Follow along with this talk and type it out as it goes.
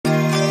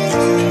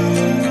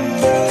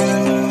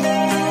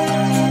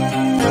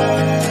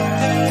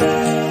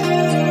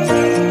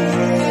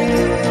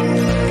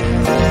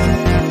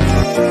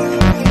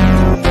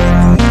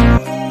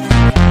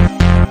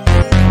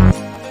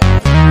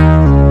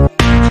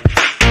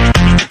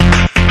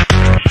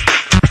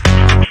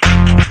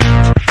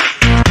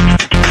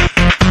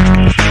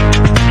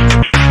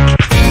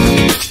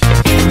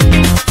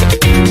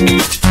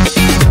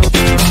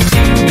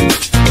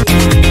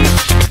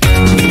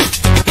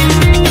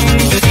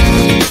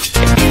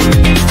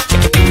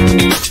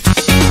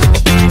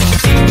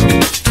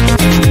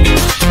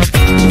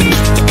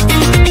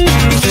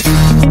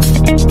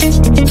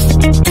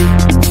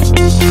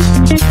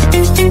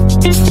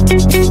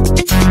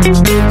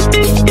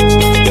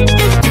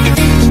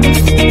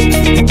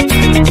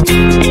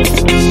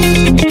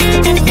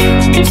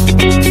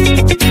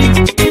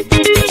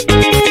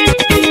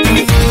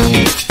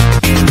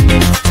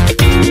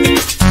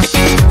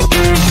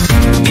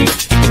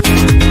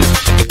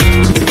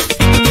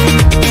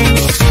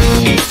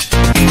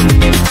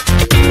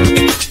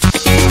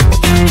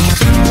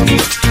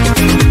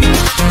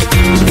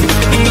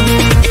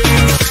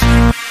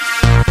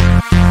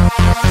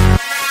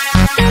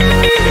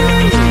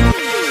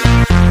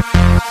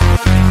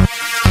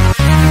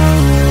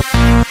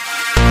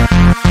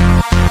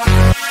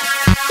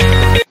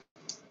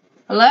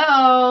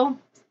Hello?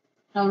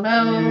 Hello.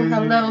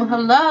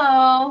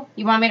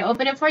 You want me to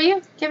open it for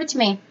you? Give it to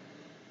me.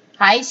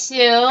 Hi,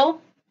 Sue.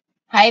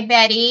 Hi,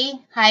 Betty.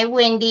 Hi,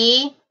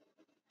 Wendy.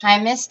 Hi,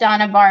 Miss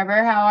Donna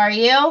Barber. How are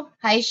you?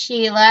 Hi,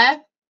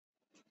 Sheila.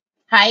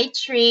 Hi,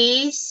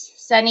 Trees.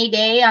 Sunny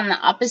day on the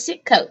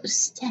opposite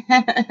coast.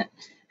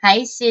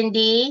 Hi,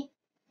 Cindy.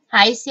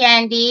 Hi,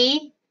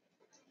 Sandy.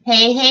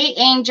 Hey,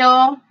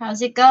 Angel.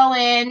 How's it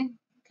going?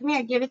 Come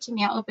here. Give it to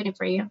me. I'll open it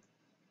for you.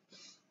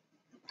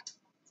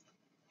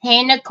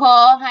 Hey, Nicole.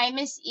 Hi,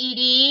 Miss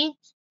Edie.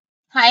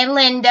 Hi,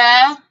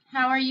 Linda.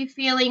 How are you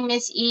feeling,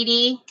 Miss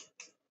Edie?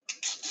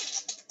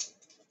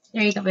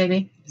 There you go,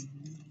 baby.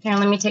 Here,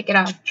 let me take it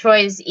off.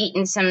 Troy's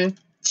eating some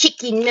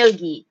chicken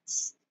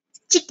nuggets.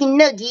 Chicken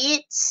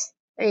nuggets.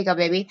 There you go,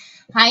 baby.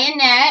 Hi,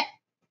 Annette.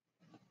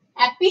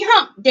 Happy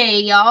hump day,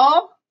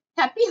 y'all.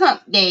 Happy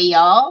hump day,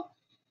 y'all.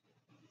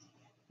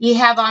 You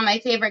have on my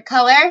favorite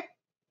color?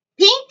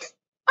 Pink?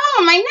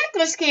 Oh, my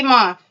necklace came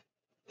off.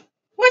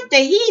 What the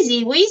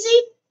heezy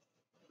weezy?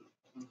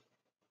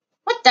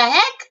 What the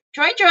heck?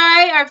 Troy,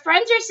 our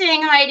friends are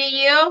saying hi to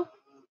you.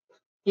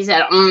 He said,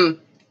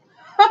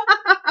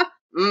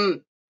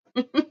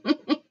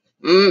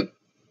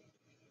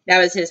 That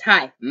was his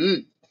hi.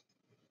 Did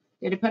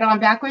it put on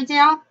backwards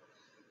now?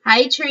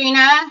 Hi,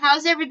 Trina.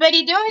 How's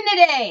everybody doing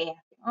today?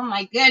 Oh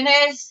my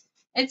goodness.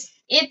 It's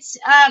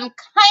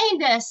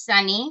kinda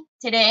sunny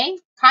today.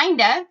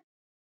 Kinda.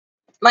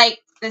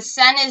 Like the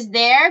sun is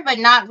there, but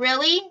not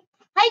really.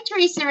 Hi,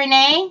 Teresa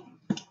Renee.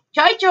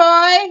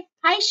 Joy.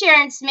 Hi,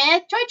 Sharon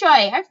Smith. Joy.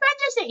 Our friends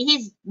are saying,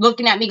 he's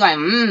looking at me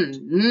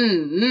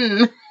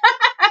going,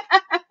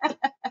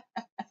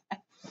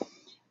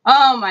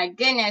 Oh my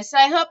goodness.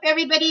 I hope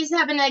everybody's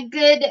having a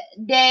good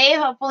day.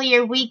 Hopefully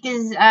your week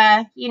is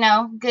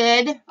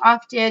good.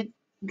 Off to a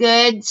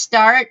good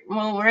start.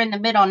 Well, we're in the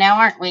middle now,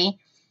 aren't we?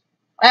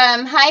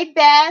 Hi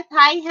Beth.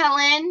 Hi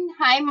Helen.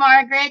 Hi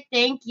Margaret.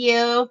 Thank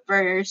you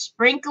for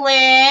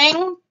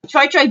sprinkling.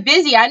 Troy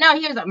busy. I know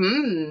he was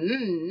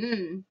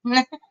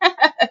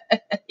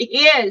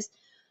he is.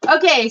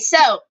 Okay,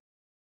 so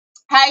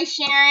hi,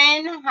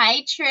 Sharon.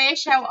 Hi,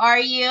 Trish. How are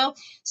you?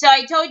 So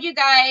I told you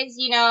guys,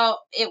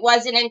 it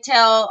wasn't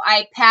until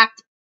I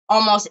packed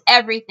almost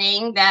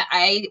everything that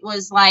I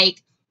was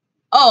like,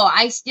 oh,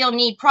 I still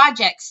need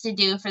projects to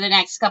do for the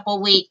next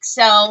couple weeks.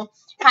 So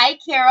hi,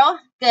 Carol.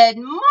 Good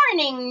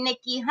morning,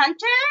 Nikki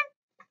Hunter.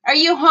 Are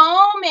you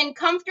home and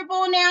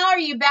comfortable now? Are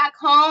you back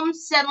home,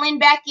 settling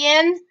back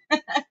in?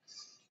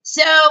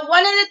 So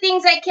one of the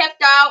things I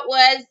kept out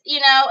was,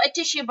 a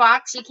tissue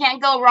box. You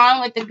can't go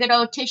wrong with the good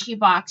old tissue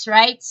box,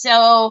 right?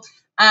 So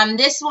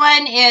this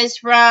one is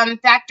from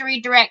Factory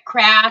Direct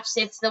Crafts.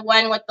 It's the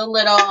one with the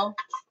little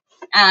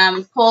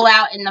pull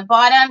out in the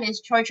bottom.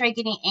 Is Troy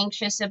getting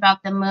anxious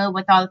about the move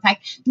with all the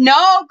pack?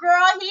 No,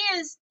 girl,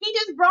 he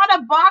just brought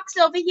a box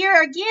over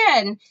here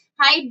again.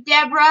 Hi,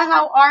 Deborah.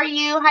 How are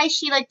you? Hi,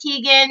 Sheila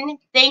Teagan.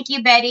 Thank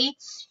you, Betty.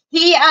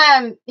 He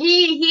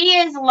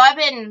is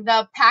loving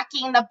the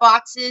packing the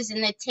boxes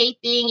and the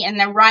taping and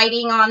the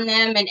writing on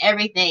them and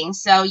everything.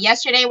 So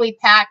yesterday we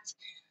packed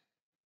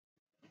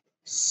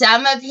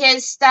some of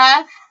his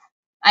stuff.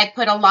 I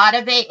put a lot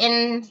of it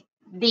in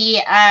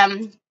the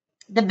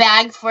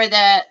bag for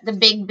the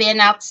big bin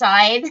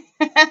outside.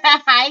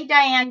 Hi,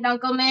 Diane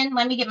Dunkelman.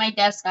 Let me get my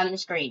desk on the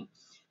screen.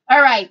 All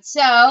right,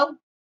 so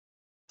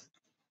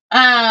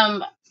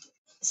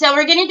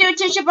we're going to do a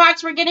tissue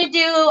box. We're going to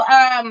do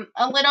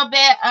a little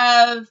bit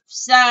of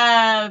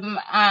some,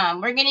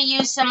 we're going to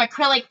use some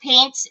acrylic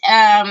paints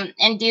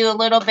and do a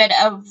little bit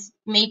of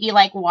maybe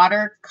like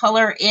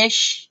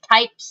watercolor-ish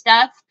type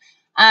stuff.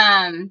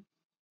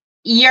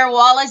 Your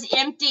wall is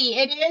empty.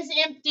 It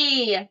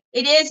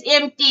is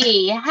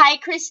empty. Hi,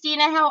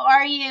 Christina. How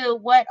are you?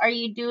 What are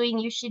you doing?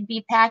 You should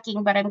be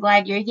packing, but I'm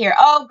glad you're here.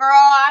 Oh, girl,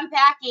 I'm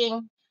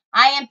packing.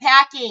 I am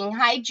packing.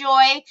 Hi,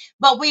 Joy.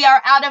 But we are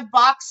out of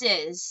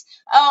boxes.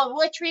 Oh,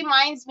 which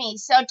reminds me.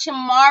 So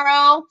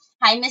tomorrow,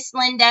 hi, Miss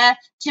Linda.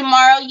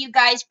 Tomorrow, you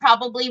guys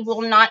probably will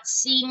not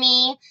see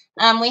me.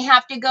 We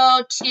have to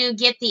go to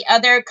get the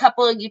other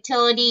couple of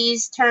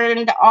utilities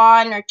turned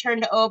on or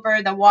turned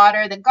over, the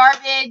water, the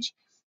garbage.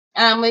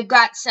 We've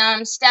got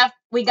some stuff.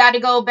 We got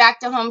to go back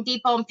to Home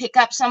Depot and pick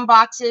up some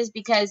boxes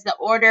because the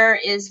order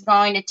is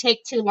going to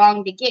take too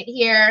long to get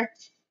here.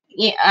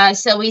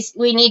 So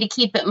we need to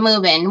keep it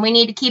moving.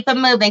 Keep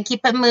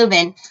it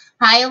moving.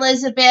 Hi,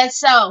 Elizabeth.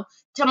 So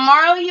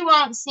tomorrow you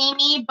won't see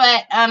me,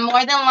 but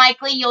more than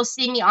likely you'll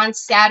see me on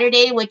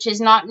Saturday, which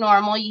is not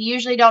normal. You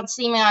usually don't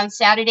see me on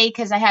Saturday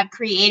because I have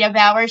creative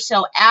hours.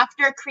 So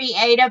after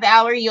creative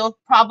hour, you'll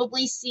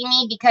probably see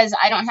me because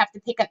I don't have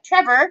to pick up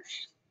Trevor,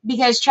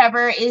 because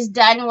Trevor is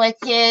done with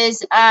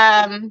his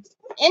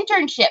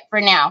internship for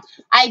now.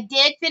 I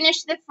did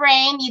finish the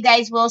frame. You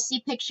guys will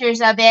see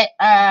pictures of it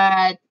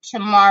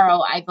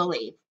tomorrow, I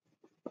believe.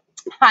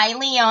 Hi,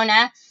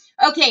 Leona.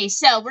 Okay,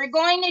 so we're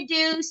going to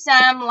do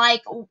some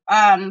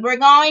we're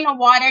going to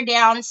water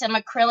down some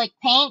acrylic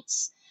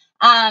paints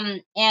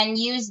and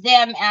use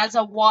them as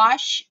a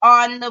wash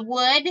on the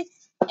wood.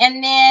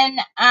 And then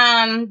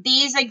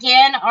these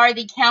again are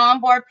the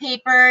Calambour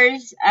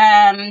papers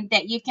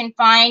that you can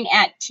find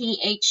at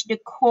TH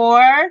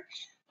Decor.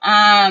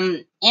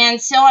 And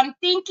so I'm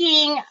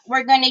thinking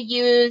we're going to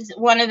use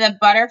one of the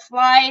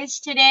butterflies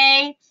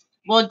today.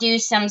 We'll do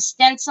some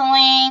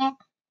stenciling,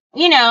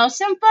 you know,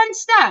 some fun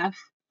stuff.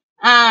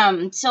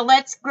 So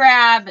let's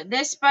grab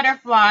this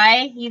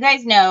butterfly. You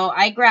guys know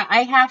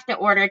I have to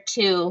order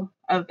 2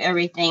 of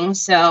everything.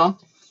 So,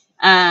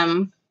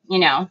 you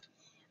know,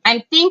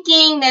 I'm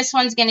thinking this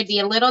one's going to be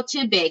a little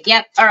too big.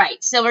 Yep. All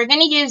right. So we're going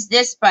to use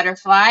this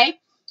butterfly.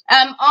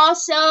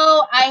 Also,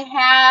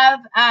 I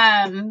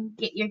have,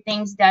 get your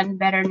things done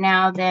better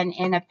now than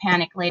in a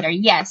panic later.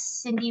 Yes,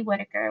 Cindy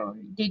Whitaker,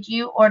 did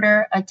you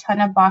order a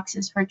ton of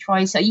boxes for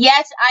Troy? So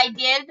yes, I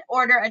did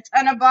order a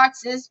ton of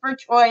boxes for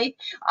Troy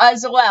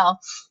as well.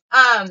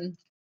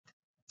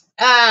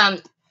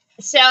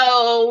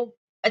 So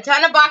a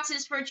ton of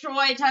boxes for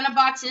Troy, a ton of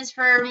boxes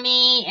for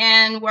me,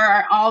 and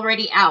we're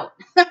already out.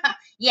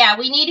 Yeah,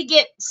 we need to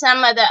get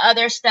some of the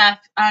other stuff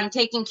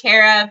taken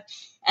care of.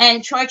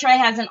 And Troy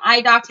has an eye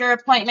doctor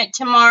appointment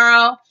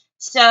tomorrow.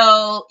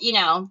 So, you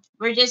know,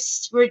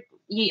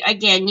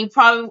 again,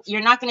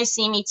 you're not going to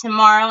see me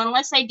tomorrow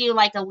unless I do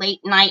like a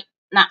late night,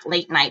 not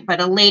late night, but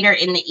a later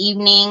in the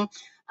evening,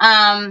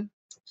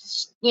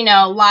 you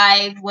know,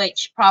 live,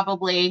 which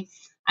probably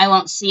I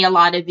won't see a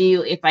lot of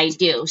you if I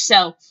do.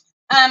 So,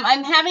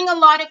 I'm having a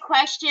lot of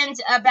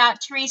questions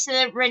about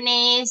Teresa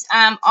Renee's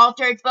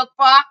altered book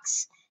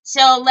box.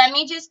 So let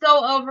me just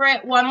go over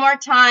it one more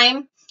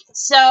time.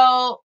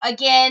 So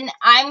again,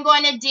 I'm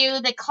going to do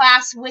the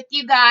class with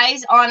you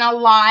guys on a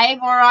live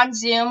or on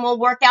Zoom. We'll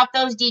work out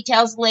those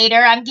details later.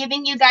 I'm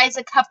giving you guys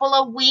a couple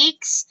of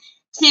weeks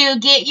to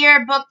get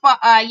your book,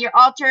 your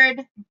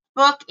altered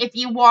book if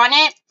you want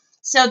it.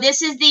 So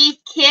this is the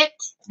kit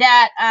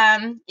that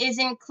is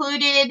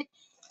included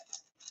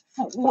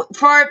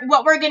for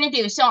what we're going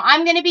to do. So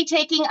I'm going to be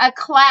taking a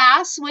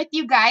class with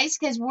you guys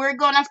because we're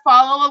going to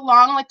follow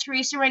along with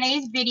Teresa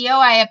Renee's video.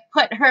 I have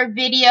put her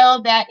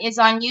video that is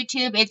on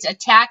YouTube. It's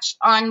attached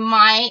on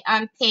my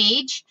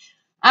page.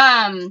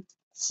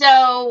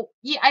 So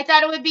yeah, I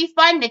thought it would be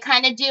fun to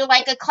kind of do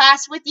like a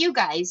class with you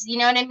guys. You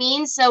know what I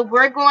mean? So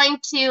we're going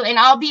to, and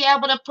I'll be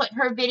able to put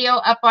her video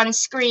up on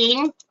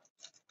screen.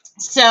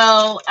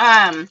 So,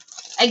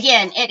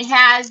 again, it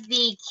has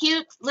the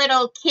cute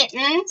little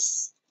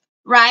kittens,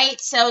 right?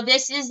 So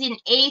this is an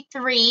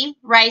A3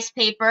 rice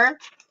paper.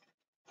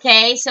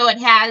 Okay, so it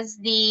has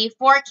the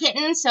 4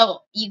 kittens,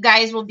 so you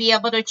guys will be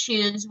able to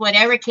choose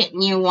whatever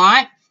kitten you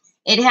want.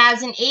 It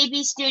has an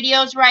AB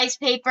Studios rice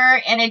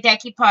paper and a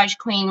Decoupage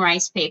Queen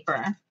rice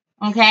paper.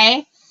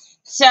 Okay,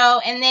 so,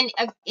 and then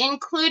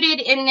included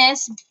in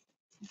this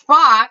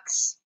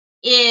box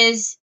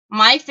is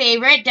my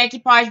favorite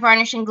Decoupage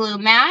Varnish and Glue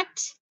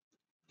Matte,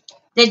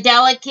 the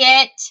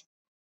Delicate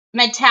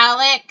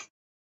Metallic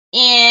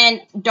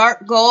in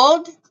Dark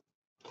Gold,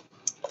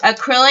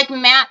 Acrylic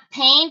Matte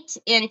Paint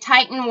in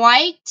Titan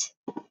White.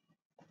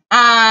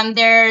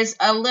 There's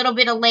a little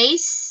bit of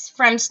lace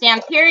from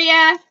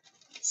Stamperia,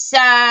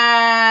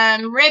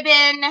 some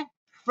ribbon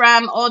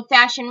from Old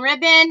Fashioned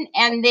Ribbon,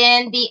 and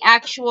then the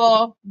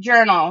actual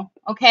journal,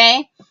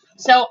 okay?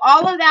 So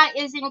all of that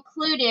is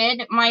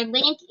included. My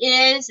link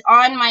is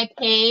on my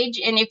page,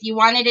 and if you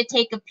wanted to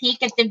take a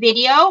peek at the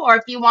video, or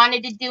if you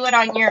wanted to do it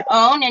on your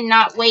own and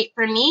not wait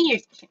for me, you're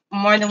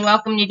more than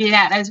welcome to do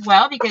that as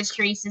well, because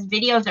Teresa's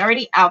video is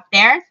already out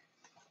there.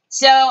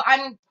 So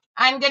I'm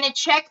going to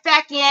check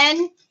back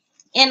in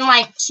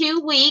like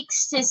 2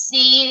 weeks to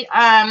see,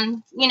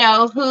 you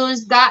know,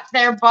 who's got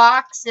their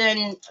box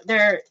and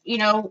their, you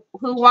know,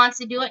 who wants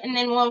to do it. And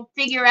then we'll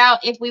figure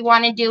out if we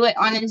want to do it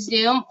on a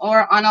Zoom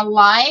or on a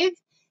live.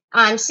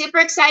 I'm super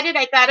excited.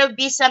 I thought it would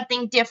be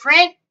something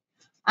different.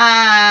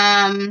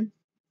 That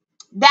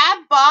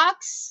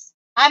box,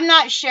 I'm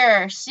not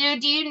sure. Sue,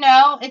 do you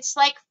know? It's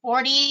like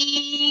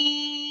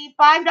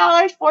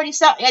 $45, 40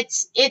 something.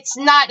 It's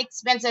not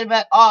expensive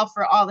at all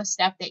for all the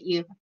stuff that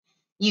you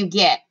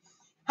get.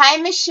 Hi,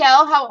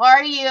 Michelle. How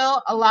are you?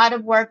 A lot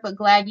of work, but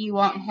glad you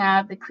won't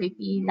have the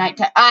creepy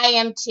nighttime. I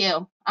am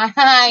too.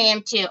 I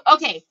am too.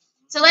 Okay,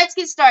 so let's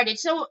get started.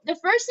 So the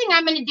first thing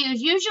I'm going to do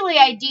is usually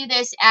I do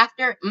this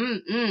after.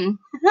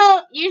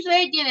 Usually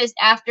I do this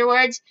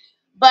afterwards,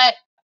 but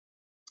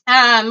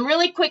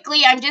really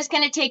quickly, I'm just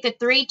going to take a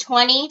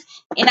 320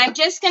 and I'm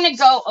just going to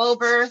go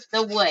over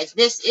the wood.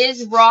 This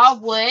is raw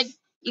wood.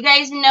 You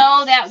guys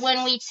know that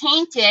when we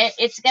paint it,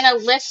 it's going to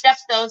lift up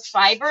those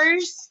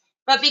fibers.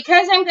 But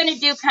because I'm going to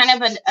do kind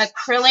of an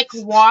acrylic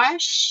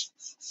wash,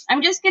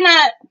 I'm just going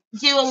to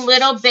do a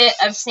little bit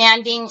of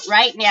sanding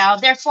right now.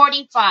 They're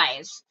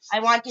 45. I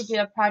want to do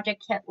a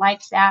project kit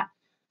like that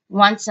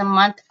once a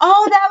month.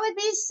 Oh, that would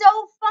be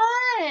so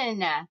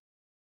fun.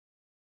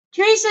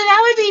 Teresa,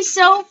 that would be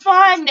so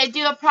fun to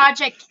do a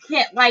project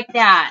kit like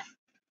that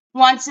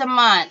once a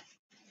month.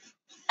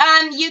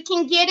 You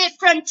can get it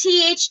from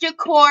TH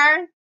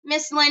Decor,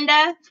 Miss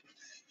Linda.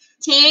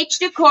 TH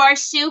Decor,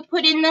 Sue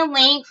put in the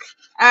link.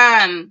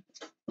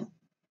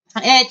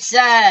 It's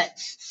a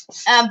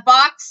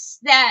box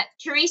that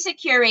Teresa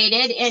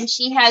curated, and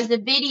she has a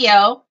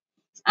video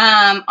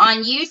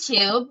on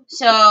YouTube.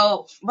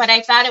 So, but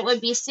I thought it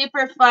would be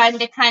super fun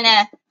to kind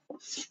of,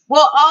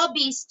 we'll all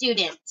be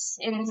students.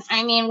 And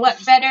I mean,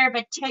 what better of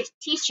a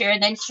teacher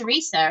than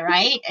Teresa,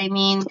 right? I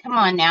mean, come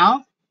on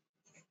now.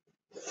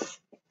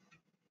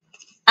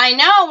 I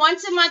know,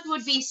 once a month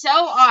would be so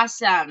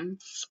awesome.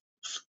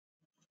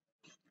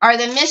 Are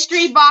the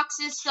mystery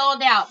boxes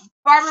sold out?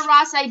 Barbara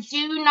Ross, I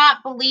do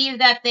not believe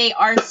that they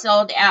are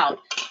sold out.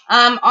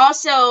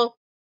 Also,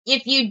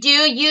 if you do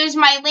use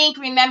my link,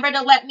 remember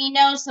to let me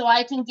know so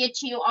I can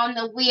get you on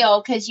the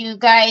wheel, because you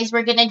guys,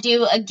 we're going to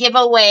do a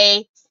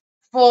giveaway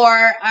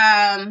for,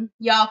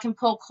 y'all can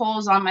poke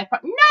holes on my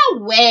part. No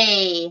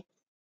way.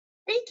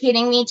 Are you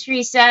kidding me,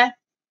 Teresa?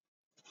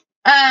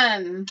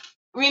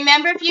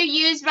 Remember, if you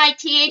use my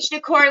TH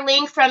Decor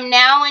link from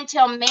now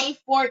until May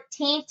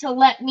 14th to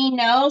let me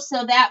know,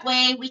 so that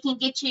way we can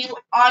get you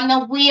on the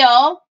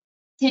wheel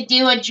to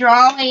do a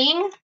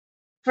drawing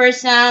for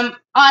some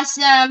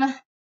awesome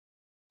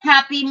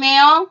happy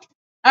mail.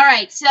 All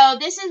right, so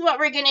this is what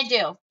we're going to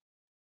do.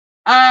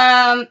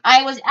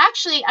 I was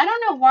actually, I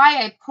don't know why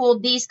I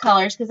pulled these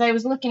colors, because I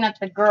was looking at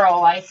the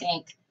girl, I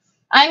think.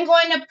 I'm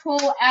going to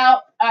pull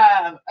out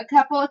a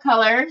couple of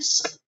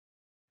colors.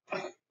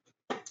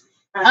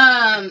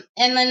 And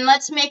then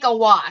let's make a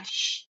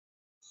wash.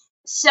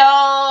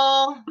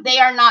 So they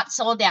are not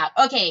sold out.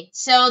 Okay,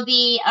 so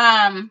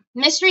the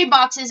mystery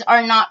boxes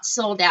are not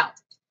sold out.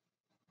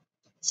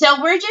 So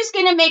we're just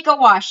going to make a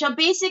wash. So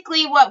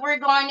basically what we're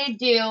going to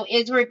do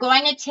is we're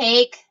going to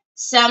take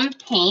some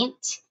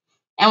paint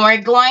and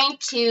we're going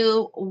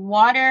to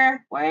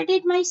water. Where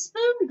did my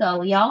spoon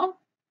go, y'all?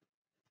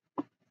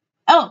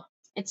 Oh,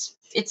 it's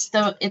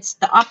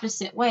the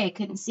opposite way. I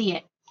couldn't see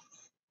it.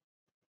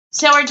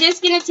 So we're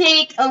just going to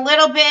take a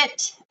little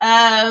bit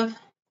of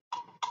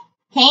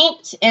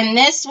paint, and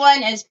this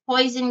one is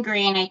poison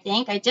green, I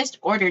think. I just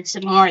ordered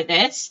some more of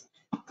this.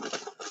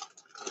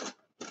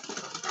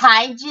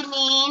 Hi,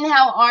 Janine.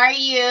 How are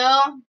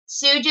you?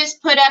 Sue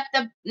just put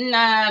up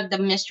the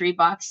mystery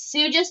box.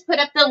 Sue just put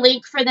up the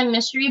link for the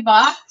mystery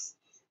box.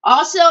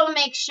 Also,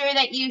 make sure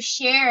that you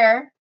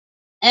share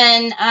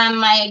in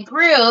my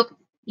group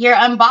your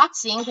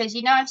unboxing, because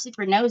you know I'm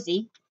super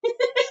nosy.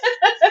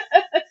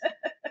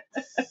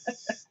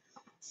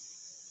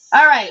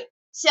 All right,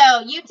 so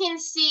you can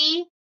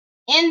see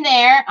in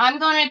there, I'm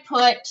going to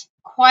put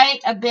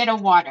quite a bit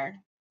of water.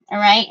 All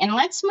right, and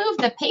let's move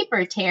the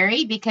paper,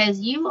 Terry,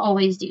 because you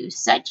always do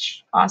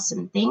such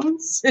awesome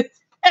things.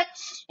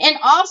 And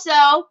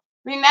also,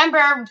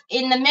 remember,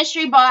 in the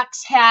mystery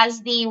box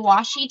has the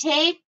washi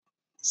tape.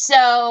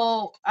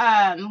 So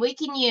we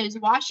can use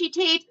washi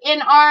tape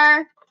in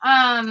our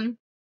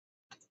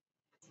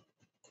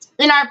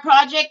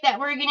project that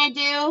we're going to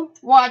do,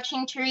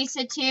 watching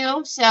Teresa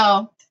too.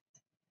 So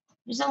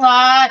there's a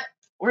lot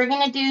we're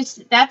going to do.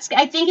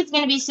 I think it's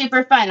going to be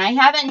super fun. I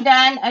haven't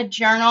done a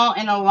journal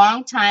in a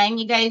long time.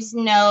 You guys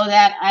know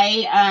that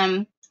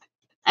I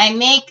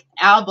make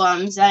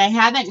albums. I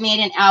haven't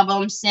made an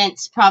album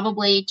since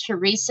probably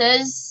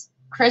Teresa's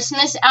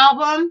Christmas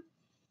album.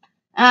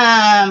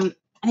 I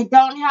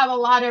don't have a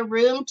lot of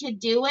room to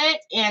do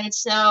it, and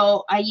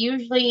so I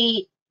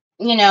usually,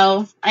 you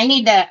know, I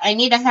need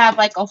to have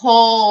like a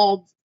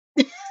whole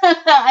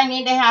I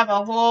need to have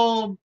a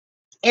whole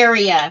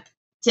area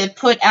to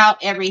put out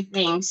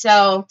everything.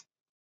 So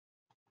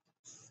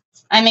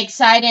I'm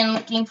excited and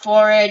looking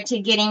forward to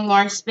getting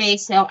more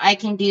space so I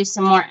can do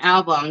some more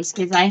albums,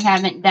 because I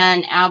haven't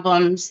done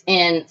albums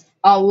in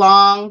a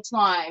long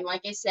time.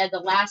 Like I said, the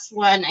last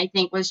one I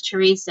think was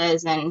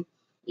Teresa's, and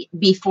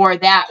before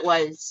that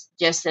was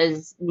just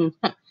as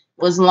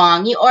was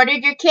long. You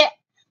ordered your kit.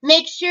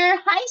 Make sure.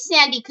 Hi,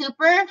 Sandy Cooper.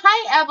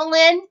 Hi,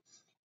 Evelyn.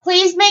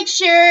 Please make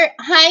sure.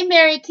 Hi,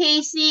 Mary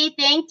Casey.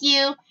 Thank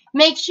you.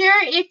 Make sure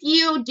if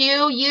you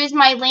do use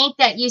my link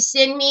that you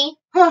send me.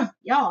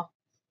 Y'all.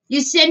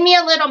 You send me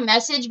a little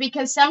message,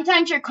 because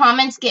sometimes your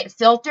comments get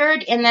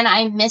filtered and then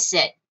I miss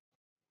it.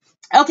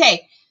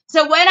 Okay,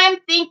 so what I'm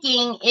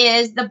thinking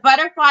is the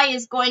butterfly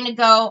is going to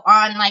go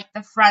on like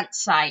the front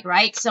side,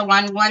 right? So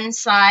on one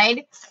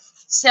side.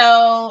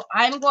 So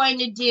I'm going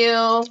to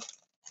do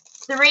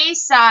 3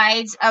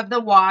 sides of the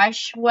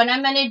wash. What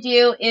I'm going to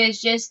do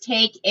is just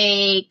take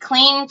a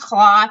clean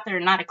cloth, or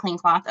not a clean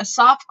cloth, a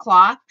soft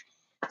cloth.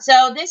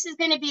 So this is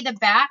going to be the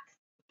back.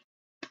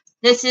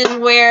 This is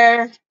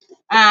where, did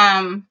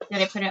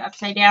I put it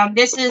upside down?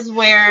 This is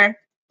where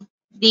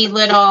the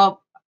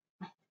little,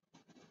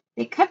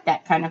 they cut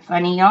that kind of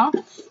funny, y'all.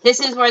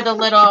 This is where the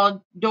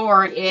little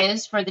door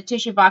is for the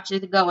tissue boxes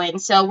to go in.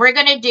 So we're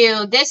going to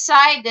do this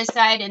side,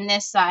 and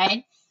this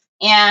side.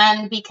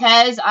 And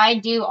because I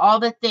do all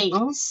the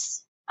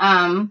things,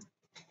 I'm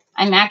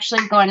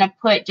actually going to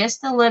put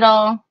just a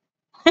little,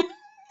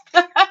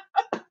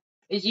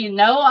 because you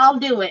know I'll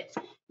do it.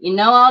 You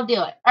know I'll do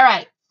it. All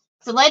right.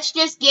 So let's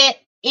just get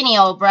any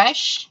old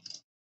brush.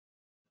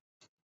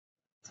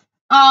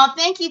 Oh,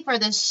 thank you for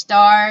the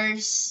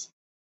stars,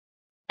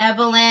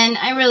 Evelyn.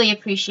 I really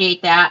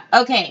appreciate that.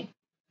 Okay.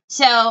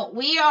 So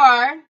we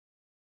are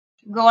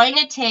going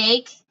to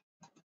take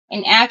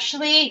and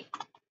actually,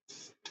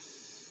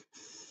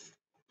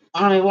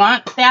 I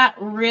want that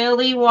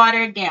really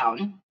watered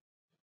down.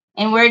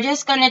 And we're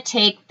just going to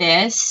take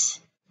this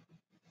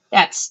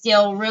that's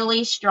still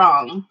really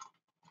strong.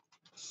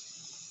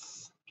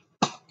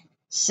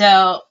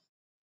 So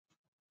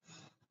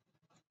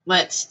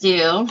let's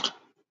do.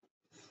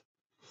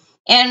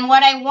 And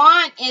what I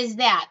want is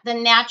that, the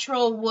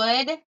natural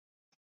wood.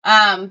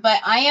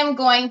 But I am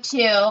going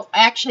to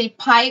actually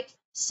pipe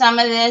some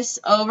of this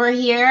over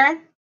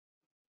here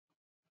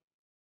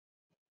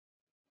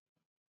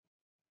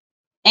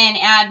and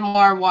add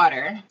more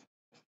water.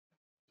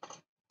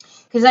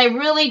 Because I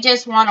really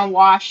just want a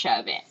wash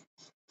of it.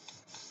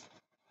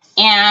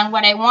 And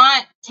what I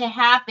want to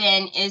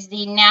happen is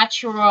the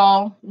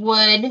natural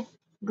wood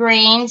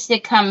grains to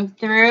come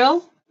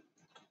through.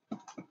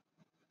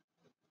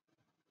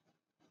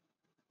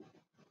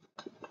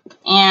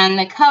 And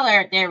the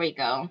color, there we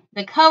go.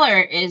 The color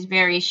is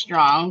very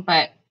strong,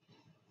 but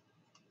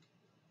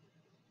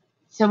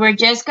so we're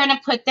just going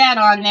to put that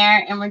on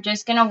there and we're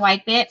just going to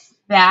wipe it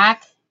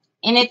back.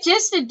 And it's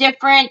just a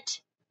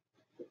different,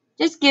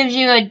 just gives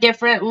you a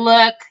different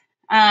look.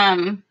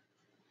 And,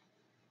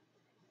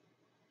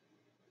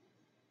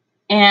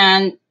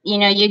 you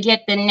know, you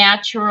get the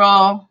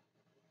natural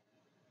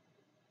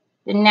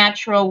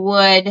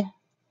wood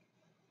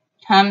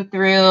come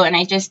through. And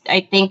I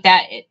think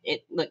that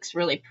it looks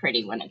really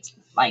pretty when it's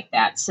like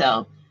that.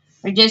 So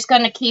we're just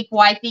going to keep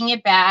wiping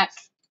it back.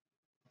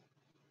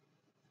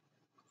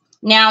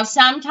 Now,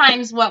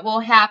 sometimes what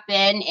will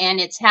happen, and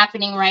it's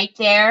happening right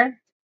there.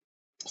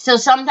 So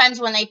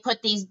sometimes when they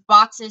put these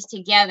boxes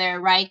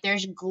together, right,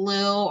 there's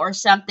glue or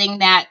something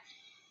that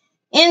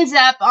ends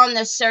up on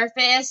the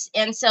surface.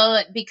 And so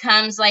it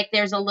becomes like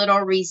there's a little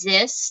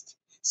resist.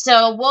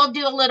 So we'll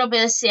do a little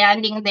bit of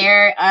sanding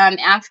there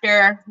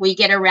after we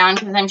get around,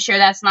 because I'm sure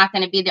that's not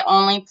going to be the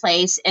only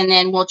place. And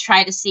then we'll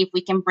try to see if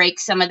we can break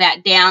some of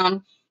that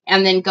down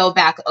and then go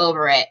back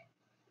over it.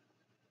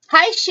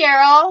 Hi,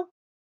 Cheryl.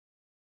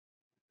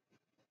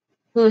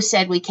 Who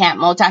said we can't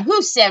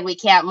Who said we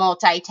can't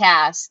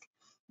multitask?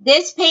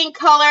 This paint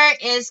color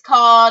is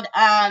called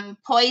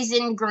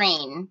Poison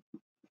Green.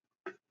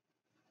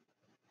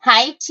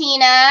 Hi,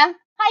 Tina.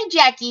 Hi,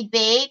 Jackie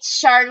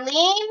Bates.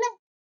 Charlene.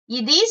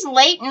 These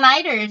late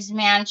nighters,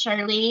 man,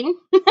 Charlene.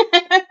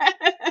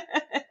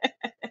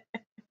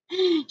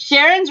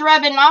 Sharon's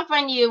rubbing off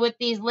on you with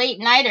these late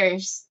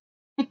nighters.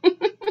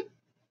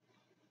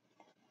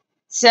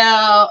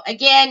 So,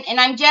 again, and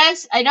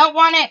I don't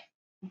want it.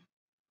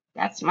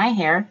 That's my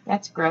hair.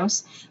 That's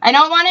gross. I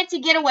don't want it to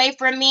get away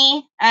from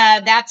me.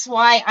 That's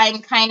why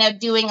I'm kind of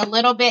doing a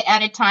little bit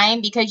at a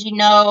time, because you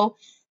know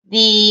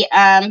the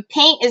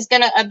paint is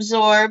going to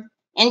absorb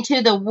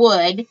into the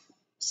wood.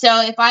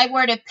 So if I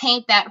were to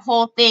paint that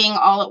whole thing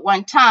all at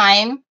one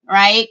time,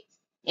 right,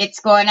 it's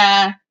going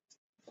to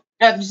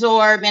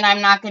absorb and I'm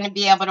not going to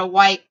be able to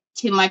wipe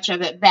too much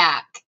of it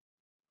back.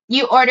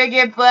 You ordered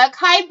your book.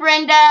 Hi,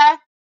 Brenda.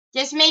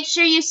 Just make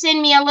sure you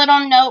send me a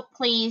little note,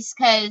 please,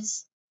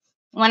 because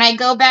when I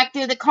go back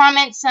through the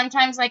comments,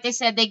 sometimes, like I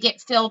said, they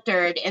get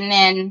filtered and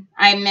then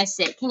I miss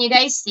it. Can you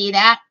guys see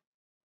that?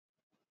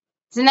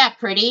 Isn't that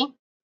pretty?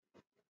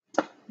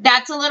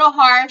 That's a little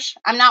harsh.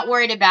 I'm not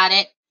worried about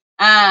it.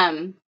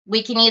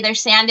 We can either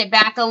sand it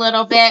back a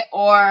little bit,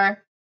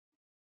 or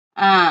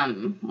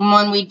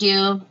when we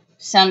do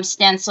some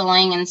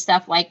stenciling and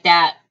stuff like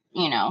that,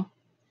 you know,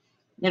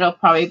 it'll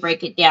probably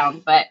break it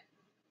down. But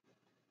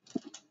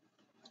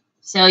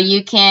so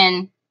you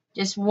can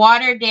just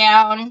water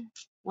down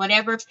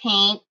whatever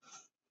paint.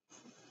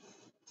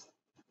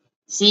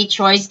 See,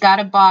 Troy's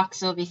got a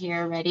box over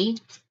here ready.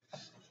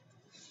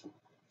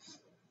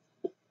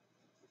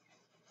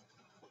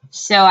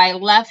 So I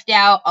left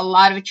out a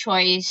lot of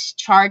Troy's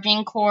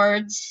charging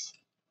cords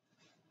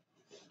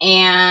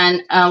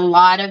and a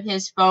lot of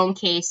his phone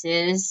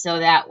cases, so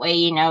that way,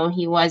 you know,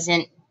 he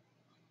wasn't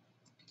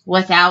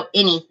without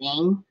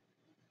anything.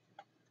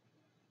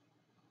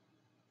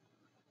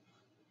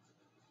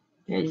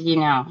 Because, you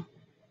know,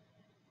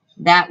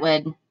 that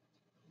would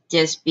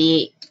just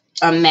be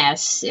a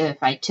mess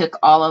if I took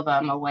all of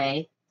them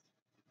away.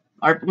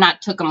 Or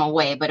not took them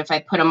away, but if I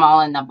put them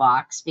all in the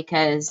box,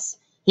 because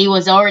he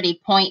was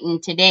already pointing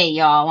today,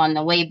 y'all, on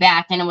the way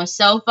back. And it was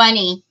so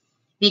funny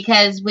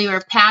because we were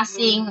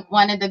passing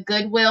one of the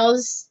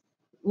Goodwills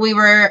we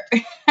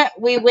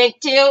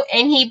went to,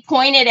 and he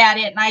pointed at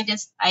it, and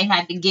I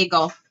had to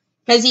giggle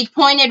because he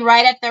pointed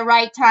right at the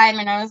right time.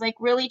 And I was like,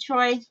 really,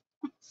 Troy?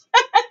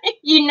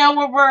 You know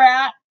where we're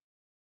at?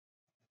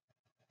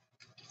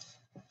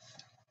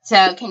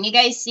 So can you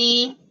guys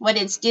see what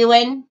it's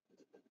doing?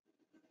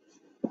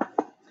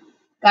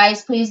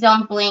 Guys, please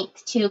don't blink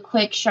too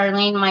quick.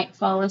 Charlene might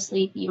fall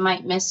asleep. You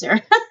might miss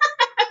her.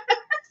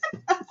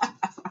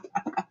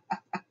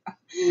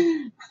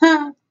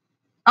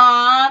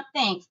 Aw,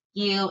 thank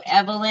you,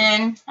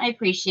 Evelyn. I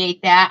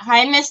appreciate that.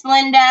 Hi, Miss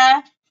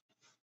Linda.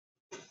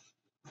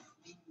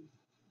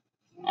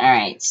 All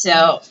right,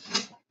 so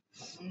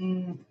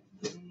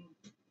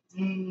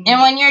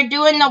And when you're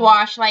doing the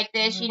wash like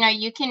this, you know,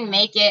 you can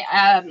make it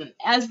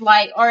as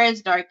light or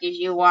as dark as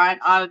you want.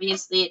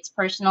 Obviously, it's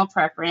personal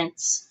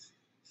preference.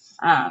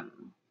 But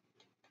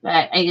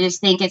I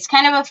just think it's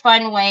kind of a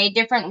fun way,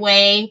 different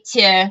way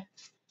to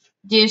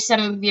do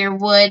some of your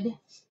wood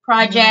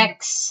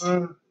projects.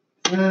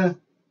 Oh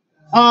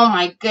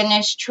my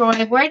goodness,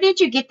 Troy, where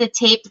did you get the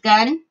tape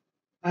gun?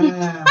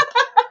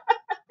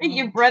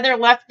 Your brother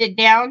left it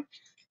down.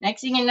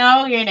 Next thing you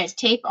know, you're gonna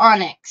tape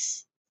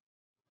onyx.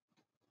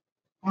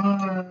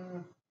 Hi,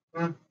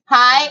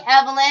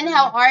 Evelyn.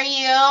 How are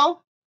you?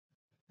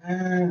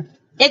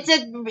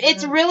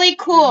 It's really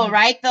cool,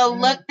 right? The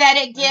look that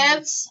it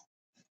gives.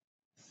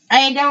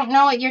 I don't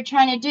know what you're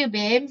trying to do,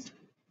 babe.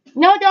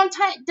 No, don't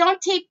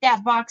tape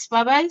that box,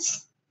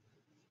 Bubbas.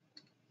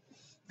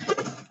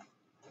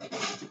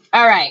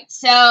 All right.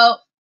 So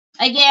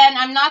again,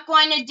 I'm not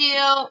going to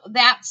do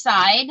that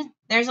side.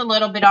 There's a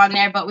little bit on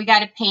there, but we got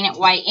to paint it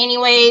white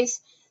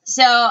anyways.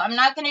 So I'm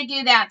not going to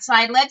do that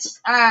side. Let's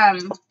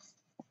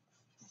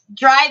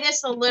dry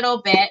this a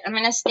little bit. I'm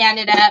going to stand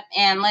it up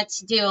and let's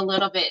do a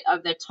little bit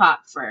of the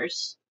top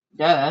first.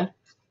 Duh.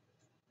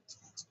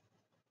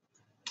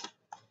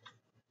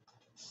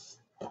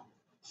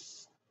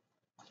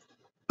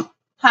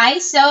 Hi,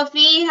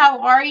 Sophie. How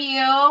are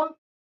you?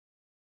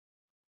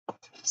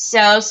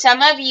 So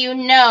some of you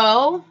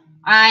know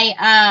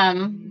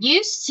I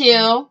used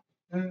to,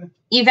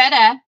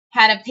 Yvetta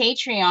had a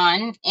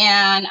Patreon,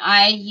 and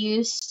I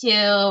used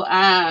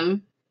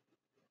to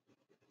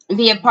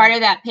be a part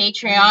of that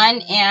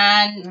Patreon,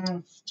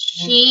 and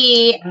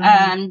she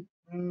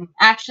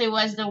actually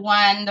was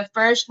the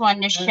first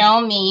one to show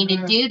me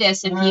to do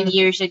this a few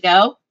years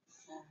ago.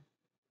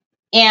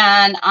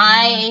 And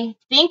I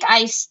think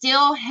I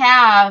still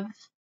have,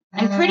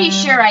 I'm pretty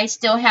sure I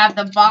still have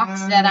the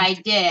box that I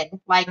did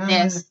like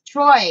this.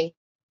 Troy.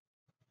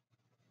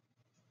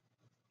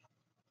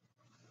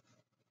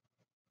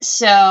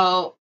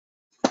 So,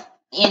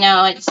 you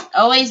know, it's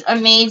always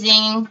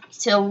amazing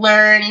to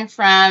learn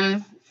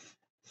from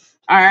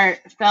our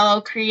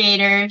fellow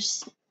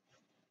creators.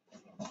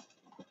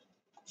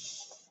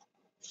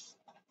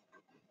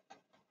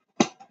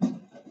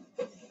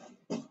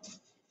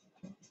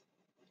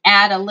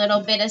 Add a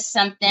little bit of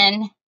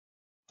something,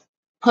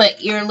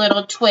 put your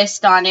little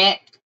twist on it.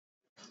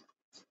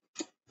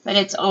 But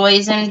it's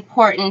always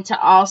important to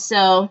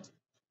also,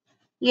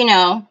 you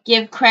know,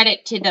 give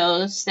credit to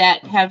those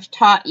that have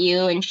taught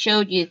you and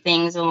showed you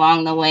things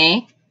along the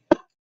way.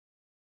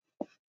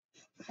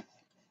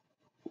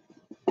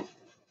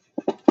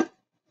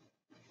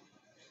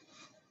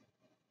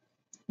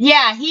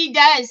 Yeah, he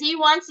does. He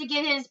wants to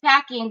get his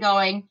packing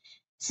going.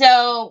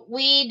 So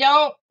we've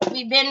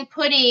been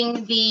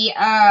putting the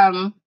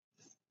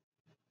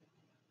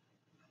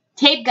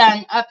tape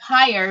gun up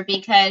higher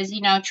because,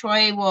 you know,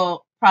 Troy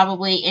will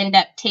probably end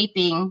up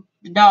taping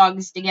the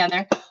dogs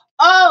together.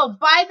 Oh,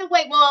 by the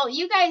way, well,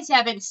 you guys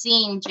haven't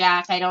seen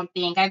Jack, I don't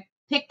think. I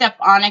picked up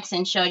Onyx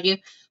and showed you.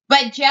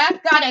 But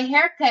Jack got a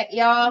haircut,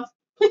 y'all.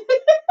 And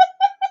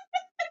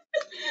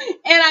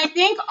I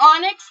think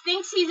Onyx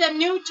thinks he's a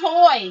new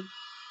toy.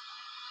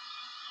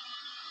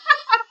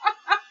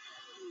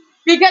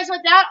 Because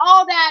without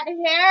all that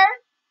hair,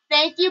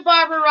 thank you,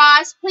 Barbara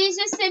Ross. Please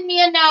just send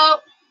me a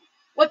note.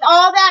 With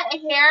all that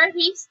hair,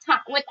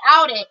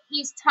 without it,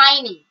 he's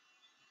tiny.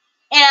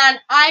 And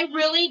I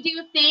really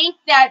do think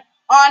that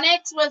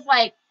Onyx was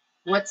like,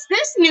 what's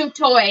this new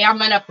toy I'm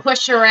going to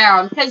push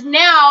around? Because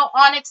now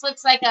Onyx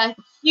looks like a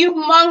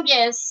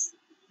humongous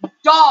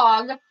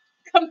dog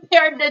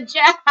compared to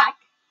Jack.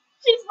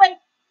 She's like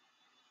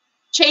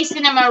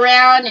chasing him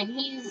around and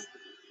he's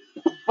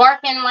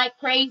barking like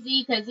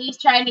crazy because he's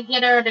trying to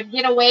get her to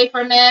get away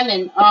from him.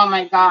 And oh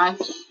my gosh.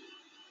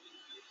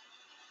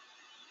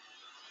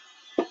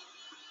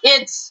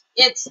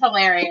 It's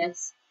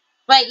hilarious.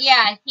 But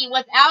yeah, he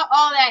without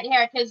all that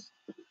hair, because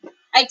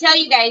I tell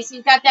you guys,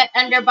 he's got that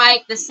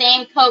underbite, the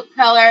same coat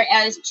color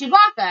as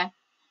Chewbacca.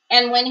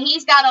 And when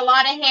he's got a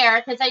lot of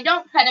hair, because I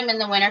don't cut him in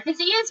the winter, because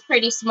he is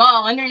pretty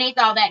small underneath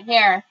all that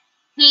hair,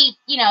 he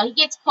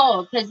gets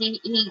cold because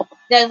he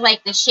does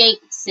like the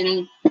shakes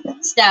and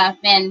stuff.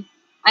 And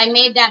I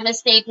made that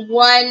mistake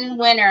one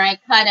winter. I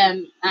cut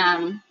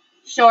him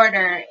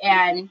shorter,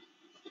 and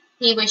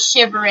he was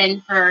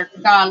shivering for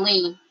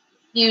golly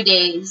few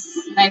days.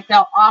 I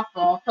felt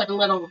awful. Put a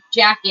little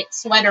jacket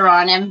sweater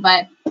on him,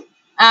 but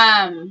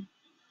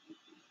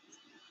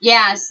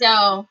yeah,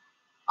 so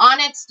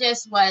Onyx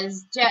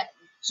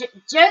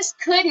just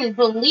couldn't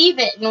believe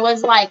it and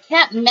was like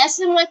kept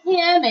messing with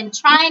him and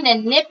trying to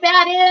nip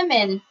at him.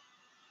 And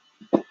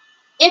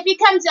if he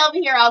comes over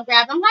here, I'll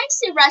grab him. Hi,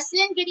 Sue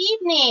Rustin. Good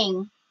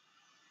evening.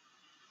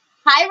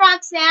 Hi,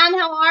 Roxanne.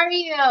 How are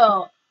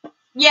you?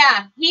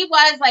 Yeah, he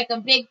was like a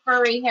big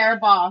furry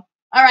hairball.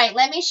 All right,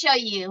 let me show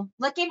you.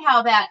 Look at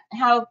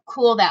how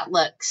cool that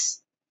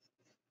looks.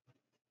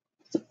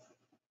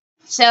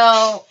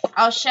 So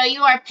I'll show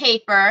you our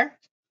paper.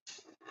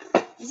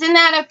 Isn't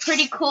that a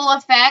pretty cool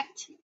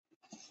effect?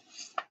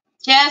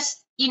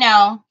 Just,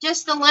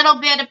 just a little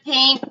bit of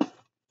paint,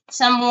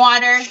 some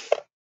water,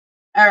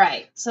 All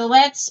right, so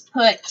let's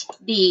put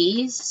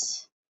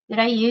these. Did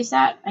I use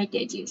that? I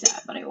did use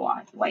that, but I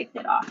wiped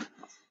it off.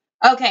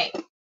 Okay.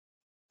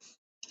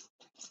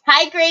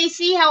 Hi,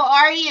 Gracie. How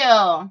are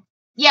you?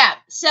 Yeah,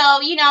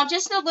 so, you know,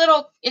 just a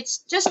little, it's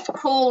just a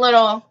cool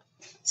little.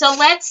 So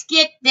let's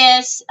get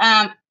this.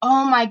 Oh,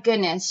 my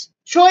goodness.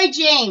 Troy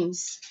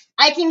James.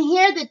 I can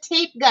hear the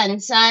tape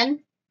gun, son.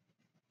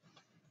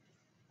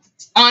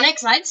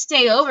 Onyx, I'd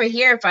stay over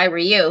here if I were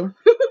you.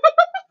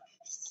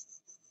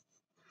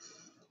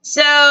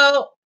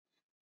 So,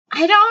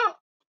 I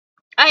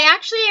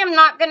actually am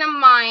not going to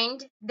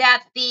mind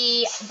that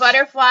the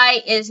butterfly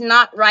is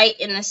not right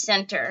in the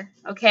center,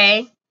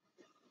 okay?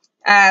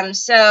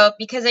 So,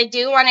 because I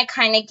do want to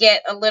kind of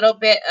get a little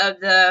bit of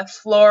the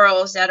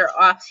florals that are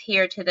off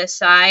here to the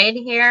side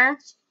here,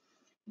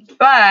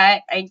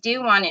 but I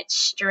do want it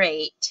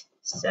straight,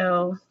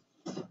 so,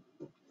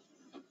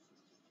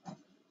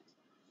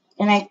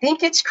 and I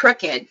think it's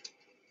crooked.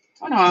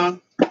 Hold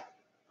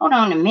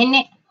on a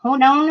minute,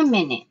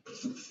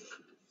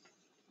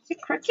 Is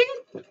it crooked?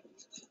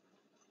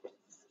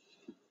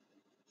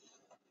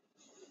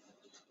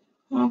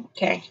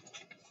 Okay,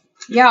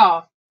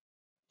 y'all.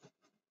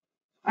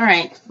 All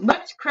right,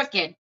 looks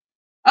crooked.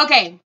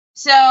 Okay,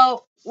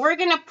 so we're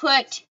gonna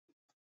put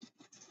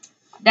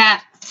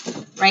that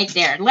right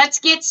there. Let's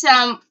get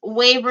some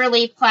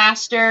Waverly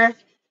plaster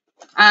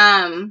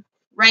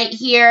right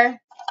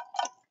here.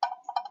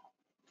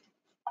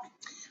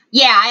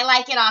 Yeah, I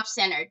like it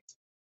off-centered.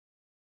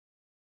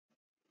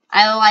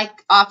 I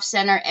like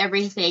off-center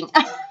everything.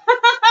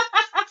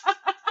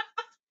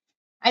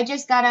 I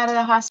just got out of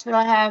the hospital.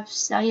 I have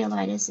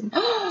cellulitis. And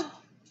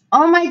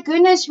oh my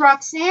goodness,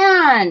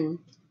 Roxanne.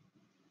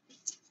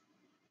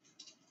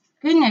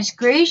 Goodness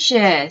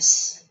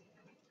gracious.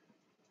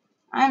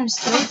 I'm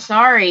so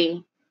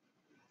sorry.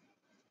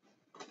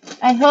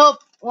 I hope,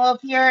 well,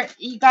 if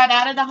you got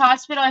out of the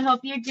hospital, I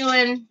hope you're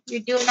doing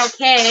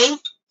okay.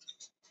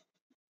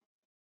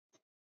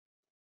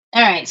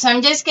 All right, so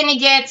I'm just going to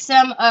get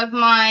some of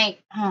my,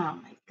 oh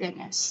my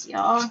goodness,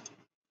 y'all.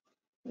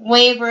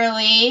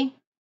 Waverly.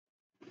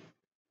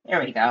 There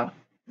we go.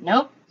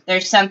 Nope,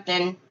 there's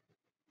something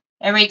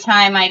every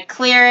time I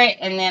clear it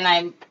and then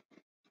I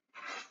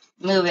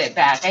move it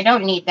back. I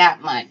don't need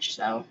that much,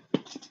 so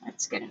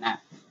that's good enough.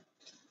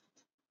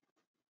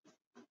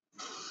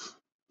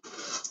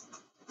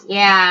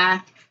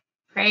 Yeah,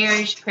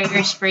 prayers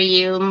for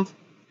you.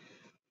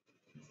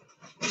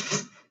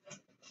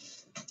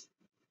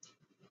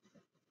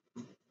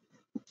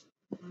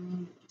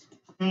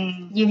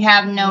 You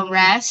have no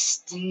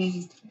rest?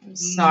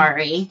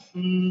 Sorry.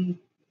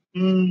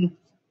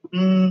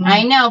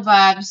 I know,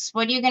 Bubs.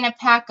 What are you going to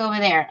pack over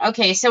there?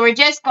 Okay, so we're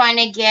just going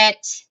to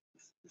get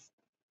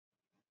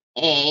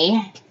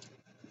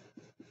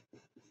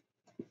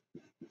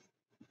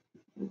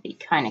be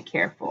kind of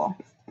careful.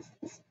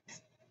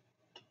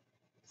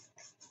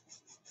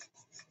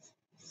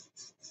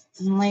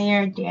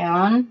 Layer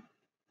down.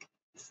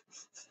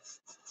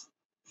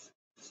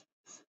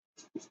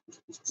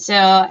 So,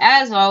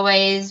 as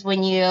always,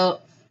 when you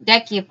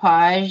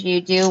decoupage, you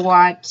do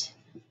want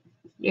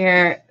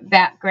your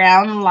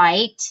background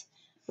light.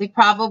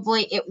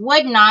 It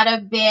would not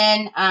have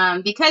been,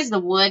 because the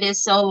wood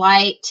is so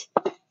light,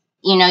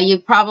 you know, you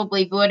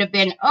probably would have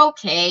been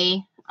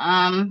okay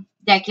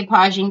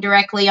decoupaging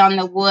directly on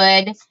the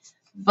wood.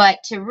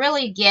 But to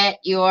really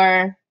get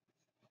your,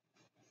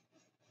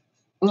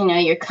 you know,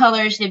 your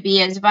colors to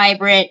be as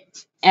vibrant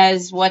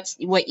as what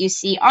you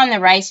see on the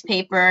rice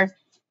paper,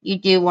 you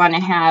do want to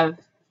have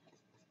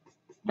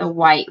the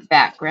white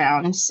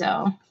background. So,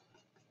 all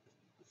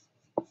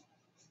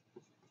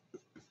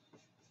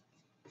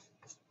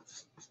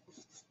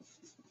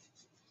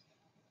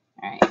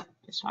right,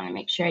 just want to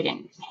make sure I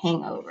didn't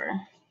hang over.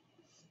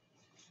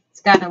 It's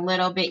got a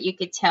little bit, you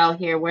could tell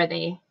here where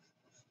there's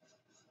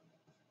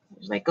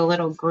like a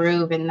little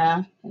groove in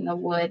the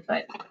wood,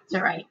 but it's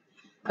all right.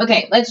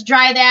 Okay, let's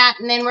dry that,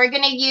 and then we're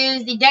going to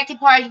use the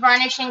Decoupage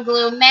Varnishing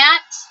Glue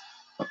Matte.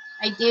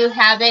 I do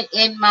have it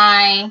in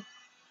my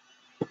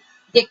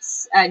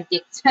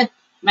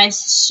my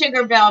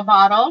Sugar Bell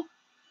bottle.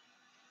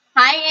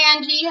 Hi,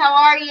 Angie. How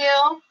are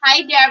you?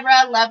 Hi,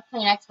 Deborah. Love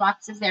Kleenex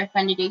boxes. They're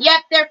fun to do.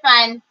 Yep, they're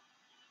fun.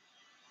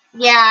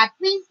 Yeah,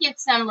 please get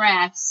some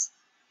rest.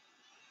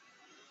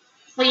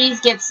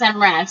 Please get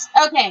some rest.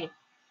 Okay,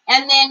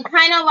 and then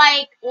kind of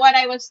like what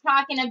I was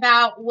talking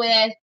about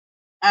with,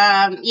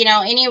 you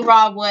know, any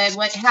raw wood,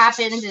 what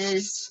happens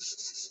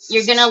is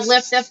you're going to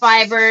lift the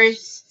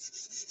fibers.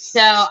 So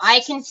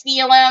I can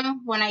feel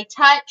them when I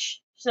touch.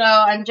 So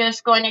I'm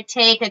just going to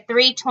take a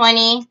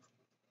 320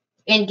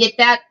 and get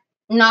that,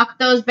 knock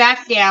those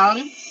back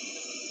down.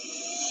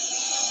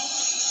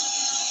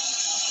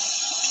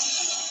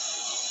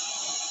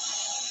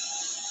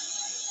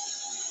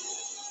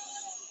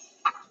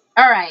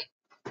 All right.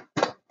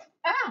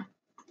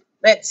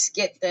 Let's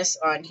get this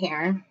on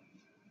here.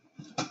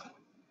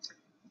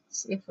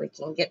 See if we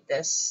can get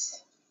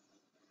this.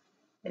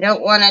 I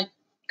don't want to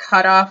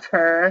cut off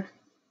her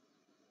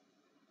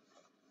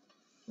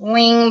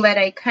wing, but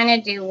I kind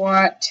of do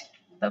want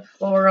the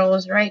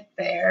florals right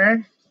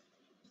there.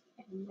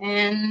 And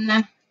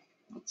then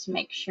let's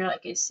make sure,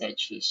 like I said,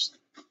 she's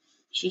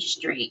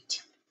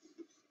straight.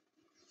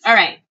 All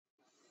right.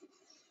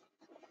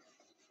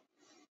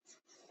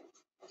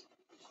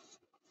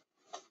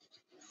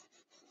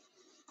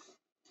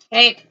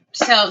 Okay,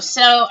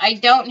 so I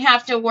don't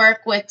have to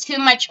work with too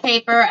much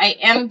paper. I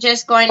am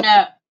just going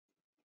to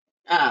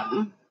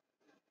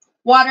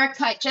water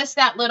cut just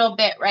that little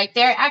bit right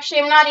there. Actually,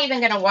 I'm not even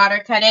going to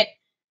water cut it.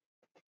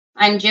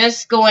 I'm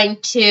just going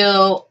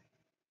to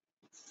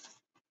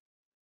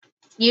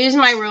use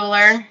my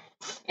ruler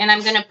and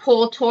I'm going to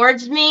pull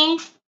towards me.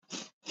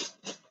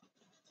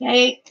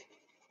 Okay.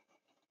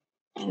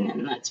 And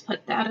then let's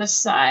put that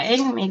aside.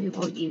 Maybe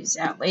we'll use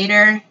that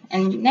later.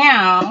 And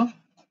now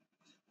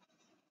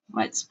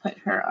let's put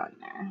her on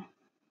there.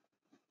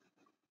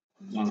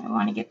 Again, I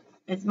want to get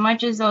as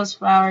much of those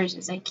flowers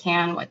as I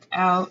can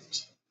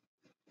without.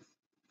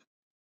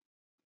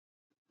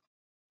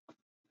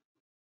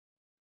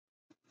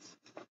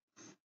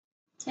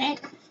 Okay.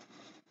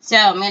 So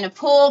I'm going to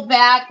pull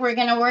back. We're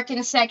going to work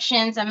in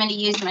sections. I'm going to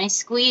use my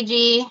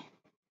squeegee.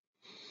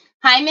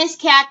 Hi, Miss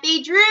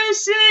Kathy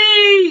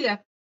Drusy.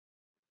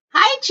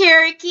 Hi,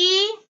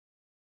 Cherokee.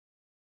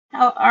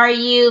 How are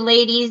you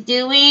ladies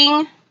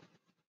doing?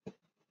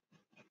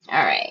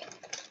 All right.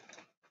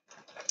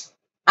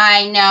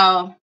 I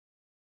know.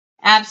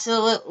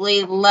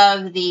 Absolutely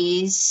love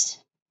these.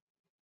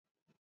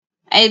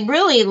 I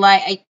really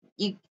like,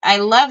 I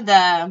love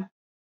the,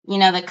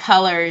 the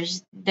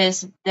colors.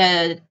 That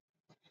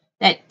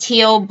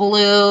teal,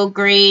 blue,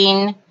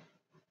 green.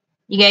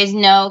 You guys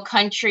know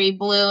country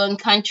blue and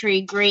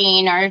country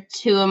green are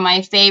two of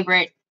my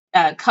favorite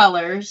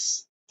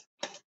colors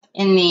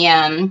in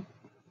the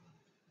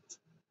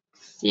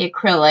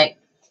acrylic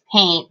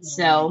paint.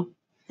 So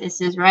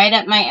this is right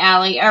up my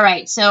alley. All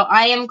right, so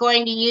I am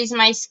going to use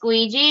my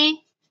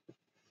squeegee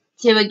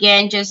to,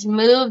 again, just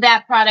move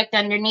that product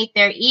underneath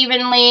there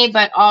evenly,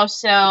 but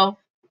also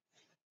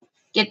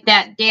get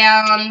that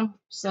down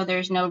so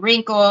there's no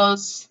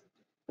wrinkles.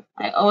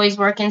 I always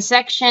work in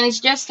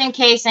sections just in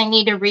case I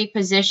need to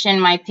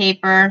reposition my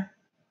paper.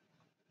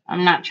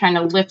 I'm not trying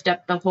to lift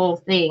up the whole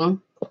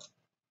thing.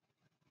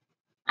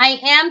 I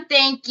am,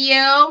 thank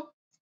you.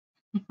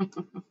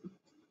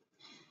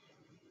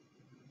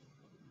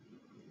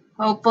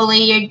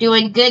 Hopefully you're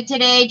doing good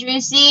today,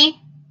 Drusy.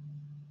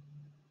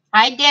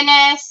 Hi,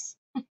 Dennis.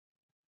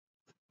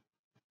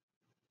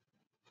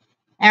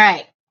 All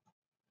right.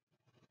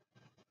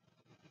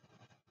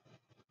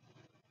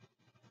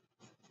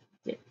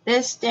 Get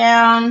this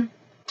down.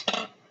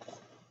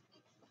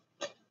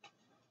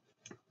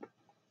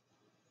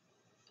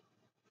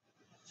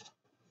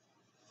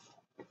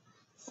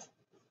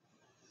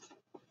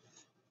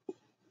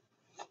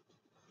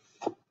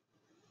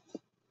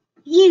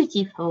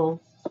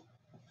 Beautiful.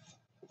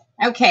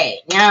 Okay,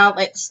 now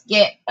let's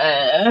get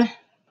I'll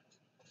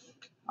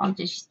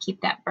just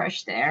keep that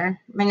brush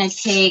there. I'm going to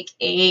take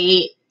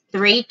a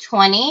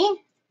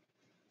 320.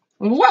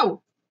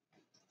 Whoa!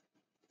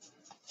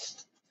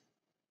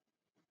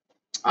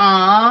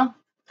 Aw.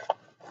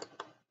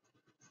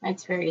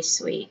 That's very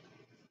sweet.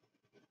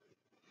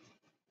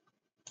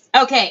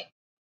 Okay.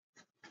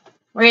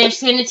 We're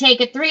just going to take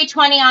a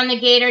 320 on the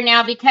gator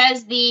now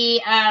because the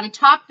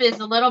top is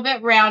a little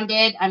bit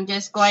rounded. I'm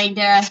just going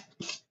to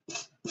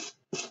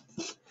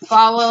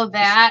follow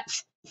that.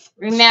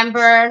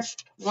 Remember,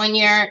 when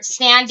you're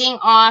sanding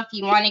off,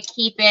 you want to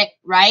keep it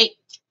right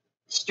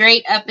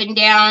straight up and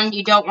down.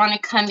 You don't want to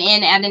come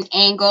in at an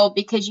angle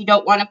because you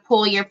don't want to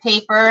pull your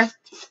paper.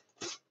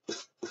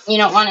 You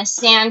don't want to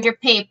sand your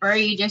paper.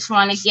 You just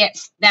want to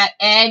get that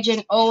edge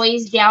and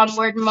always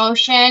downward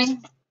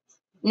motion.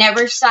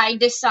 Never side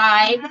to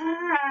side,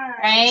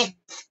 right?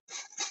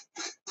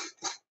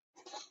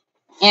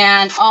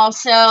 And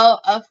also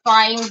a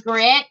fine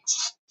grit.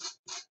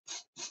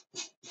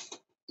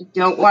 You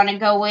don't want to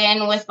go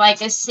in with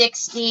like a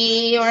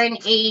 60 or an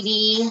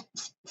 80.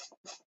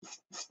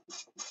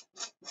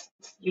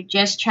 You're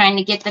just trying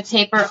to get the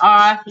paper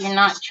off. You're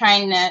not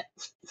trying to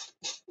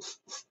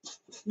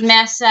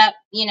mess up,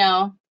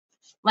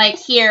 like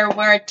here,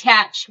 we're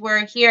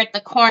here at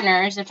the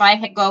corners. If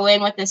I go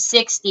in with a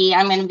 60,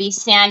 I'm going to be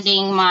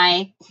sanding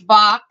my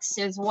box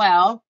as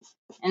well.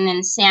 And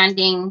then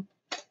sanding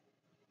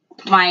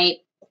the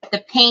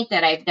paint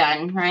that I've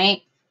done,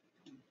 right?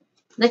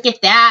 Look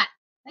at that.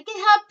 Look at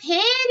how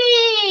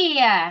pretty.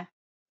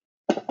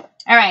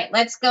 All right,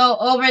 let's go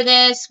over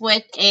this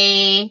with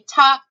a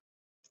top.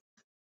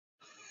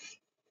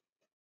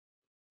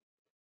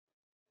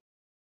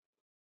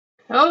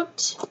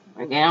 Coat.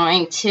 We're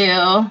going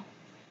to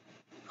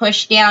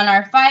push down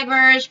our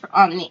fibers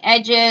on the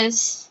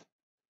edges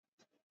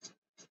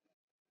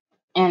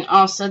and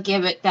also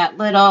give it that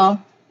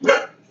little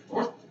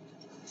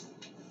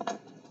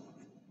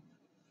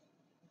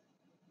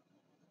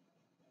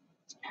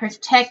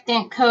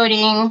protectant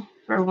coating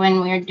for when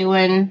we're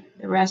doing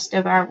the rest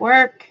of our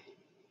work.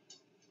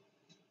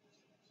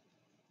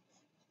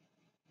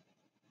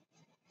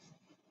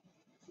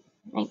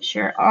 Make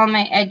sure all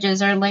my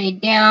edges are laid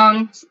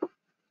down.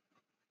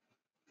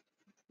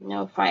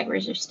 No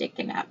fibers are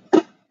sticking up.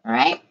 All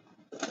right.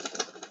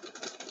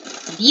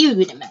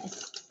 Beautiful.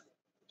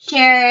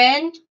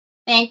 Sharon,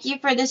 thank you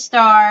for the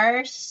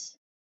stars.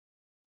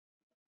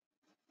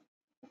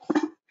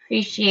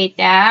 Appreciate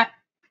that.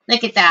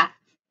 Look at that.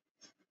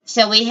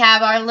 So we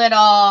have our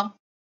little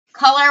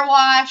color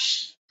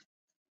wash,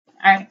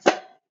 our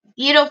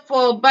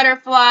beautiful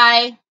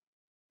butterfly.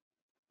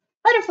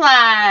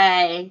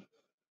 Butterfly.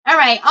 All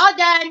right, all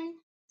done.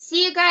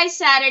 See you guys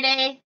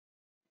Saturday.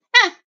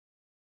 Huh.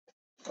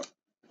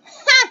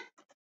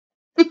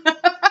 Huh.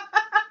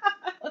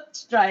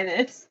 Let's try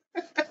this.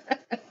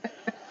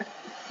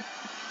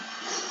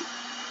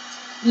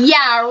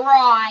 Yeah,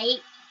 right.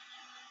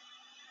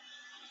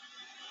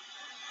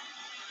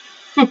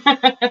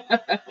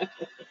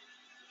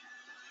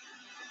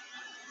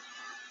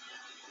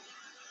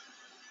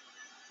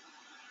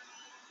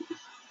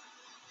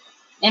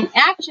 And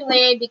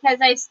actually, because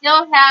I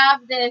still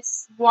have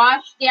this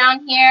wash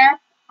down here,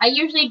 I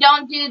usually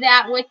don't do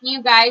that with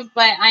you guys,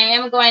 but I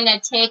am going to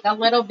take a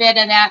little bit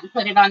of that and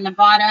put it on the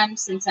bottom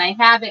since I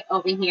have it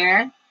over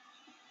here.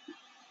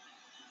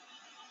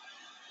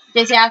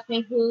 Just asked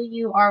me who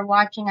you are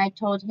watching. I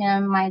told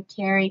him my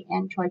Terry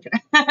and Troy.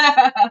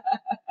 Oh,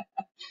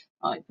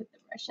 I put the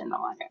brush in the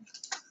water.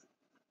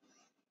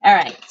 All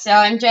right, so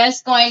I'm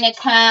just going to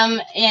come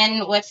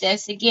in with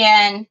this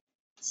again.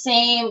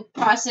 Same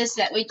process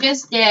that we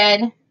just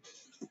did.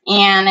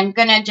 And I'm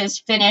going to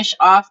just finish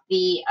off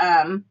the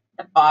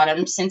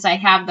bottom since I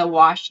have the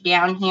wash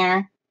down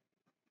here.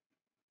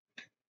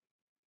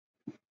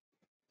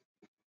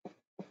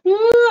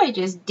 Ooh, I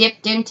just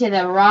dipped into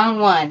the wrong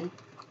one.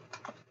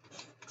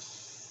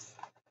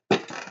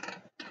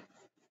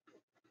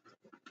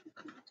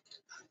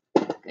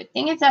 Good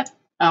thing it's at,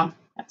 oh,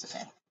 that's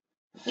okay.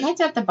 Good thing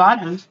it's at the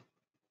bottom.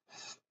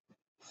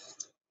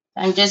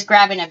 I'm just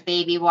grabbing a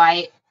baby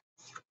white.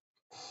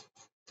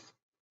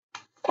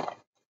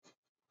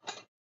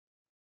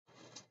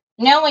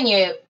 You know when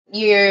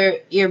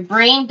your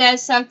brain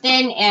does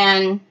something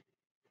and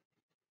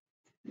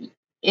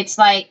it's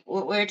like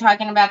what we were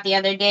talking about the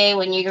other day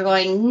when you're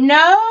going,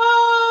 no!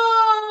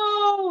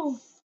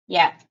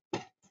 Yeah.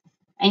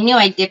 I knew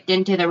I dipped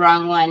into the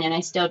wrong one and I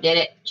still did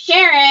it.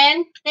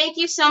 Sharon, thank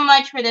you so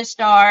much for the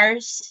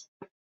stars.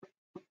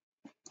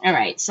 All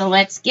right, so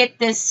let's get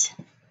this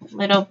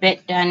little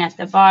bit done at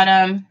the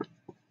bottom.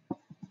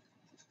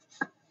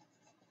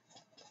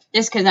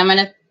 Just because I'm going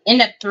to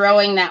end up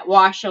throwing that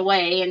wash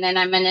away and then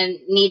I'm going to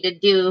need to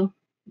do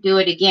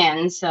it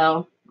again.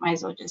 So might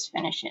as well just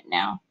finish it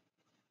now.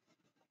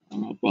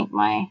 And I think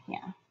my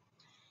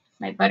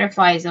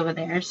butterfly is over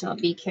there, so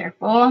be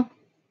careful.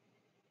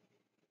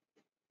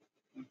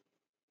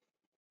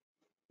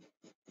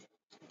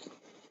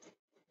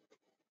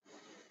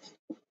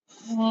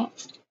 All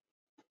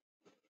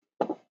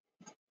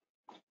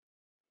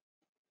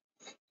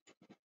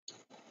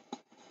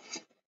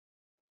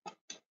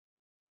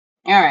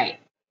right.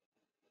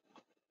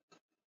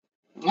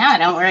 Now I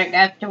don't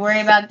have to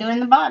worry about doing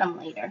the bottom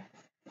later.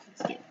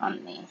 Let's get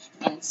on the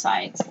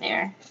insides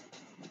there.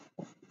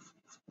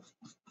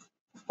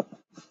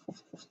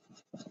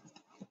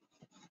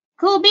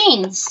 Cool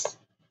beans.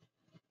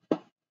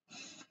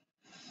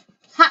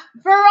 Hi,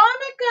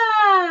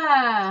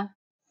 Veronica.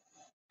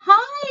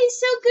 Hi,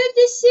 so good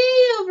to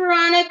see you,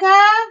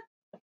 Veronica.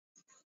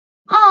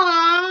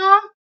 Aww.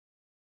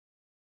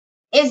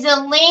 Is there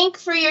a link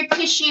for your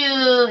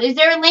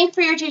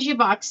tissue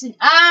box?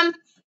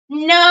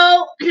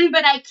 No,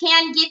 but I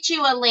can get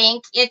you a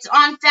link. It's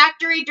on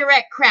Factory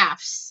Direct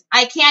Crafts.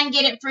 I can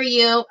get it for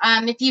you.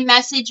 If you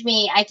message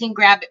me, I can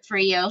grab it for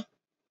you.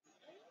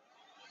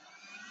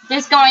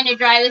 Just going to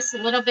dry this a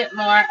little bit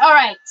more. All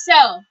right,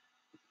 so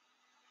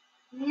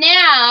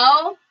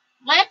now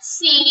let's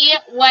see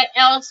what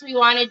else we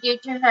want to do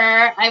to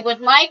her. I would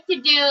like to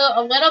do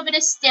a little bit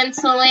of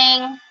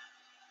stenciling.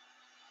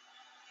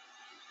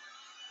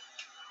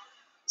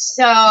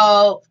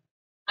 So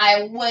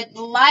I would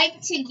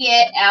like to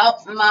get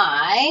out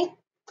my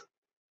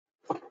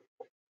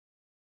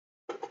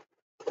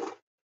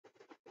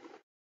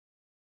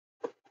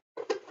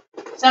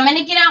I'm going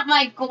to get out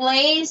my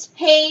glaze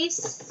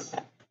paste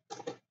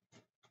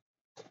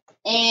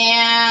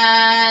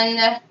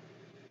and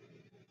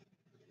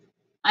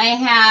I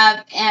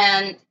have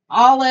an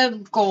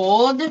olive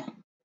gold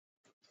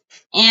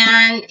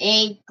and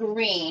a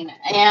green,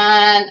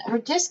 and we're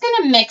just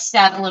going to mix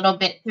that a little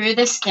bit through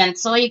the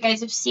stencil. You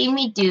guys have seen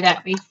me do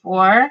that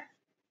before.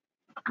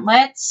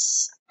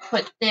 Let's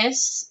put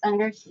this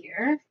under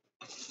here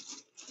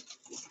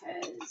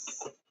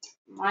because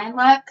my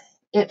luck,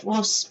 it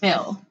will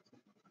spill.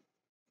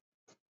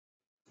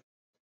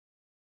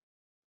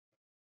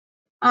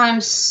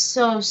 I'm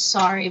so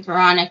sorry,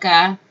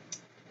 Veronica.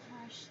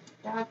 Gosh,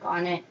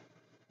 doggone it.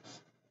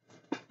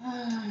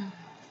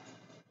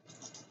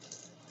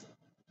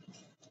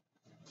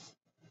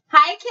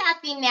 Hi,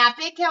 Kathy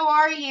Napick. How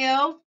are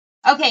you?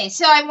 Okay,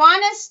 so I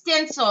want a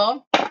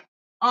stencil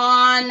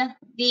on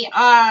the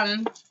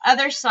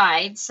other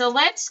side. So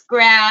let's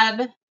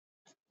grab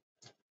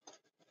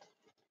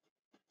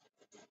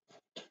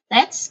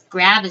Let's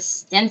grab a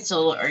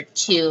stencil or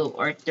 2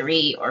 or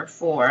 3 or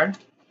 4.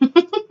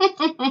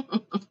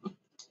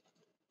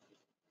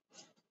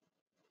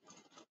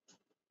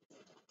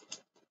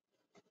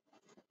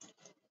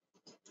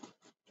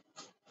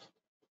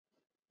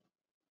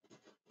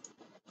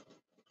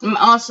 I'm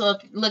also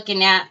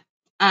looking at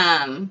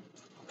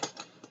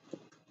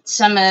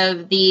some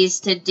of these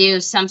to do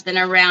something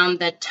around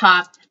the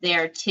top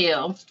there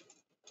too.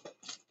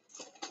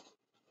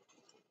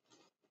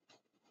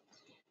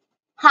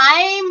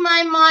 Hi,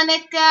 my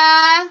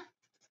Monica.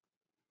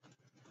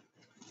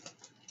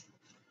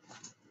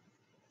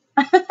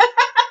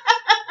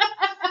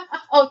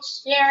 Oh,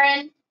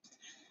 Sharon.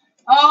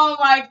 Oh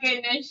my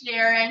goodness,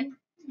 Sharon.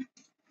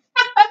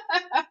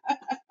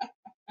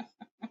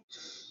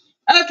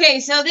 Okay,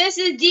 so this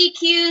is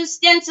DQ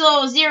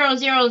Stencil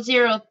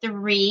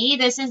 0003.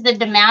 This is the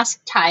damask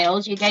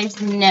tiles. You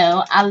guys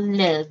know I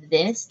love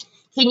this.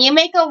 Can you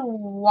make a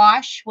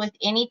wash with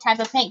any type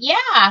of paint?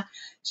 Yeah.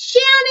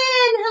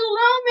 Shannon,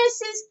 hello,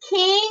 Mrs.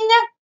 King.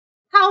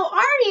 How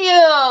are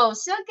you?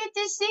 So good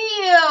to see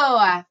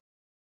you.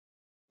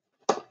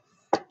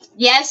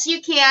 Yes,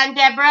 you can,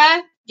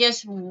 Deborah.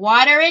 Just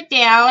water it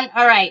down.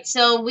 All right,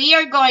 so we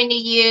are going to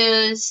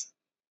use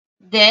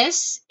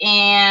this,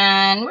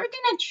 and we're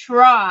going to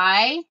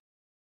try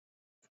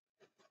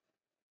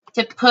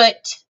to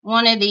put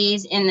one of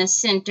these in the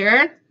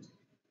center.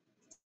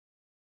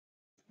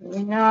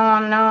 You know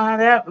how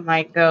that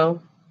might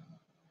go.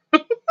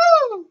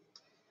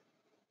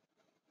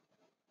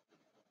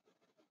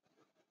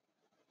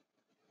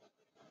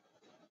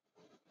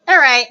 All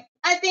right,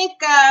 I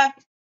think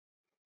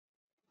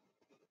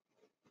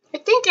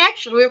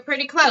actually we're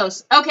pretty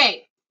close.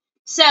 Okay,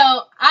 so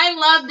I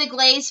love the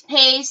glaze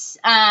paste.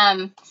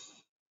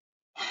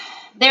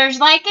 There's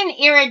like an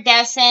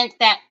iridescent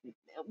that,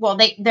 well,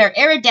 they're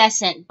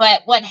iridescent,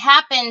 but what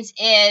happens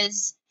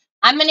is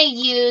I'm going to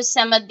use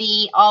some of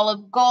the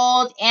olive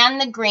gold and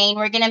the green.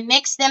 We're going to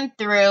mix them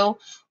through.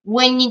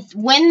 When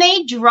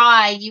they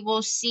dry, you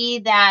will see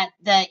that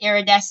the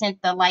iridescent,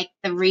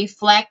 the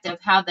reflect of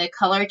how the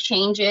color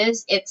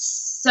changes. It's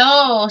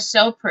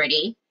so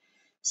pretty.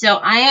 So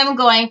I am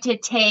going to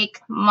take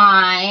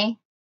my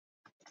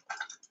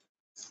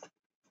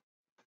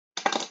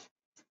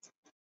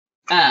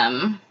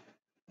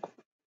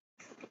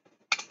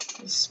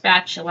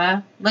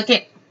spatula.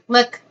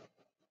 Look.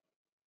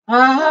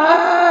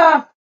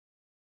 Ah!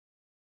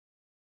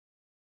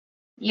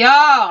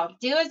 Y'all,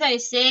 do as I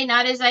say,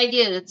 not as I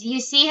do. Do you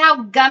see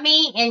how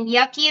gummy and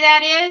yucky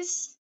that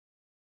is?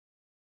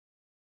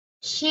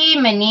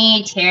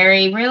 Chimney,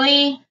 Terry,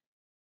 really?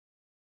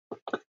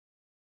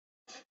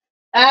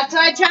 That's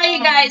what I tell you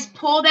guys.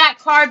 Pull that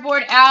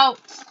cardboard out.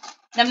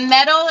 The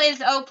metal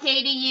is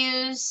okay to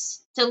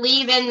use, to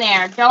leave in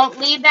there. Don't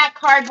leave that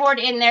cardboard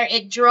in there.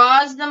 It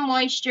draws the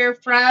moisture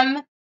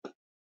from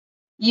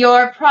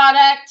your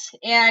product,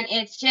 and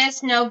it's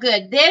just no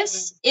good.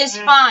 This is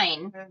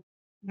fine,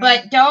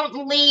 but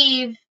don't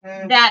leave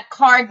that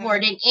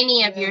cardboard in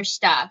any of your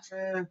stuff.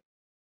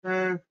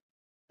 Hi,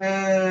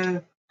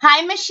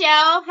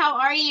 Michelle. How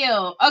are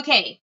you?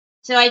 Okay,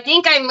 so I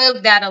think I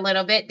moved that a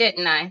little bit,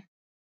 didn't I?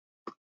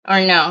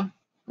 Or no?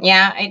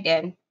 Yeah, I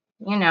did.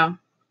 You know.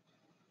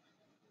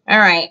 All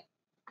right.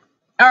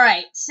 All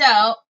right,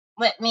 so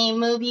let me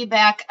move you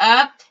back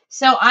up.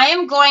 So I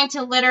am going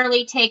to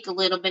literally take a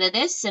little bit of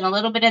this and a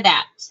little bit of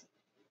that.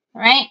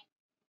 All right?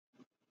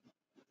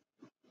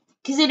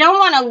 Because I don't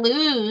want to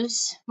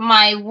lose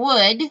my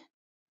wood,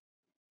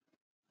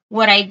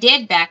 what I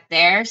did back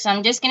there. So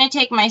I'm just going to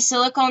take my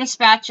silicone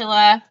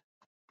spatula,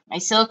 my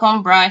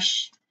silicone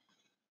brush,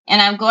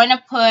 and I'm going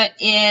to put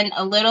in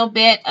a little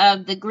bit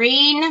of the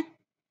green,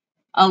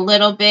 a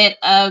little bit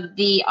of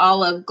the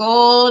olive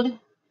gold.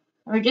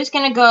 We're just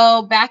going to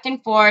go back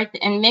and forth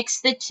and mix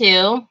the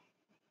two.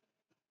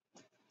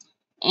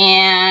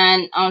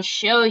 And I'll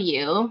show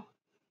you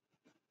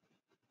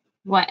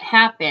what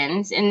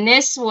happens. In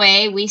this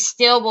way, we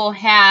still will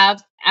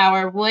have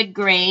our wood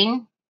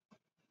grain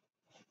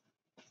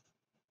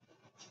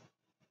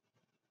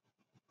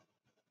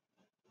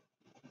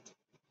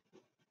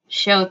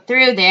show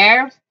through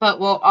there, but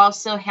we'll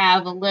also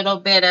have a little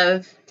bit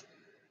of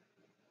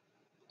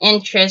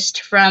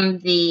interest from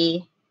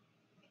the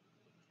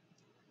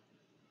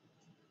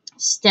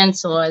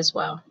stencil as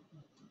well.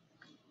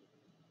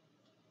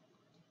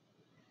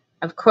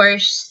 Of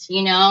course,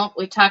 you know,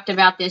 we talked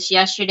about this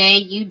yesterday.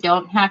 You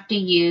don't have to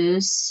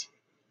use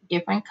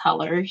different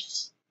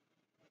colors.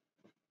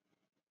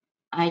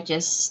 I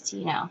just,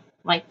 you know,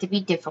 like to be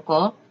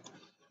difficult.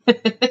 All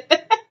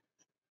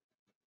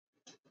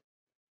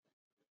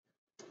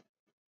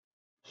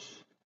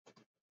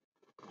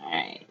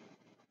right.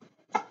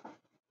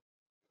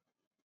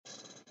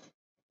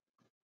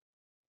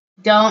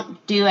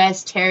 Don't do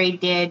as Terry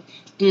did.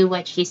 Do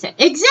what she said.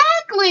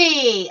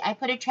 Exactly! I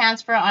put a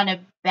transfer on a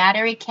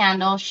battery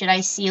candle. Should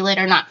I seal it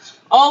or not?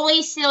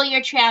 Always seal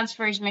your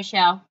transfers,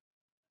 Michelle.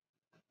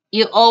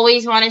 You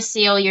always want to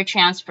seal your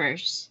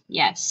transfers.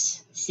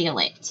 Yes, seal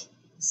it.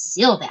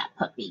 Seal that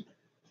puppy.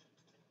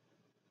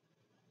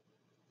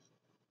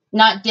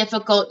 Not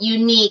difficult,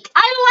 unique.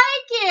 I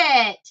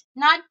like it.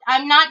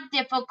 I'm not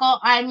difficult,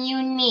 I'm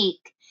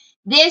unique.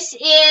 This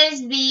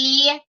is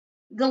the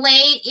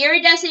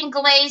iridescent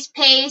glaze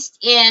paste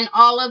in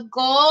olive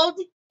gold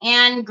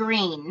and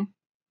green.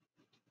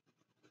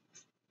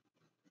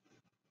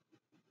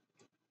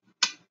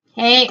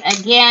 Okay,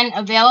 again,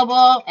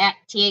 available at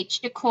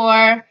TH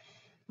Decor.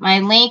 My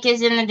link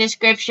is in the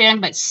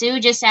description, but Sue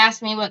just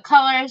asked me what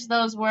colors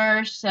those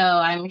were, so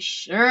I'm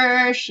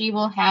sure she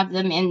will have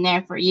them in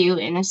there for you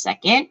in a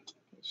second.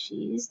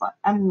 She's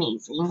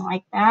amazing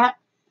like that.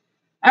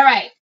 All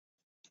right,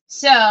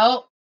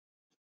 so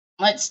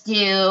let's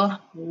do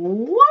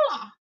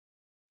voila.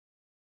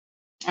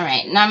 All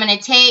right, now I'm going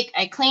to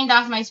I cleaned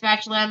off my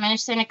spatula. I'm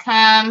just going to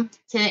come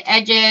to the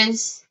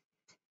edges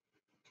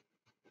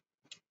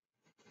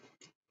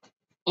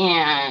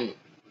and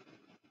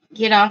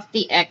get off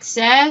the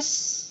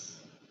excess.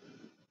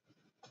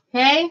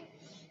 Okay,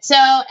 so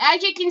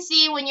as you can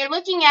see, when you're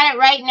looking at it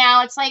right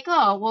now, it's like,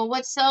 oh, well,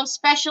 what's so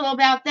special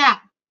about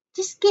that?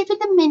 Just give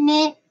it a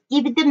minute.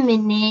 Give it a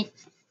minute.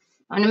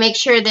 I want to make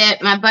sure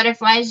that my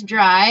butterfly is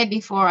dry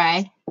before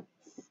I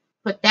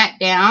put that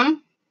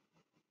down.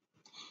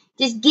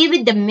 Just give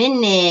it a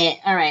minute.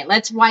 All right,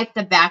 let's wipe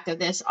the back of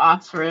this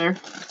off so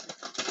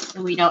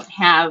we don't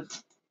have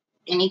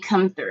any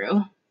come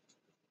through.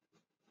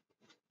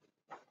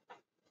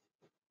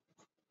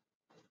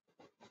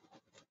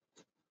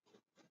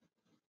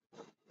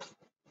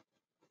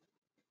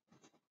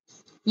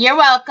 You're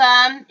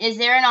welcome. Is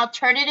there an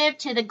alternative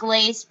to the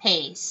glaze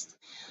paste?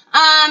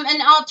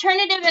 An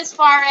alternative as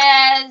far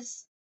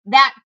as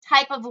that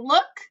type of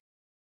look?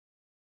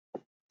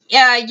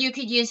 You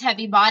could use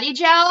heavy body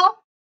gel,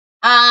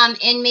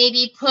 and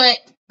maybe put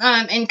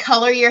and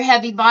color your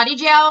heavy body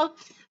gel.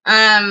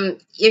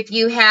 If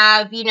you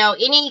have,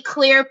 any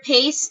clear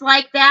paste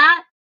like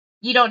that,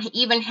 you don't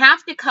even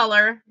have to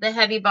color the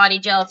heavy body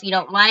gel if you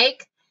don't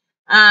like.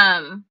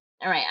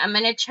 All right, I'm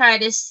going to try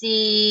to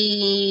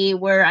see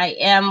where I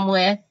am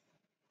with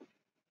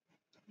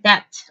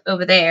that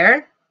over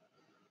there.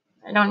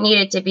 I don't need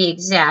it to be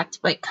exact,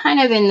 but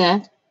kind of in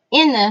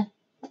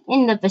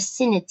the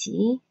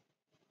vicinity.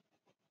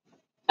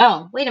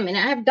 Oh, wait a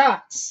minute, I have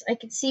dots. I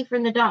can see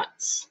from the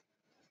dots.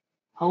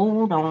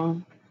 Hold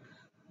on.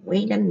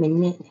 Wait a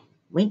minute.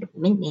 Wait a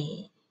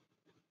minute.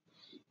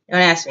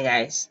 Don't ask me,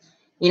 guys.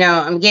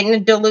 I'm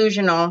getting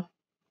delusional.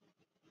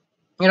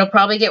 It'll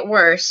probably get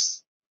worse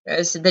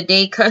as the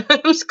day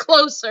comes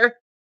closer.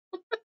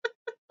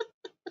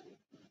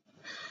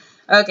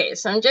 Okay,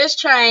 so I'm just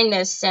trying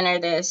to center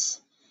this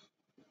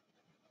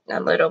a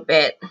little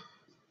bit.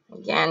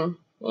 Again,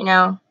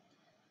 I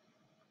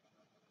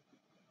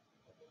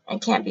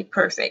can't be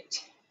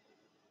perfect.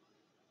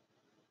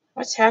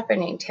 What's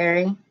happening,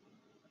 Terry? All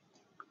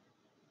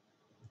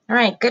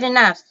right, good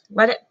enough.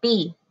 Let it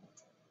be.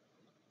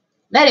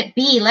 Let it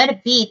be. Let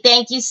it be.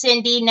 Thank you,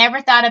 Cindy.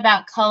 Never thought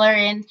about color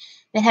in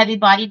the heavy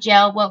body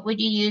gel. What would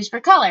you use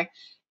for color?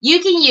 You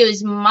can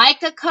use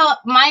mica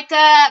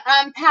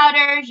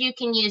powders. You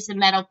can use the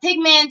metal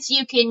pigments.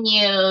 You can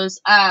use,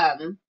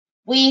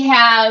 we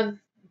have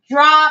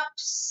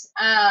drops.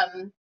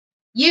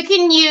 You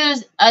can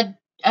use a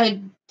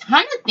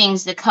ton of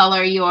things to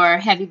color your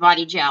heavy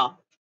body gel.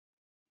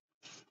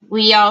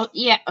 Yeah.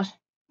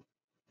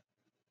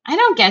 I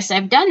don't guess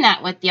I've done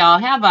that with y'all,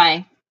 have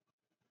I?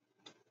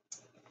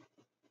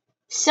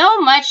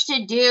 So much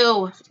to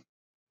do.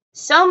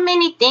 So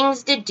many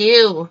things to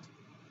do.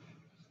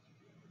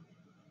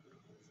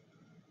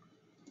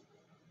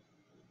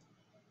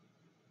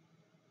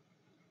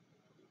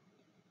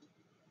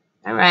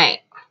 All right.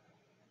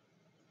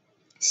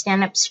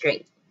 Stand up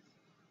straight.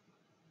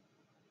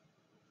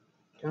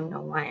 Don't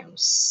know why I'm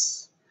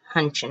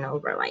hunching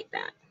over like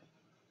that.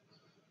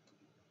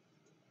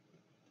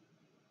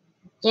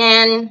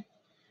 Again,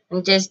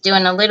 I'm just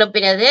doing a little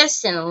bit of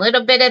this and a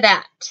little bit of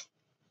that.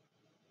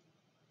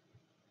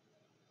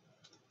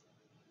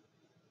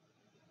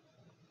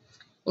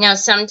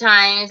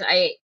 Sometimes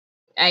I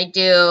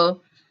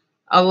do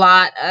a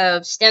lot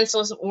of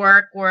stencils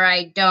work where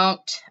I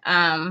don't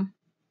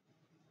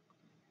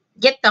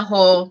get the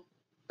whole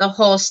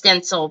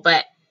stencil,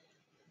 but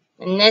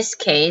in this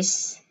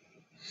case,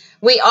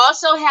 we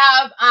also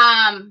have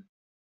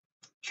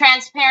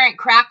transparent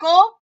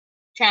crackle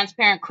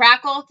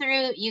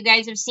through. You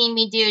guys have seen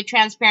me do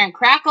transparent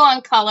crackle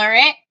and color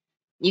it.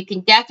 You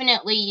can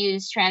definitely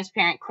use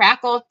transparent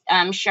crackle,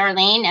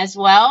 Charlene, as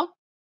well.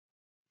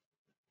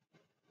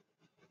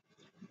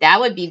 That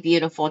would be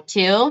beautiful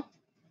too.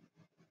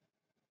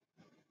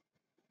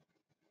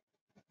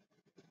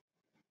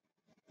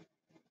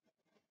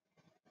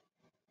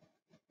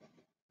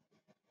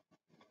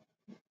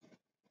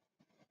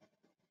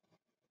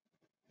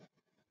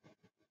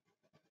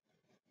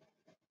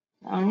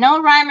 So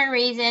no rhyme or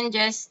reason,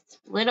 just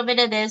a little bit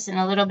of this and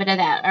a little bit of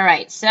that. All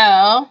right,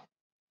 so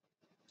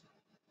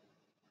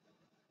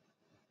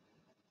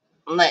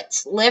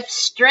let's lift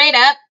straight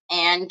up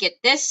and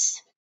get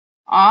this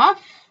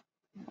off.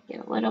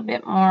 Get a little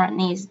bit more on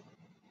these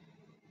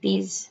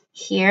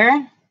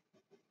here.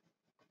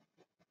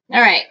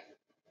 All right,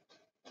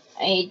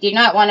 I do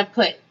not want to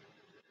put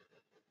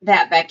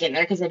that back in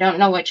there because I don't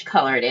know which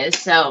color it is.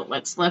 So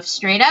let's lift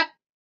straight up.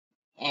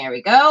 There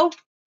we go.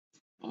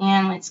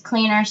 And let's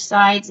clean our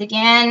sides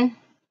again.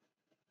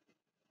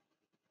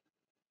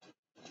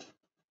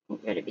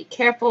 We've got to be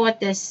careful with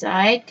this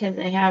side because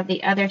I have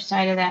the other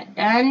side of that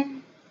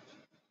done.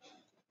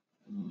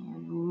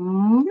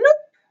 And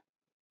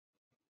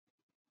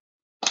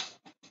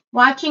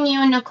watching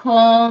you,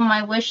 Nicole,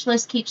 my wish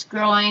list keeps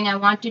growing. I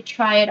want to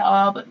try it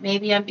all, but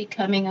maybe I'm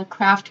becoming a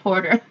craft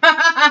hoarder.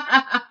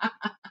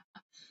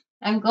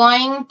 I'm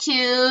going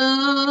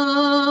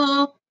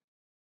to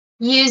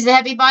use the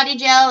heavy body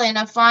gel in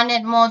a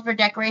fondant mold for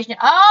decoration.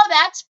 Oh,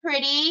 that's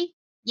pretty.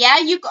 Yeah,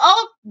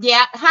 oh,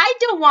 yeah. Hi,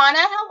 Dewana.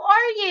 How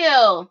are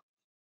you?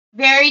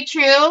 Very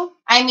true.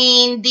 I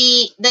mean,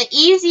 the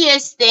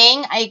easiest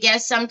thing, I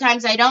guess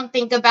sometimes I don't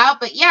think about,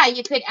 but yeah,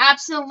 you could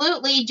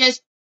absolutely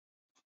just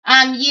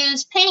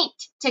use paint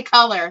to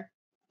color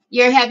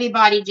your heavy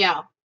body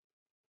gel.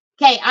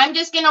 Okay, I'm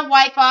just going to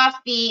wipe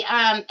off the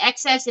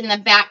excess in the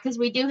back because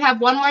we do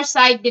have one more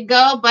side to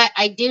go, but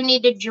I do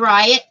need to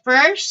dry it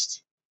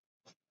first.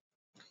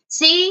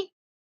 See?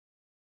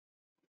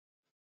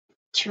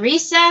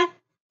 Teresa?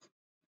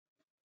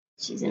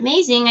 She's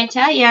amazing, I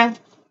tell ya.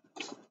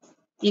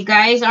 You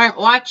guys aren't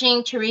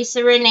watching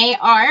Teresa Renee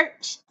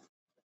art,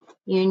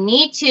 you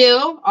need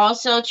to.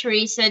 Also,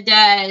 Teresa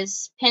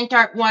does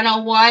Pentart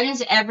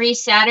 101s every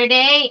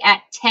Saturday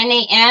at 10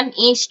 a.m.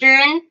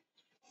 Eastern.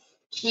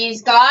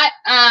 She's got,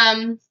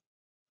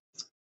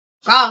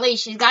 golly,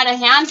 she's got a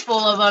handful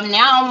of them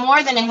now,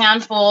 more than a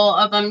handful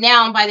of them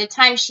now. And by the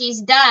time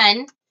she's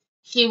done,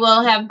 she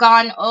will have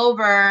gone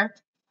over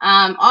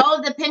all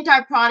of the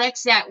Pentart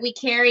products that we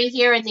carry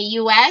here in the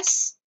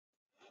U.S.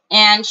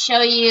 and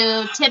show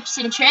you tips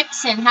and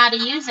tricks and how to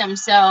use them.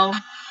 So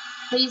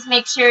please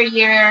make sure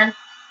you're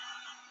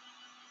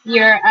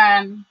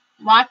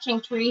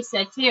watching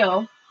Teresa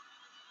too.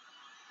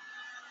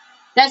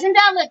 Doesn't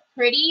that look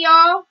pretty,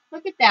 y'all?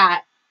 Look at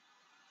that.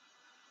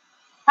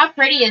 How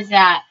pretty is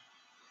that?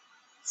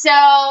 So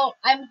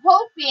I'm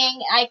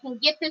hoping I can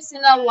get this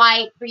in the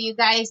light for you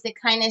guys to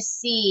kind of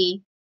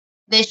see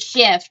the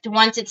shift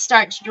once it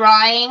starts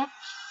drying.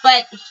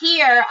 But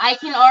here I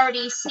can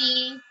already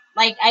see,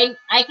 like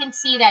I can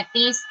see that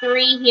these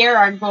three here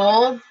are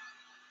gold.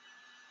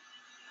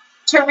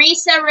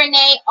 Teresa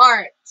Renee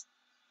Art.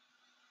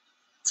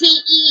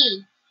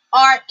 Teresa.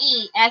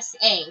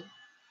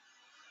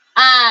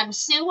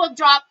 Sue will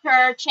drop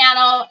her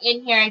channel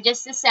in here in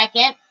just a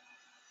second.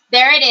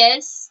 There it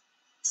is.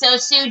 So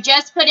Sue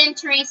just put in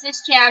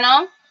Teresa's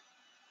channel.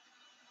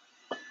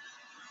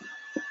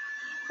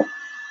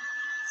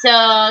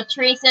 So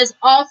Teresa's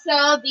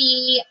also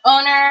the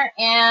owner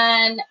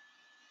and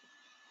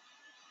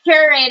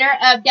curator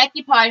of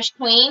Decoupage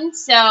Queen.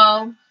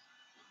 So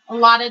a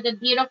lot of the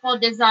beautiful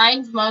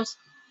designs, most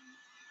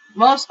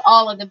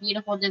all of the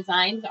beautiful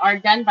designs are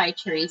done by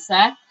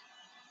Teresa.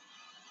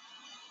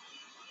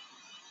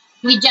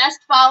 You just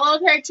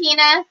followed her,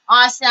 Tina?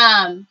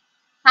 Awesome.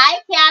 Hi,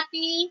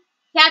 Kathy.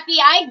 Kathy,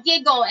 I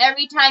giggle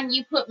every time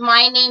you put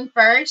my name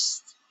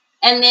first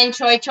and then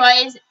Choi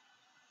Choi's.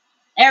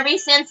 Ever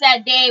since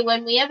that day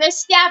when we have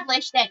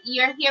established that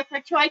you're here for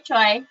Choi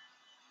Choi.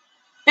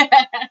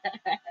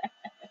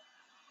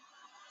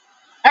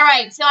 All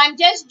right, so I'm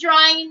just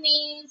drawing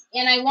these,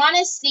 and I want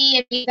to see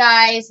if you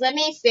guys, let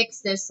me fix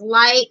this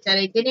light that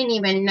I didn't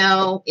even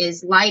know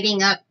is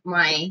lighting up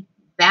my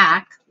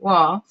back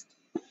wall.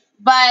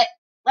 But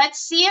let's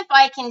see if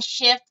I can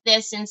shift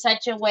this in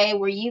such a way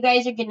where you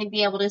guys are going to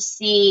be able to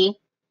see.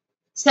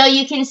 So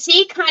you can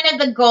see kind of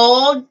the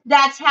gold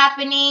that's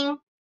happening.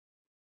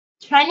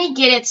 Trying to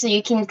get it so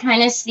you can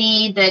kind of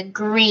see the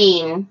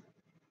green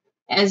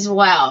as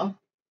well.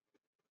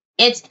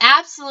 It's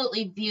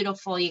absolutely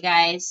beautiful, you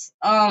guys.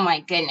 Oh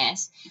my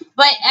goodness.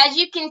 But as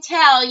you can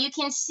tell, you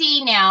can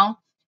see now,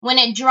 when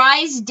it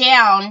dries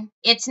down,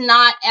 it's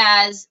not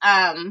as,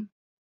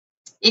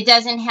 it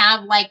doesn't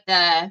have like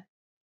the,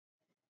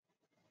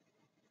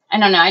 I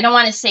don't know, I don't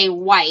want to say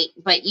white,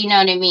 but you know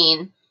what I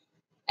mean.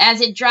 As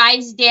it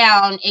dries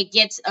down, it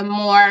gets a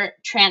more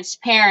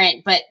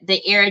transparent, but the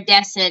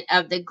iridescent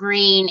of the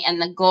green and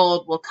the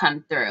gold will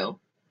come through.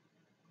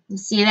 You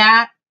see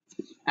that?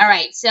 All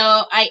right, so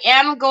I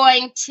am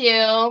going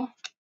to,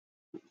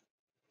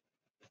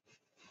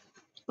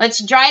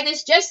 let's dry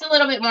this just a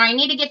little bit more. I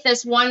need to get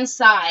this one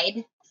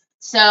side.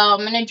 So I'm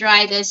going to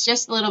dry this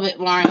just a little bit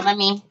more. Let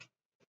me.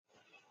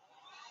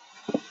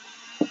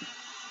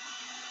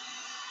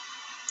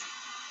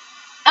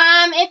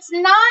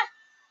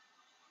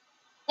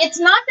 It's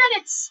not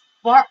that it's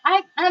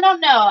I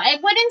don't know. I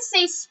wouldn't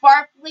say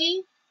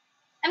sparkly.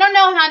 I don't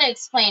know how to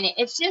explain it.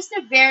 It's just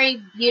a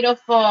very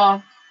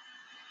beautiful,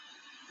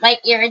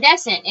 like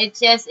iridescent. It's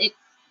just,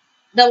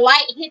 the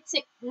light hits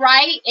it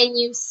right and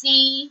you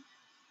see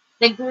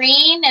the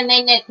green, and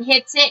then it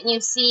hits it and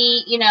you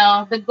see, you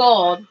know, the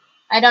gold.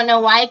 I don't know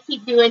why I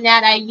keep doing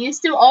that. I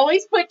used to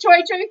always put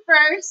Choi Choi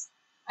first.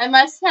 I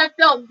must have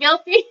felt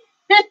guilty.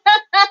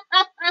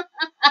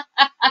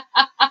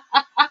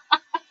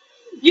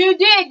 You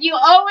did. You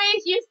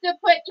always used to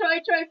put Troy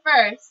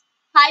first.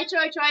 Hi,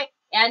 Troy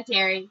and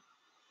Terry.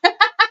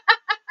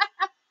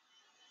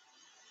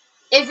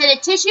 Is it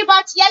a tissue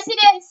box? Yes, it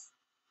is.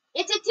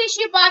 It's a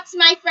tissue box,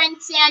 my friend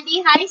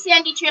Sandy. Hi,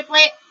 Sandy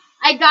Triplet.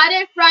 I got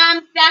it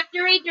from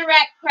Factory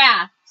Direct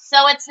Craft.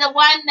 So it's the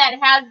one that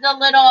has the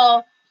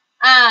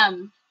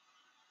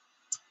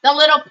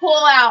little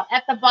pull out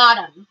at the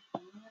bottom.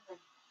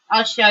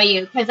 I'll show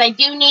you because I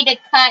do need to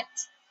cut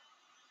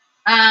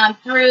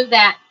through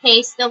that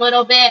paste a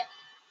little bit.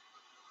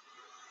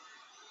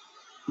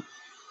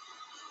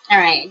 All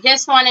right,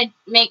 just want to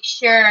make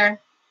sure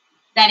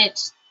that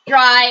it's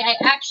dry. I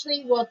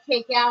actually will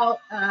take out,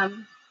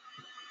 I'm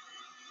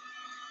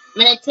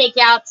going to take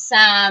out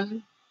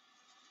some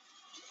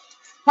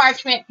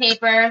parchment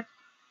paper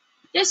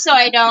just so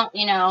I don't,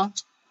 you know,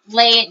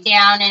 lay it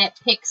down and it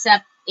picks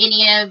up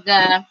any of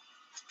the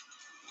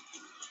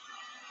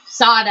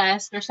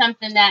sawdust or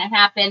something that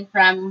happened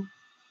from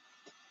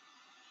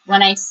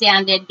when I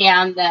sanded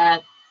down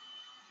the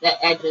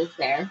edges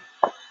there.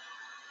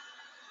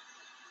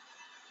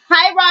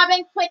 Hi,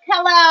 Robin. Quick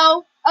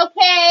hello. Okay,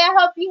 I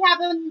hope you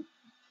have a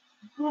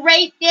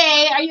great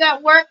day. Are you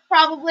at work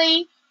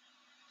probably?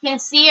 Can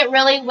see it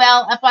really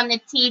well up on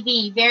the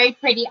TV. Very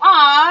pretty.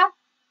 Aw.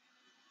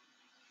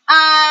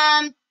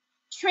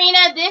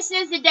 Trina, this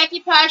is the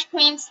Decoupage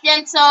Queen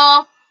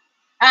Stencil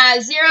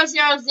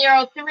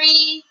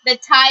 0003, the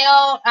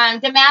tile,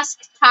 damask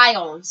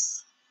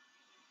tiles.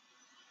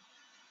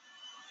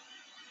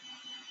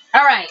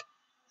 All right.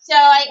 So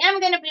I am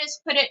going to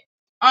just put it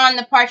on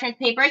the parchment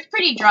paper. It's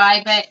pretty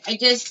dry, but I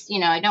just, you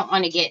know, I don't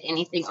want to get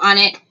anything on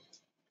it.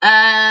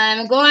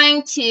 I'm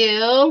going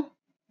to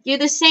do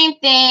the same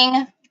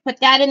thing, put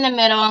that in the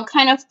middle and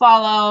kind of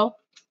follow.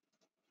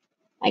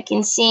 I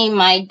can see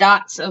my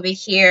dots over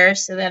here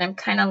so that I'm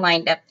kind of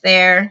lined up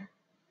there.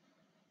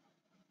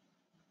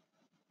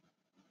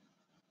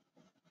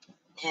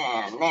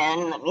 And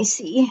then, let me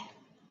see.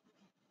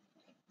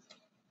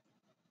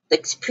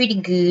 Looks pretty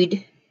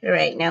good. All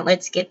right, now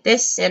let's get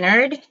this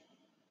centered.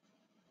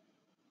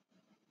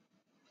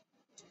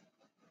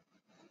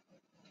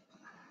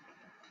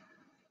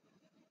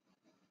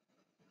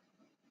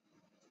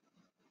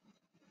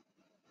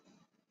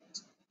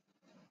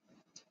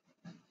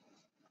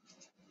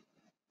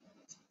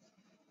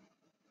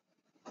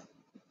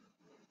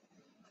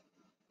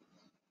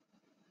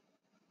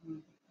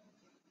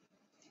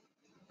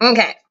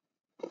 Okay.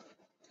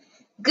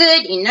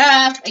 Good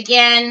enough.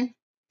 Again,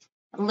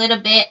 a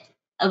little bit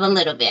of a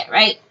little bit,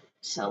 right?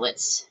 So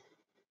let's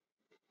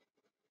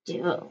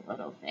do a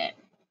little bit.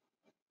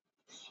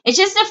 It's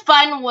just a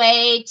fun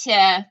way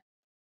to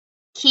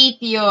keep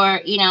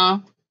your, you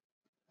know,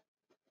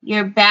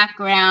 your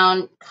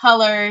background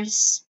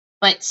colors,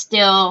 but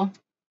still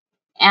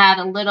add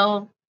a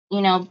little,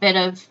 you know, bit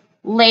of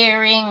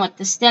layering with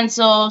the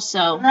stencil. So,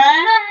 oh,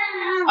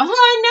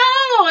 I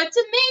know. It's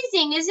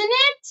amazing, isn't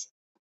it? That's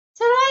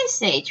what I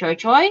say,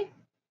 Troy.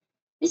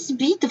 It's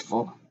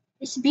beautiful.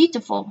 It's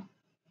beautiful.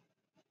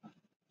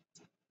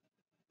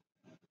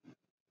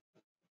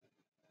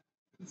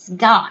 It's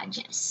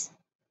gorgeous.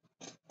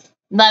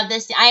 Love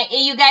this.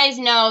 You guys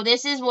know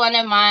this is one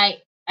of my,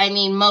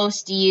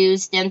 most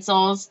used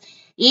stencils.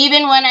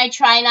 Even when I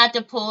try not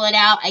to pull it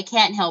out, I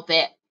can't help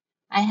it.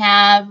 I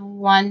have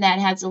one that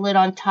has a lid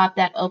on top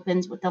that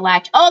opens with the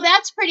latch. Oh,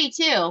 that's pretty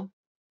too.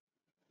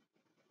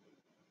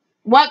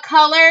 What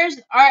colors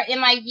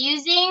am I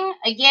using?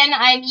 Again,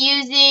 I'm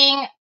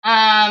using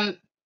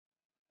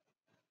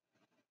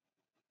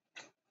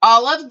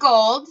olive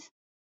gold.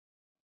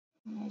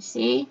 Let me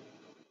see.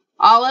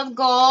 Olive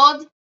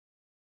gold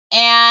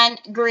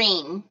and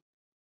green.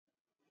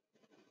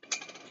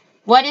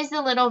 What is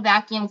the little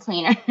vacuum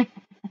cleaner?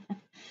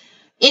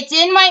 It's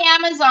in my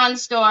Amazon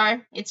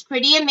store. It's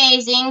pretty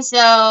amazing.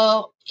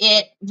 So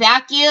it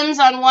vacuums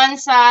on one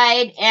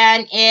side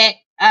and it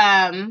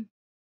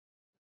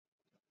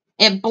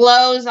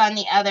blows on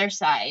the other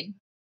side.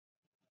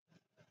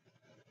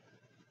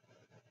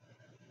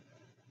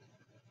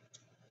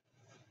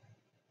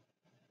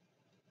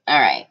 All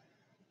right.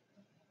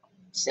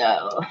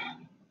 So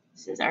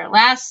this is our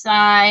last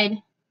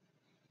side.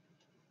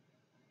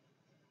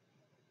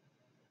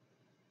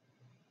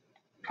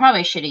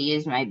 Probably should have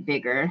used my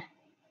bigger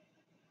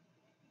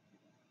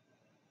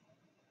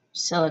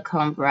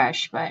silicone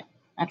brush, but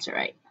that's all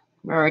right.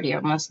 We're already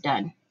almost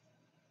done.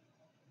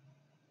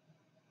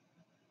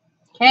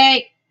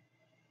 Okay.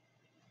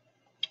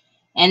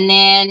 And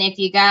then if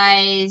you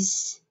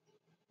guys,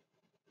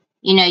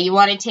 you know, you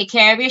want to take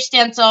care of your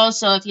stencils,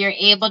 so if you're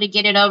able to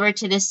get it over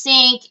to the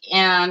sink,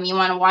 you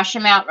want to wash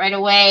them out right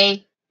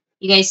away.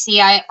 You guys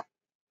see I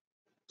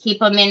keep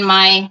them in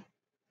my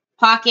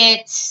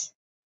pockets.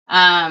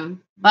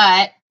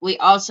 But we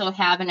also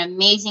have an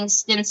amazing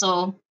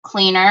stencil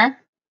cleaner.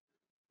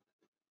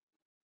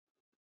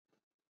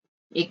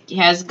 It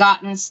has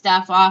gotten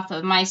stuff off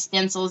of my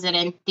stencils that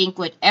I didn't think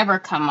would ever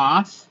come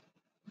off.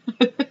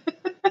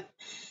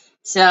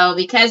 So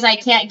because I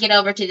can't get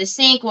over to the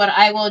sink, what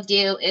I will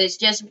do is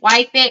just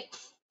wipe it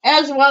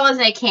as well as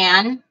I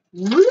can.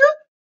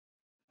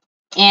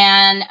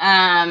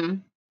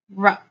 and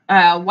wrap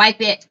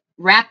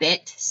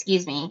it,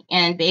 excuse me,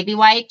 in baby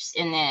wipes,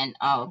 and then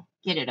I'll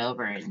get it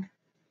over and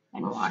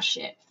wash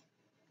it.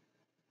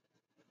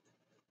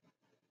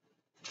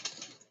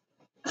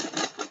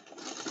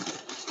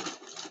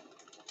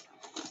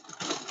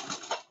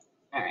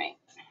 All right.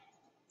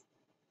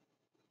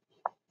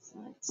 So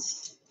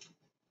let's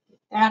get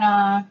that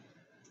off.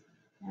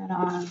 That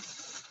off.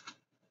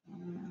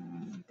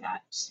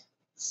 That's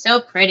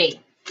so pretty.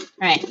 All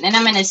right, then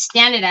I'm going to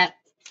stand it up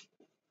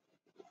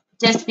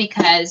just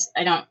because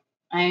I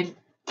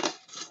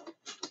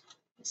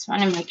just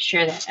want to make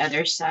sure that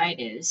other side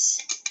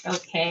is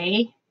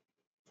okay.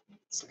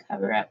 Let's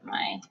cover up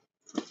my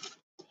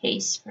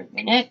paste for a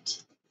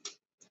minute.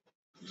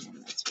 And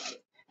let's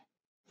wipe.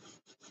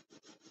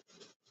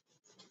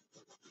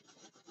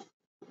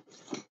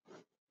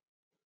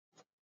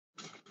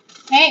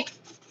 Okay.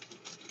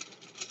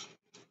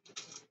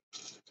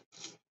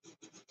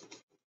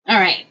 All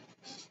right.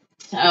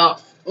 So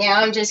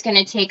now I'm just going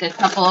to take a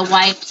couple of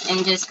wipes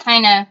and just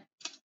kind of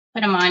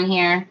put them on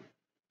here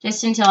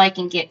just until I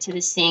can get to the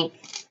sink.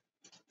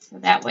 So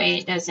that way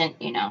it doesn't,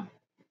 you know.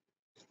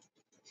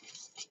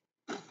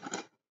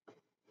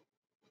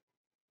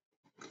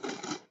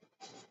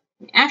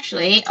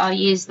 Actually, I'll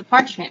use the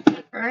parchment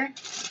paper.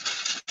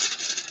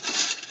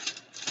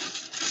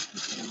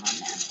 Put them on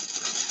there.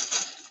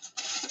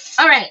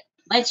 All right,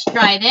 let's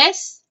try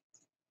this.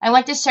 I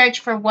went to search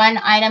for one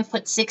item,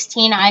 put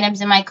 16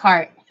 items in my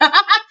cart.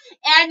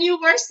 And you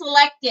were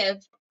selective.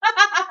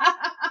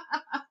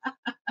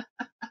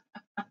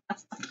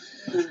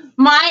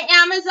 My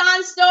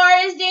Amazon store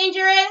is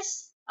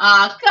dangerous?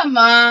 Oh, come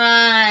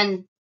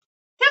on.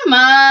 Come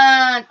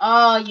on.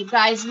 Oh, you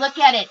guys, look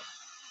at it.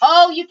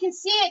 Oh, you can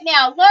see it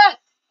now. Look.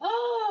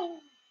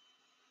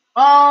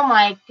 Oh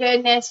my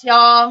goodness,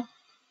 y'all.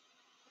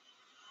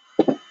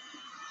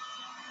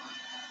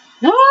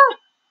 Oh.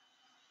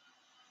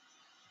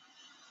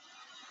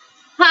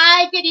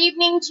 Hi, good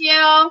evening,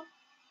 Jill.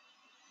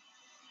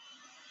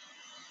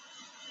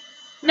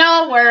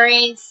 No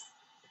worries.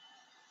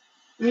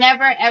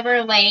 Never,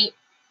 ever late.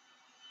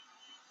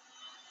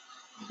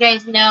 You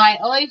guys know I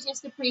always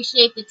just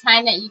appreciate the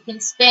time that you can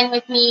spend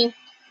with me.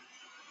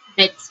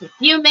 If it's a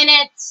few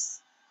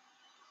minutes,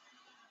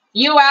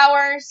 few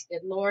hours,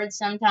 good Lord,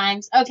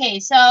 sometimes. Okay,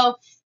 so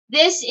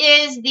this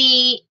is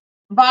the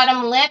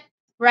bottom lip,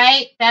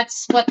 right?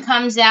 That's what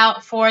comes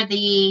out for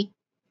the,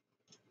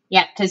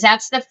 yeah, because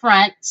that's the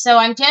front. So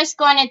I'm just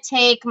going to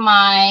take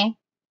my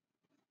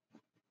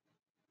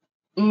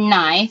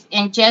knife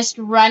and just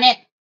run it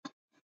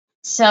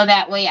so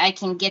that way I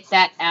can get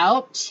that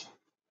out.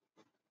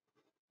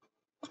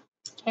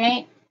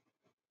 Okay.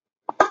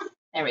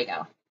 There we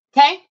go.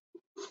 Okay.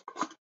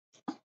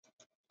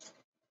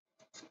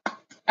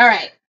 All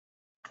right.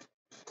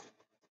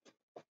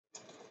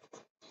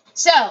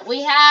 So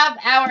we have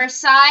our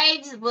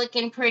sides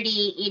looking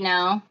pretty, you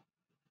know,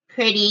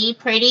 pretty.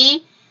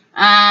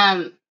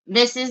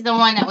 This is the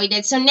one that we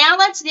did. So now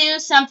let's do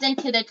something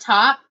to the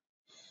top.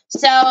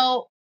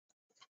 So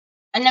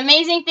an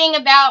amazing thing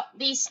about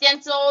these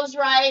stencils,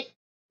 right?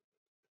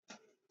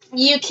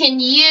 You can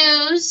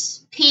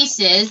use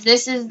pieces.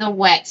 This is the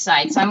wet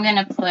side. So I'm going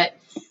to put,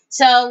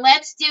 so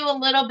let's do a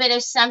little bit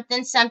of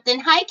something.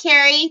 Hi,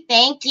 Carrie.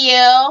 Thank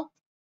you.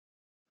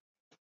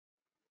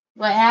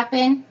 What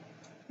happened?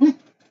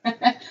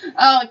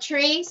 Oh,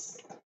 trees.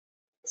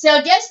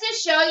 So just to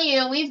show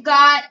you, we've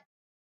got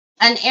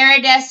an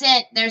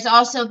iridescent. There's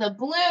also the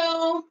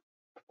blue.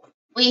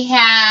 We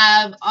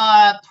have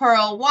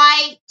pearl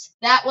white.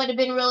 That would have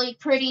been really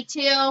pretty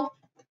too.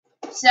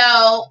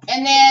 So,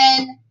 and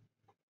then,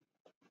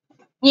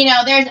 you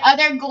know, there's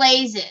other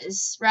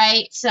glazes,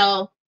 right?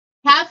 So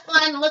have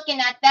fun looking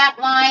at that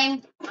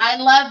line. I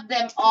love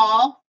them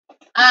all.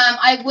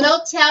 I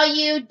will tell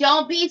you,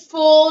 don't be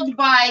fooled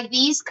by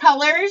these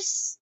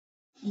colors.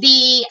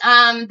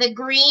 The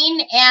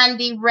green and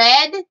the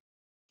red,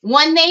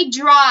 when they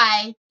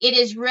dry, it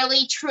is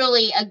really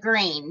truly a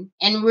green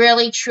and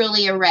really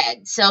truly a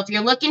red. So if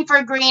you're looking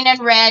for green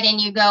and red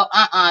and you go,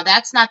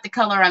 that's not the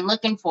color I'm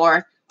looking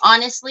for.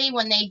 Honestly,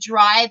 when they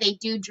dry, they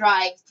do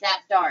dry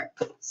that dark.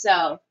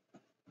 So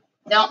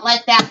don't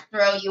let that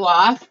throw you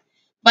off.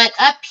 But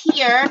up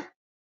here,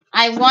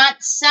 I want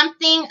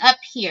something up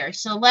here.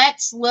 So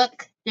let's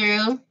look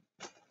through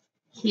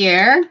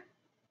here.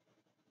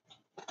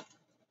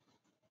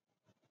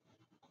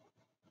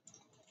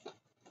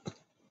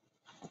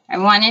 I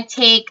want to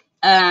take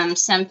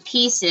some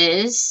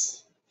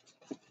pieces.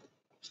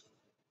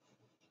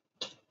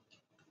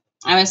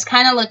 I was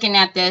kind of looking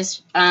at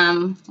this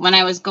when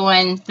I was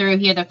going through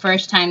here the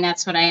first time.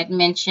 That's what I had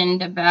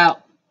mentioned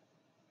about.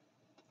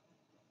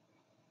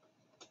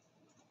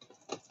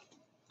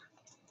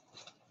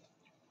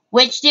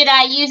 Which did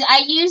I use?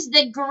 I used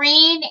the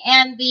green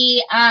and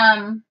the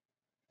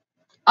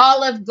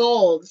olive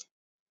gold.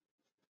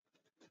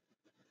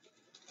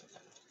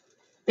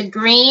 The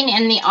green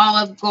and the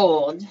olive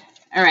gold.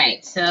 All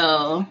right,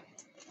 so.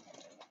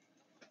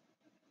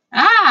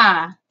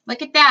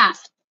 Look at that.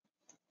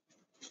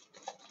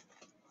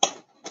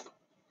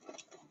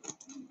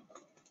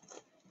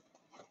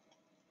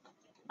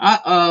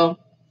 Uh-oh.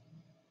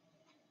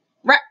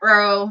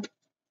 Ruh-roh.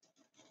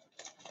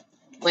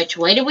 Which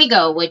way do we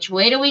go? Which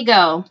way do we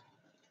go?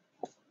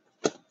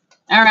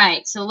 All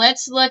right, so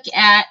let's look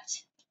at,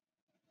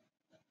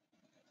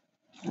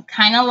 I'm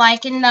kind of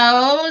liking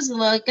those,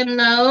 liking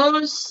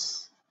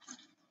those.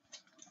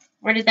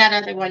 Where did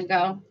that other one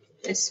go?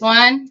 This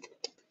one.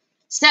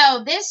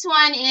 So this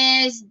one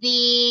is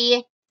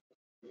the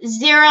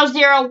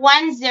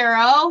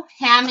 0010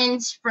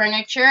 Hammond's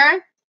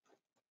Furniture.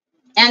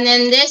 And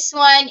then this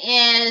one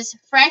is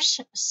Fresh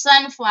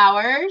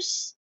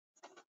Sunflowers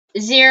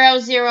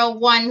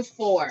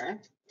 0014.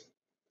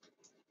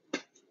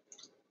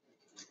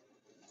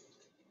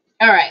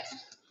 All right.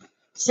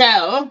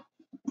 So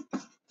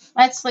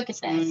let's look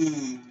at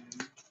this.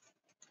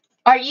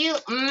 Are you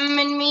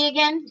and me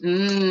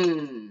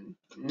again?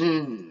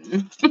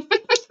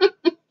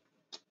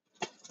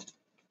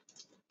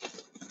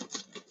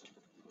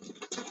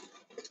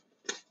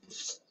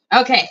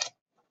 Okay.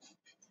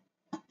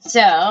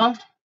 So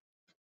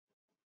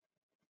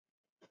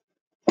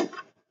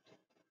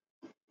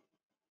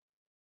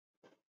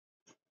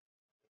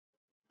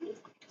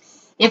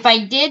if I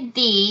did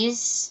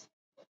these,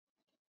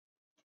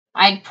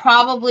 I'd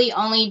probably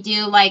only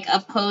do like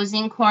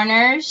opposing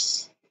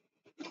corners.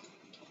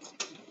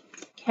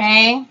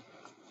 Okay.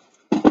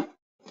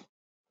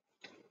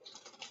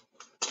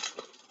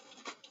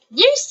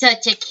 You're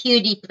such a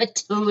cutie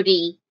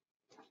patootie.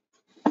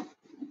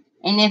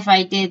 And if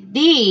I did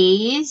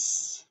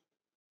these,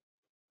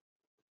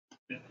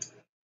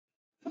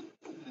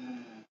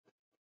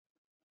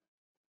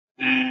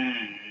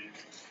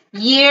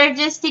 you're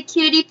just a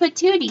cutie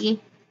patootie.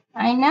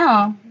 I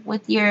know,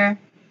 with your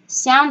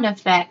sound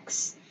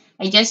effects.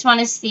 I just want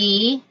to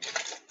see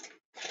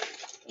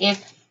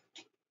if,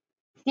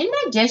 didn't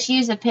I just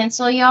use a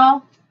pencil,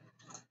 y'all?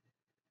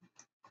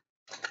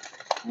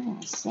 I'm going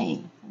to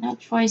say, not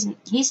Troy's,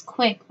 he's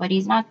quick, but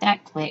he's not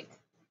that quick.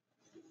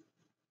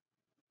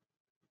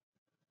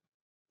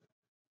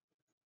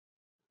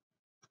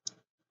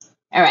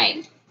 All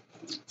right.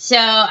 So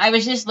I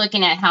was just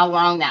looking at how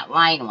long that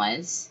line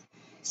was.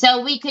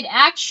 So we could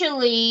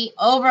actually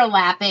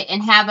overlap it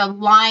and have a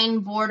line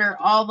border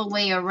all the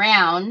way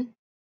around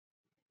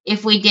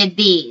if we did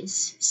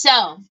these.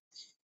 So,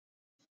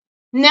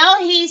 no,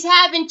 he's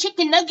having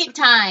chicken nugget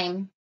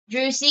time,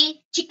 Drusy.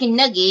 Chicken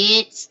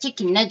nuggets,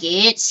 chicken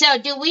nuggets. So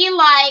do we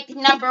like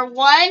number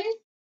 1,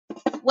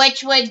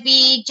 which would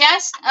be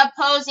just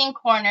opposing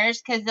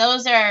corners, because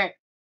those are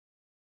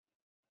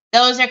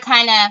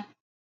kind of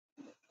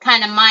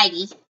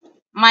mighty.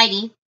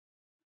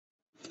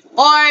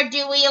 Or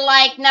do we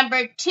like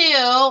number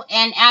 2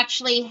 and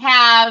actually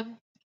have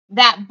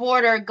that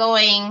border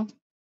going?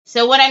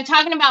 So what I'm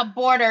talking about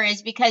border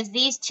is because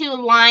these 2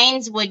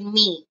 lines would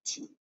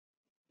meet,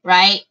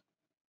 right?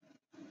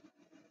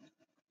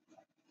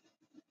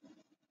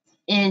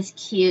 Is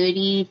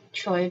cutie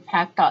Troy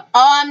packed up?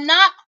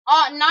 Not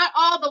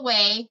all the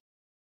way.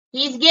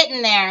 He's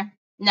getting there.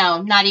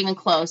 No, not even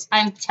close.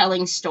 I'm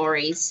telling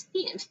stories.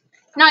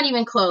 Not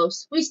even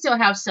close. We still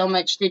have so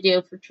much to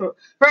do for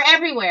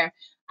everywhere.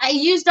 I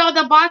used all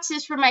the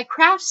boxes for my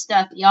craft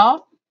stuff,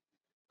 y'all.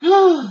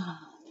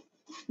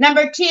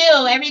 Number 2.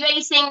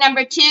 Everybody saying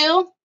number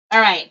 2? All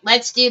right,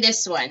 let's do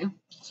this one.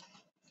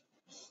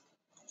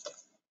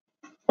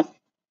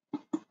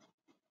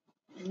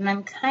 And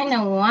I'm kind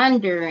of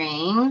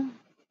wondering,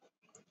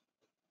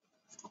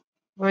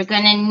 we're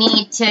going to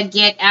need to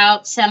get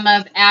out some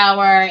of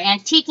our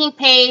antiquing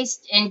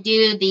paste and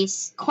do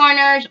these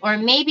corners, or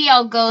maybe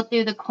I'll go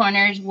through the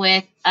corners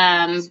with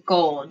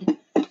gold.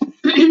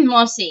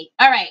 We'll see.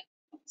 All right,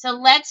 so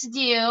let's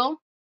do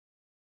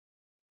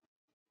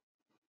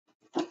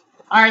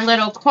our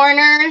little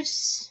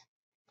corners.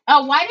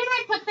 Oh, why did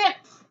I put that?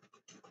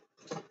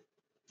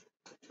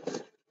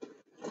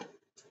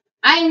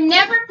 I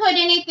never put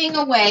anything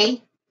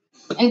away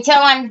until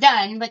I'm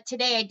done, but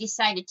today I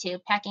decided to.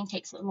 Packing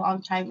takes a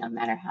long time, no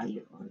matter how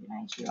you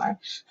organized you are.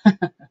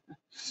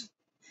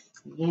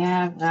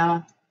 Yeah,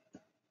 well,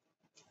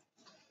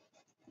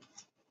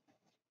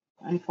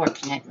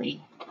 unfortunately.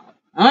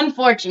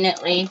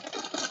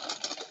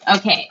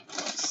 Okay,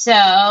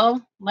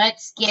 so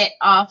let's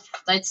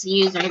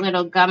use our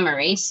little gum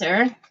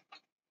eraser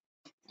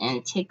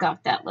and take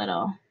off that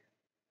little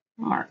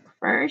mark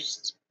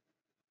first.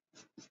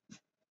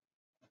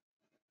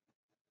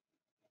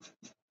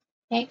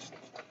 Okay,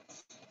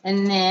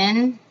 and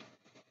then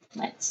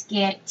let's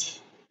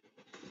get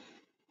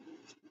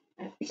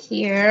up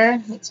here.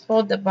 Let's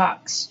hold the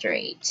box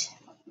straight.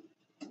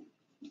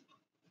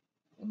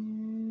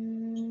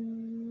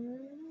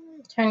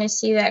 Trying to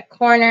see that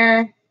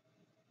corner,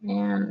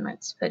 and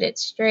let's put it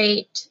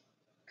straight,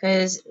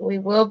 because we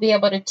will be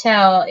able to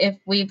tell if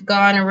we've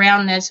gone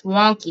around this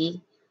wonky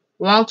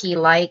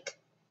like.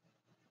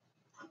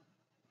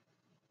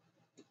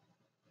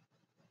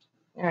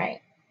 All right.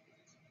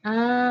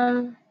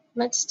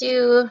 Let's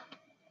do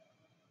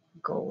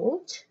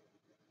gold.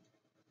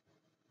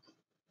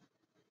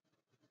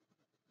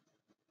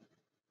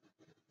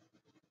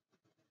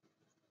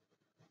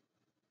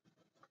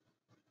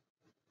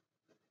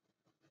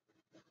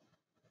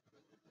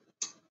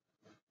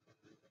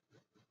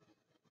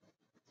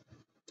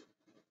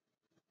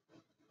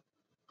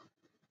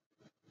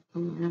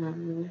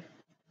 And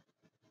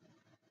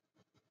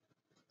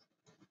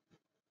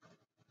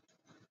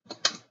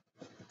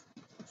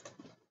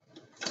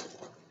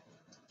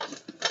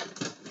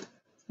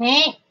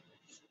okay,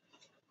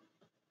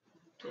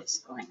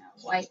 just going to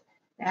wipe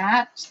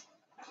that.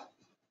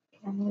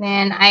 And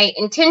then I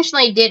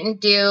intentionally didn't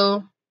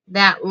do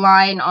that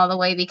line all the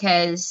way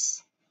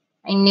because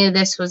I knew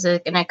this was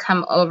going to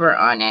come over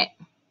on it.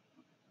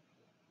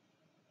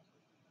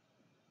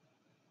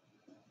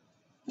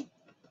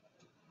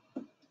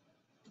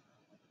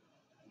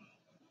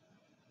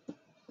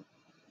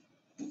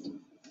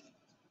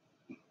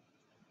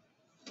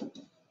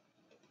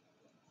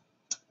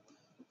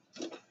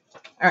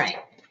 All right,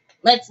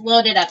 let's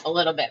load it up a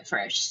little bit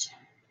first.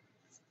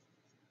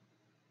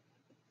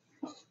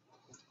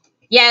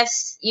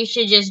 Yes, you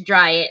should just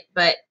dry it,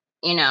 but,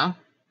 you know,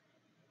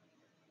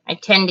 I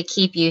tend to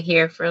keep you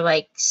here for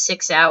like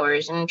 6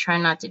 hours and try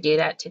not to do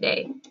that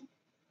today.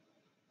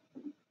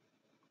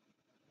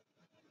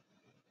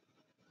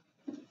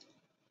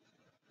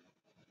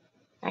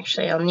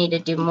 Actually, I'll need to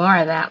do more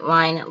of that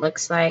line, it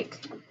looks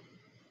like.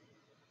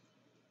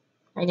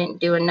 I didn't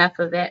do enough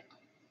of it.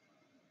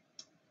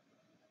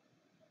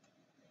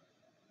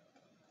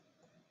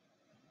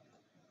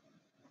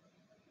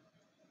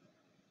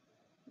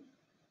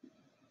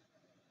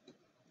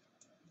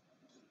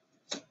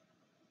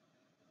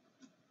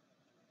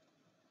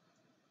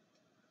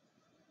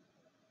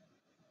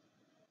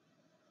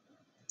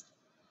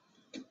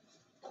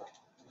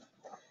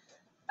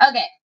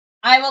 Okay,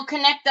 I will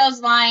connect those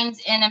lines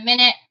in a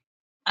minute.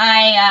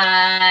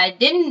 I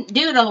didn't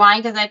do the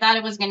line because I thought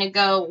it was going to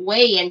go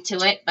way into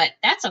it, but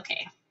that's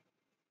okay.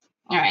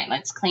 All right,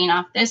 let's clean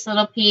off this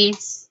little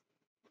piece.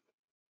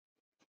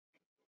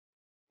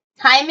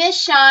 Hi,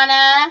 Miss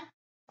Shauna.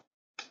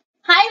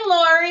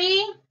 Hi,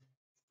 Lori.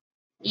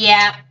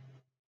 Yeah,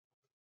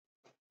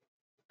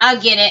 I'll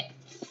get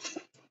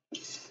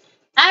it.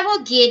 I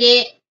will get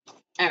it.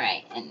 All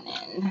right, and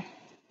then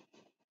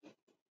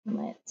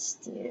let's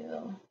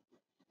do...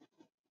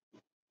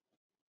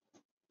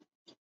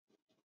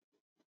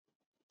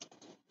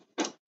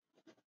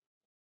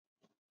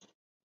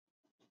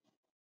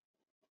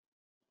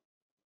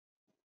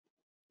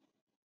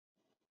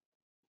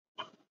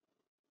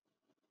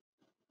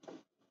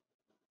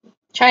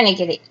 Trying to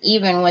get it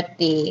even with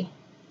the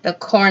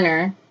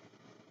corner.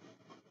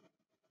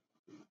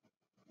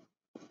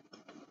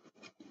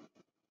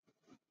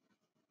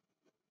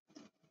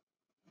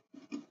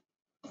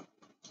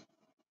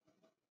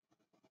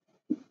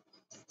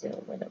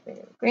 Still a little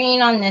bit of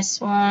green on this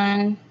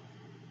one.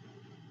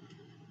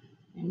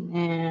 And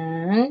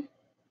then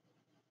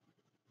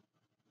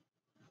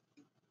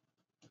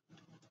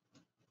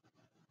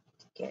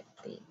get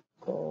the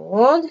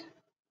gold.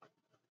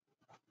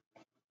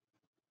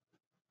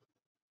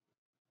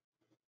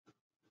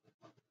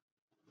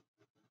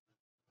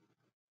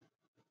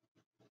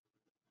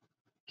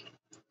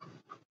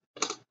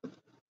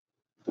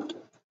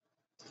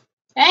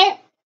 Okay.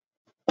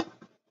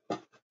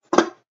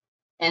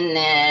 And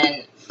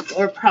then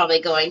we're probably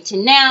going to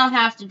now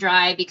have to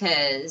dry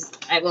because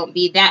I won't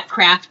be that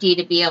crafty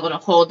to be able to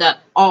hold up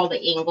all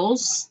the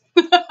angles.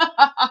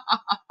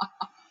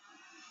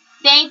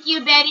 Thank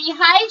you, Betty.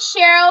 Hi,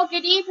 Cheryl.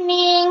 Good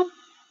evening.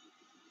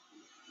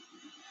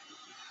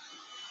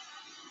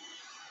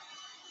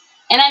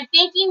 And I'm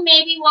thinking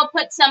maybe we'll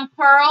put some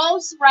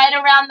pearls right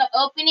around the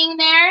opening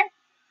there.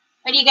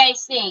 What do you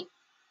guys think?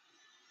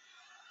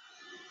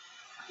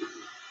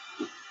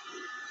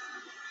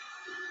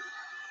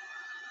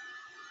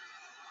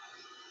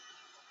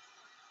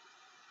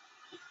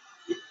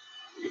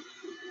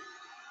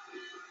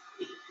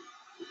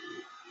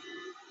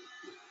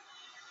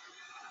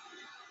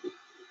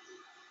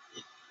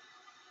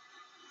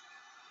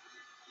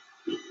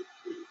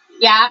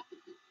 Yeah.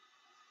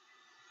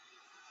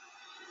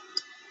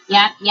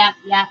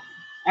 Yep.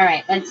 All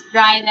right, let's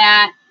dry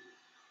that.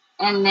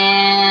 And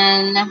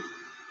then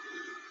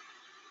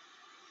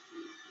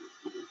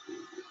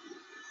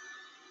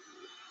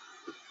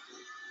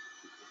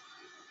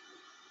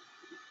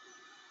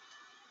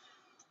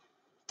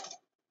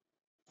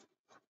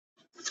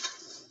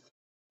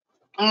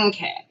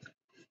okay.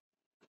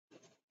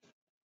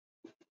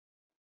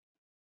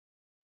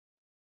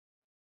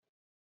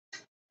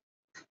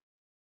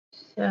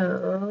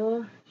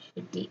 So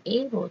should be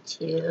able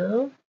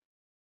to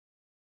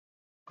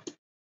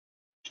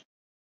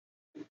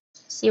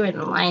see where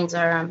the lines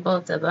are on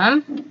both of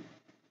them.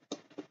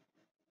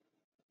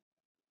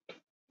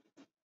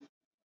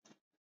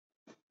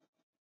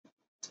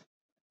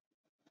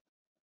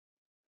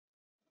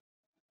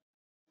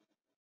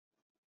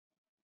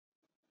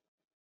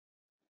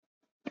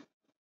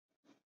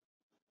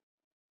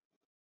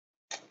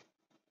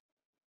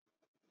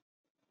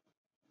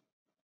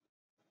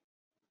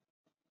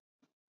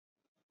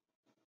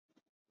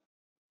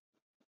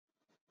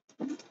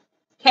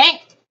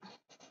 Okay.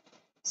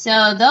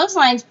 So those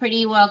lines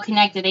pretty well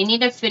connected. I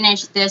need to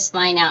finish this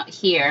line out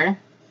here.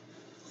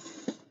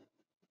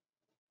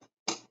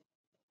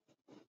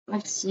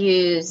 Let's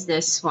use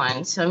this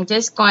one. So I'm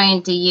just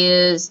going to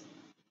use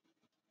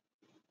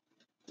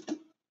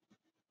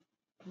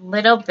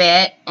little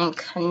bit and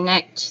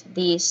connect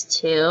these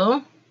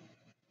two.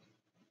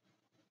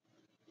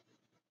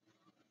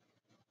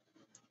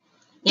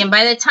 And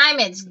by the time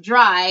it's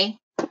dry,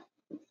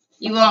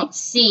 you won't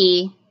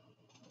see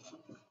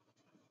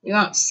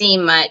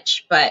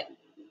much, but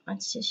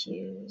let's just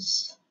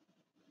use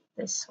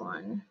this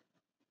one.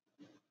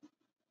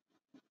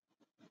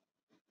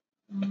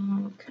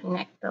 And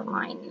connect the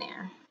line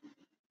there.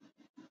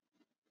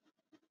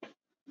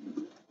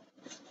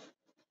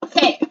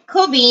 Okay,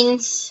 cool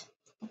beans.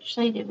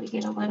 Actually, did we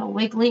get a little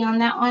wiggly on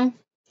that one?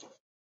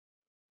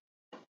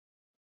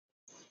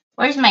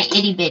 Where's my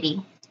itty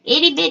bitty?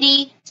 Itty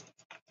bitty.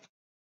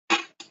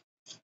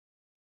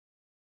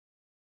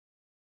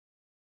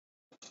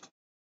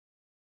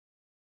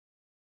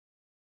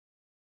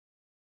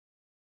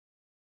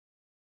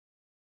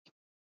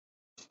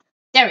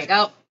 There we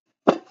go.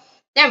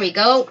 There we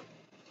go.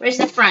 Where's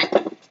the front?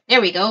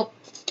 There we go. All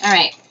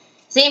right.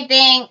 Same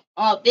thing.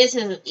 Well, this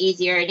is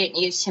easier. I didn't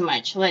use too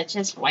much. Let's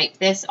just wipe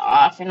this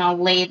off, and I'll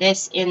lay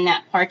this in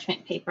that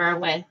parchment paper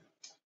with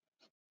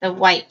the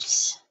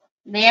wipes.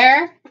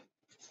 There.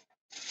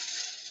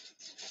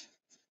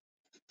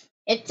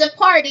 It's a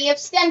party of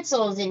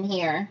stencils in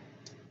here.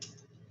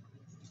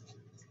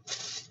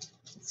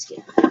 Let's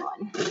get that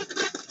one.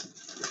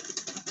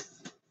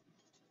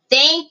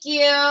 Thank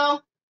you.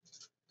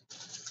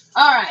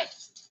 All right.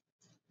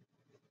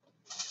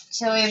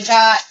 So we've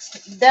got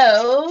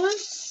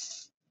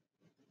those.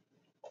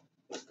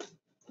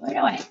 Where do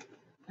I?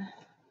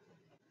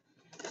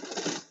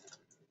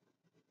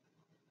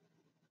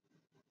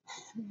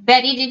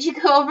 Betty, did you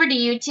go over to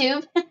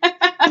YouTube?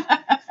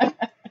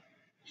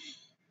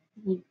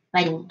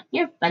 Bunny,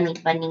 you're funny,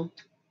 bunny.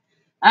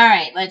 All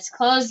right, let's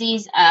close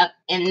these up,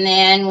 and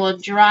then we'll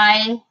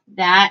dry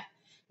that.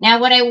 Now,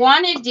 what I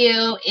want to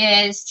do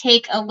is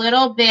take a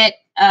little bit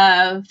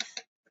of,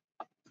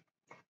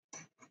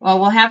 well,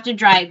 we'll have to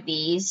dry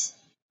these,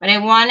 but I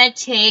want to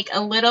take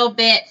a little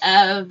bit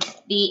of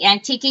the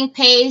antiquing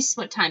paste.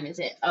 What time is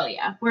it? Oh,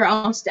 yeah, we're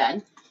almost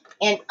done.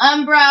 And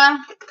Umbra,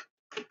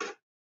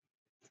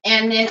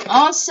 and then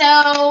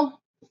also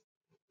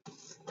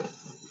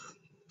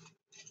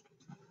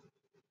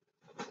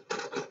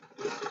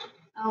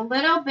a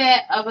little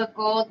bit of a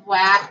gold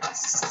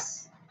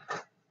wax.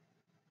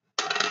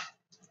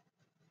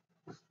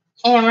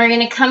 And we're going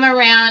to come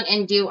around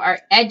and do our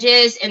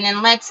edges. And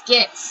then let's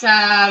get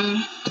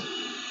some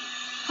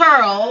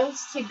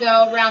pearls to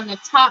go around the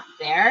top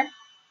there.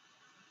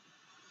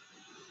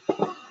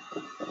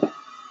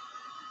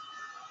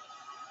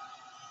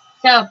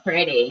 So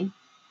pretty.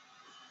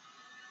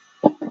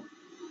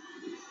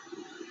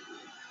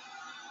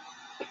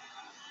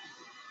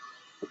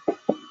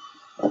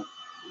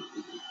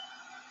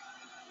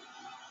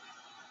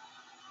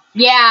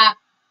 Yeah,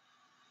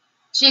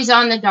 she's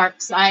on the dark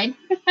side.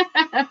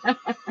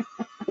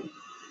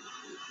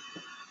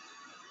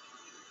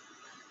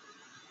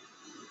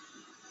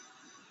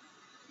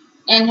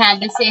 And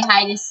had to say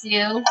hi to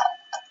Sue.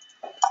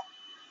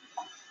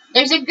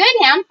 There's a good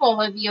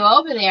handful of you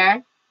over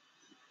there.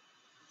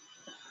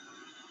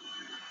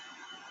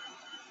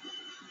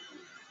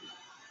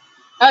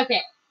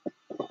 Okay.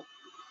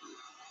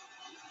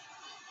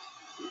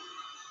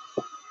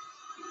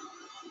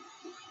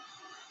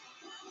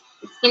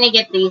 It's going to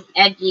get these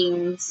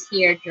edgings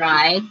here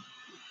dried.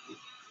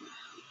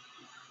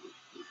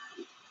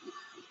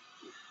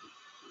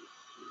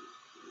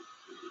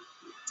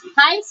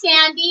 Hi,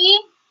 Sandy.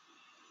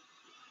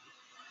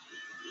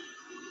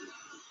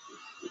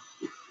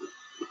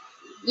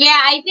 Yeah,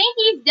 I think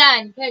he's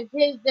done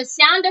because the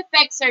sound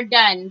effects are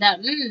done. The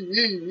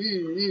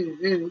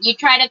You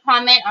try to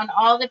comment on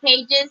all the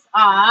pages?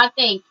 Aw,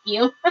 thank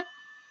you.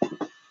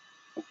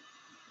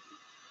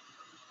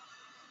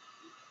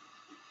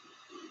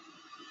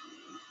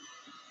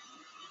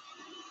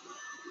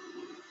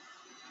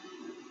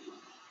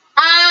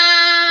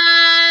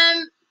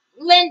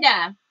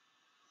 Linda,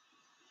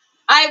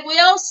 I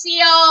will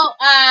seal,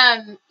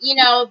 you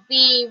know,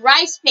 the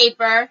rice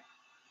paper.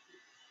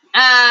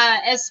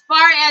 As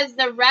far as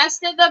the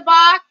rest of the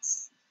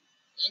box,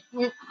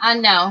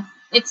 no,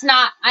 it's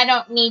not. I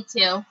don't need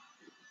to.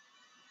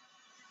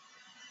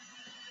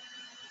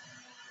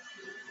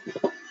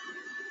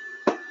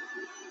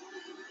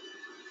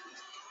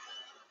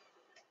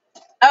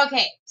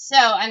 Okay, so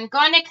I'm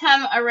going to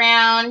come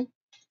around.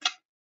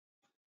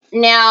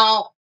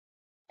 Now,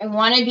 I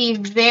want to be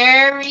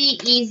very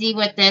easy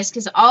with this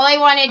because all I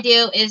want to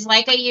do is,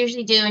 like I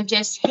usually do, and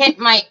just hit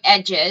my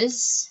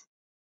edges.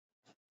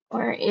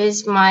 Where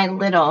is my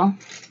little?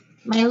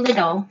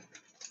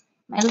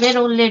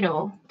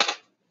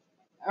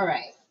 All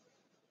right.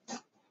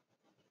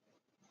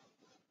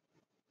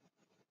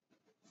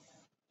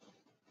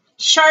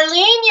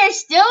 Charlene, you're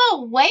still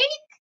awake?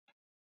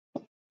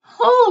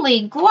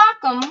 Holy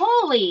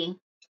guacamole.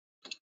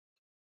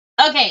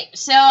 Okay,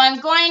 so I'm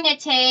going to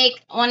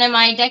take one of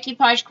my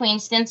Decoupage Queen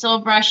stencil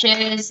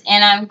brushes,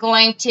 and I'm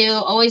going to,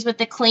 always with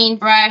the clean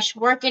brush,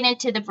 work it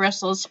into the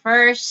bristles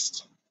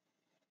first.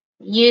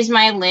 Use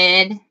my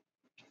lid.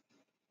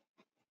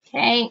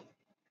 Okay.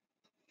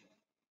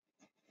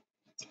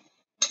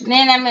 And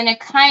then I'm going to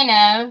kind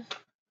of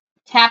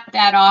tap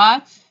that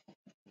off,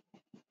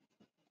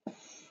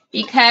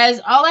 because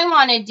all I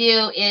want to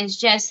do is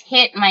just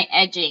hit my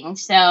edging.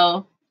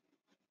 So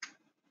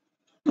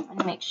let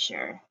me make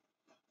sure.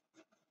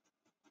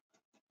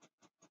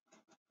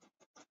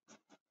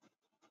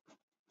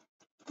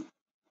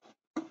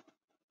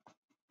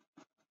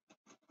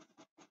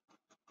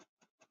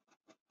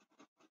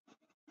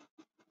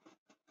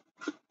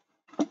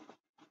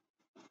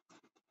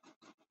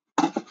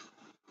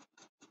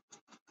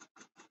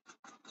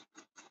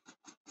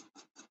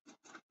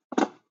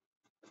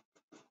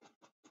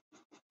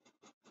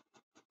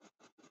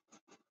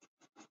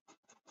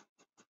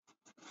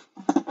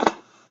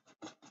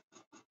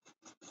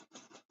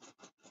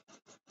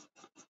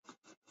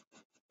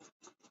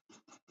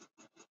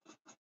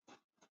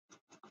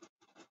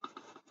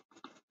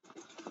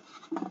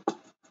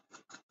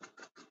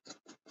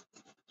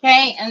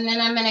 Okay, and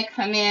then I'm going to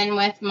come in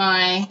with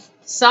my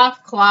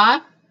soft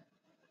cloth.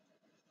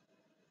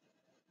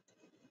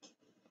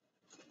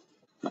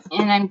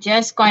 And I'm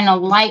just going to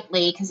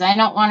lightly, because I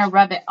don't want to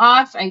rub it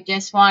off. I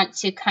just want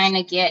to kind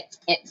of get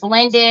it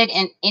blended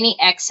and any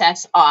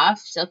excess off.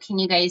 So can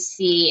you guys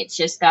see it's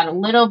just got a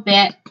little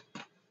bit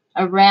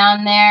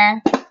around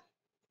there.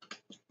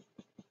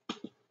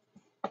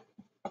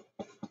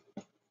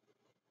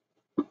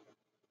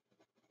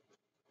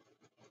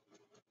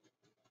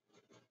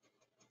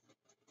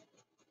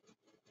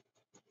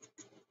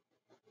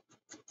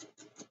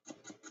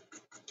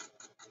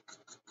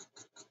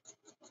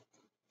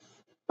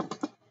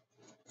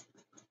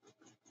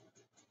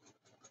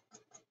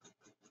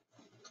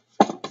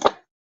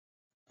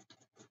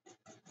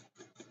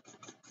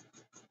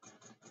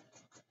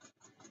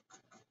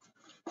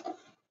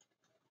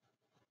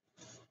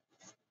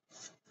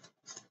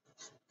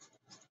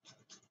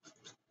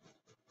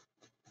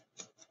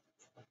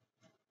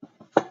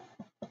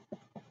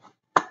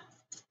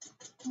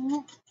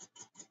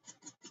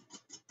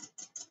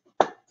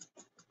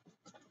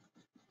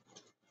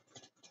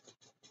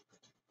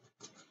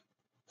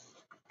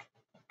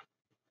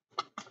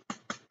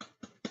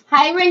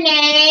 Hi,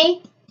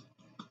 Renee.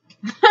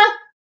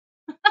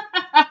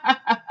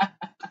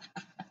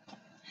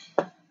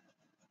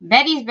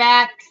 Betty's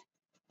back.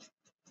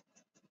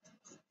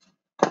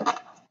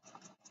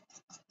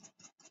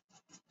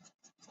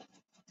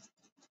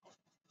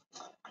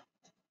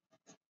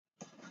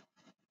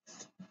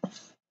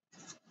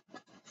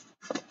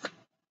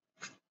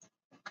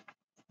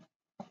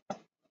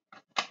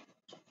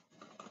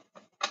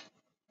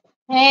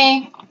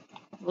 Okay,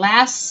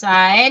 last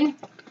side.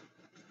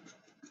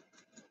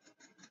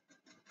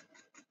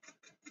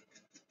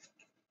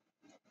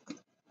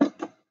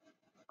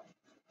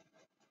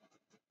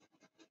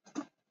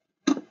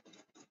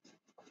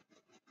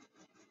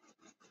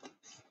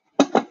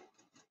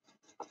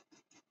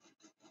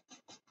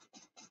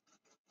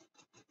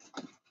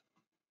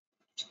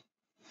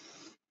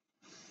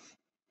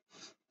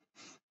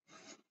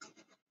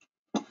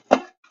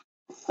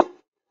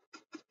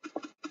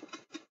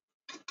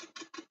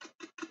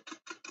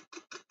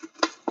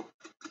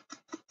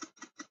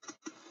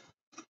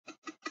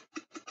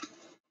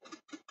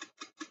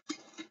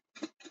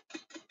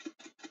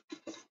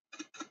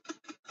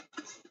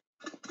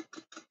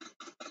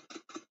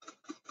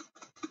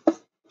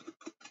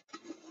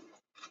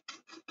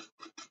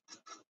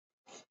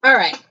 All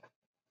right,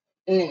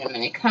 and then I'm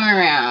going to come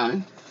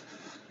around.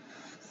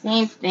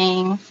 Same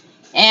thing.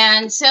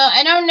 And so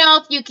I don't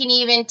know if you can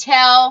even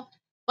tell,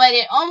 but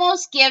it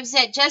almost gives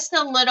it just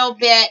a little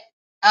bit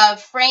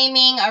of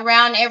framing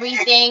around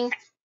everything.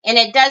 And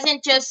it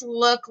doesn't just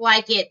look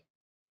like it,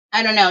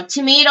 I don't know.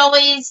 To me, it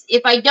always,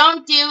 if I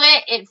don't do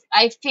it,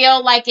 I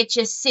feel like it's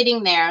just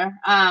sitting there.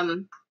 I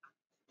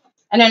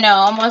don't know,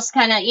 almost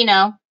kind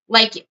of,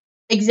 like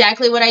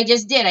exactly what I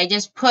just did. I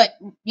just put,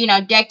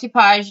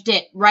 decoupaged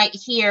it right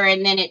here,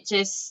 and then it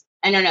just,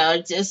 I don't know,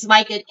 it's just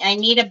like I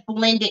need to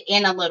blend it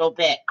in a little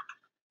bit.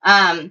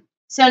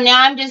 So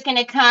now I'm just going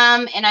to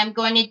come and I'm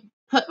going to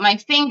put my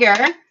finger,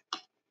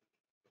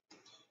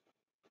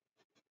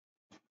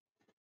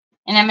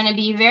 and I'm going to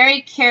be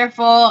very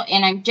careful,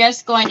 and I'm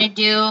just going to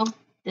do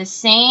the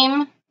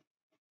same.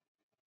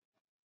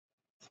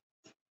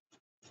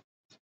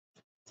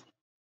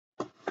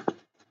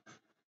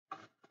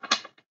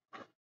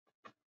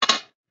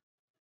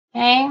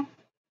 Okay.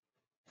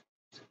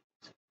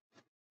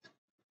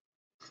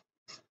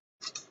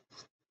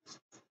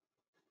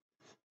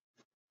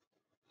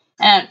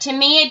 To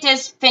me, it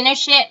just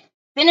finishes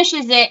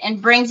it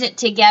and brings it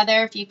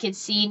together. If you could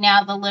see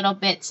now the little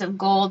bits of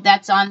gold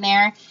that's on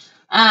there.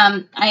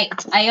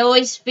 I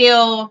always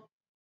feel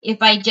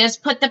if I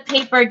just put the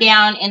paper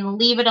down and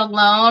leave it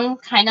alone,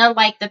 kind of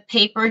like the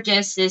paper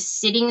just is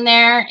sitting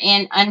there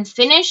and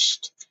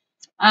unfinished.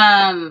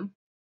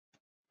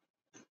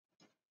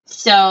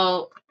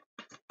 So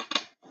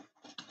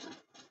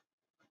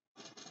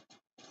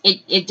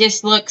it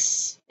just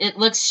looks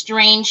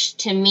strange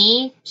to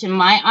me, to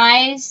my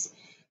eyes,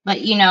 but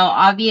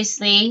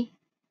obviously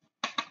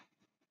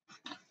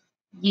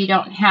you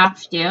don't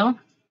have to.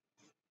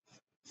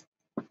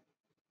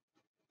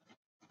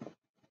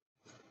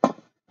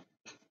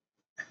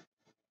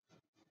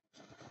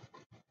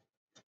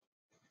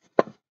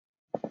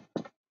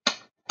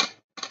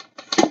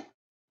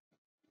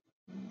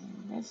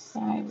 this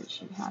side we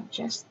should have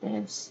just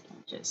this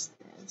and just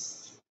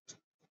this.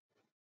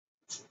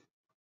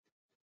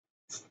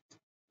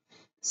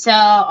 So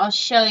I'll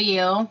show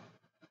you.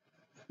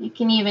 You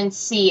can even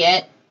see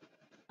it.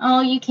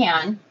 Oh, you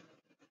can.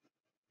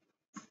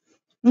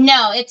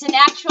 No, it's an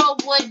actual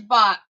wood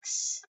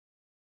box.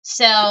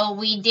 So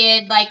we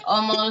did like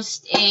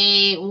almost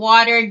a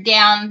watered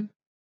down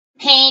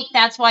paint.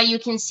 That's why you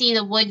can see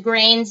the wood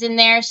grains in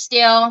there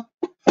still.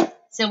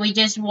 So we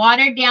just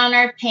watered down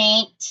our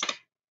paint.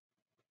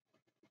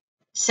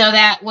 So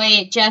that way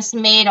it just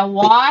made a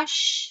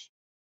wash.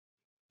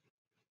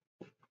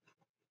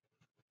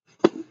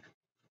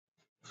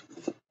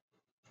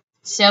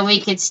 So we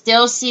could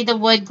still see the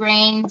wood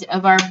grains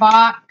of our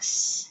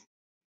box.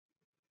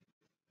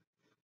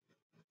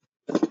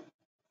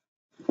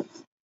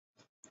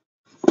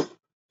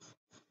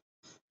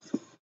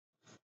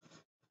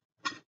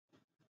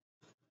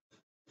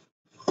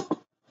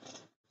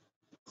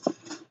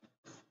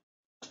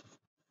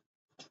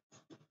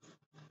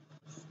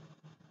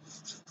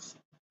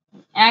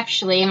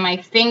 Actually, my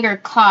finger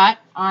caught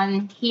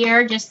on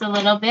here just a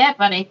little bit,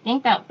 but I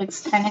think that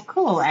looks kind of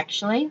cool,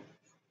 actually.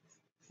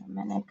 I'm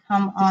going to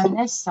come on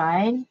this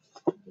side,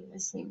 do the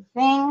same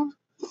thing.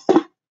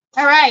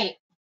 All right.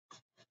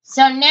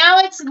 So now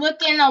it's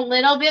looking a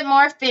little bit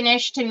more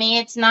finished to me.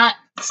 It's not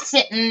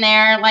sitting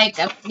there like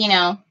a, you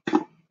know,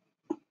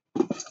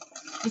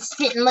 it's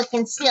sitting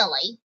looking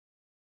silly.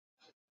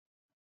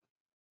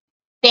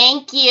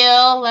 Thank you.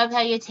 Love how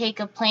you take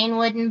a plain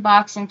wooden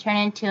box and turn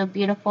it into a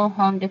beautiful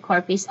home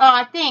decor piece.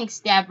 Oh, thanks,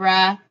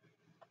 Deborah.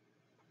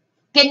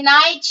 Good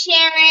night,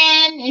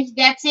 Sharon. If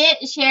that's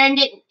it, Sharon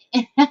didn't.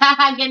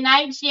 Good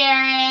night,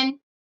 Sharon.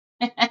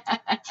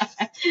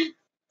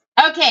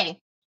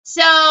 Okay,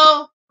 so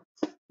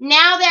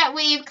now that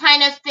we've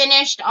kind of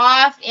finished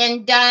off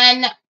and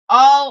done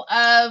all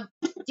of,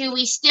 do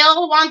we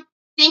still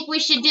think we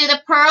should do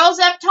the pearls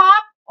up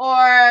top,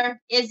 or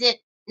is it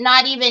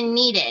not even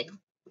needed?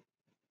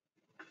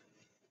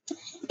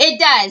 It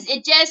does.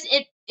 It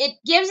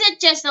gives it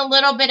just a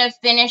little bit of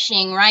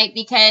finishing, right?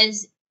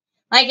 Because,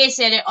 like I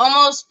said, it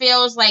almost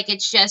feels like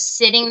it's just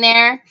sitting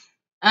there,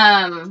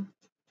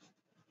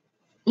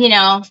 you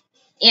know,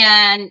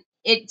 and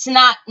it's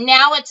not,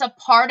 now it's a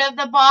part of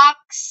the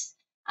box.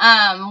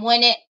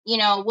 When it, you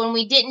know, when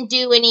we didn't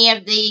do any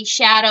of the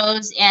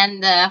shadows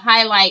and the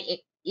highlight,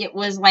 it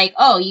was like,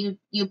 oh,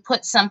 you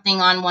put something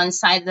on one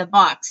side of the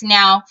box.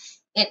 Now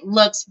it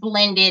looks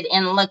blended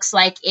and looks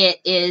like it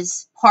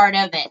is part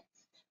of it.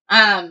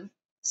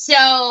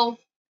 So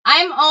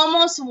I'm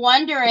almost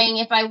wondering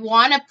if I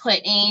want to put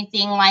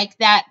anything like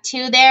that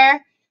too there.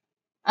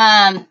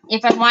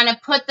 If I want to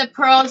put the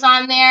pearls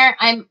on there,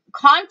 I'm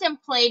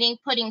contemplating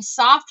putting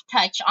soft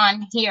touch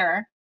on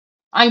here,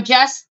 on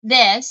just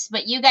this,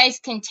 but you guys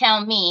can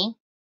tell me.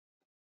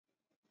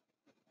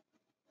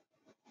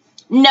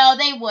 No,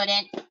 they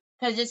wouldn't,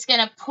 because it's going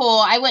to pull.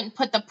 I wouldn't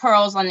put the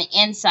pearls on the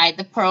inside.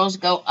 The pearls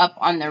go up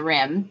on the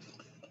rim.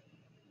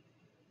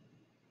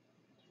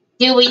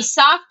 Do we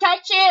soft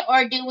touch it,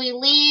 or do we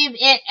leave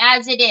it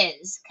as it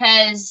is?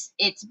 Because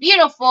it's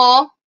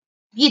beautiful.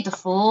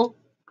 Beautiful.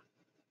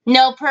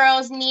 No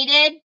pearls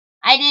needed.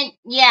 I didn't,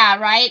 yeah,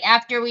 right?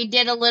 After we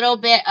did a little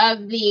bit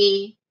of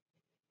the,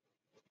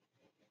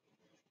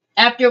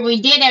 after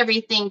we did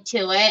everything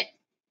to it,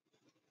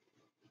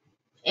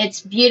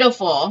 it's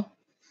beautiful.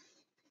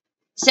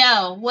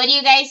 So, what do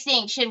you guys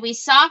think? Should we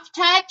soft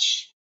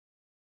touch?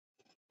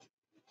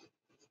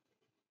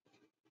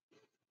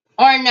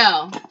 Or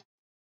no?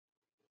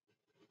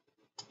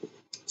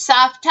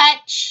 Soft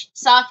touch?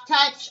 Soft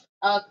touch?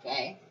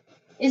 Okay.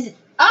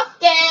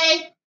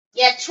 Okay.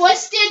 You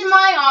twisted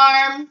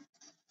my arm.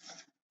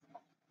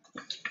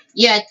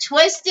 You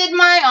twisted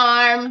my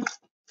arm.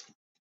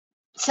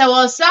 So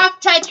we'll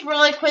soft touch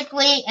really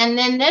quickly, and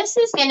then this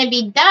is going to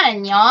be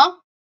done, y'all.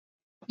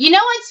 You know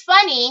what's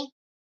funny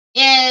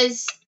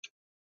is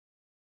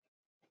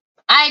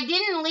I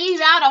didn't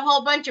leave out a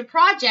whole bunch of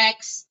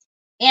projects,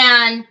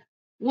 and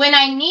when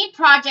I need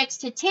projects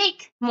to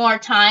take more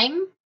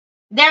time,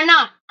 they're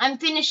not. I'm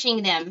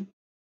finishing them.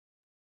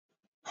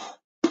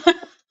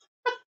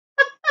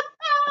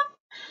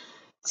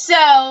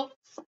 So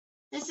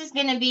this is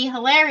going to be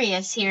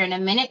hilarious here in a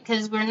minute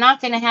because we're not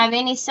going to have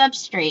any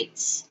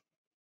substrates.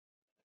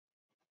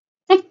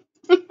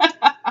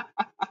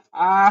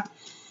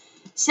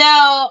 So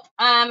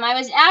I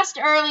was asked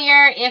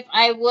earlier if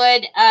I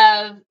would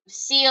have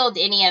sealed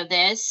any of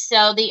this.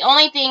 So the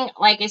only thing,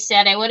 like I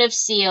said, I would have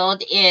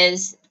sealed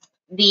is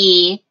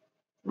the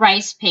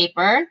rice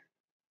paper.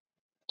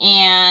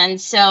 And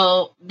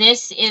so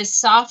this is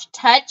soft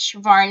touch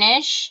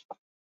varnish.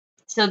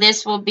 So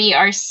this will be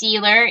our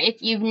sealer.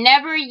 If you've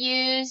never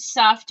used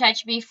soft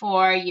touch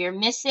before, you're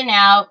missing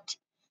out.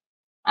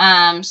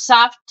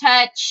 Soft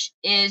touch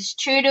is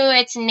true to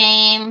its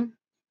name.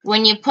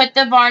 When you put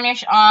the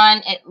varnish on,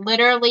 it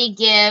literally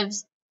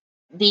gives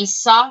the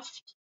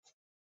soft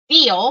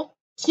feel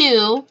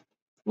to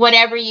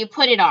whatever you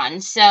put it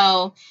on.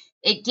 So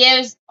it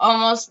gives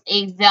almost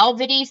a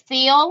velvety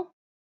feel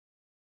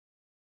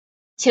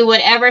to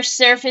whatever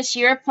surface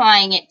you're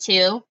applying it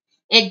to.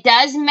 It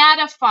does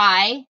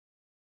mattify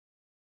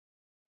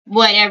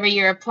whatever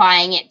you're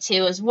applying it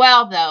to as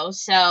well, though.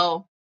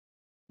 So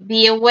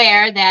be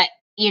aware that,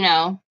 you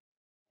know,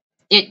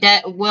 it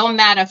will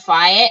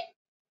mattify it.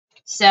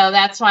 So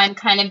that's why I'm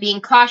kind of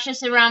being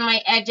cautious around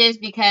my edges,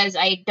 because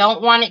I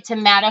don't want it to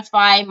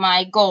mattify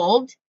my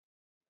gold.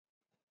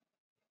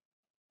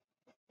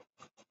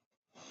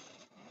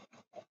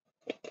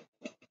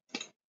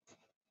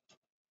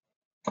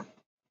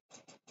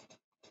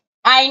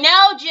 I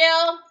know,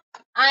 Jill.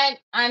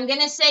 I'm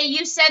gonna say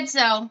you said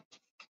so.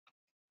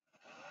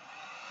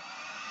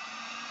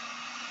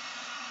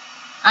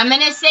 I'm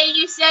gonna say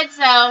you said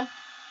so.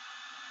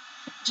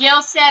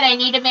 Jill said I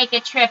need to make a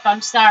trip.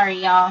 I'm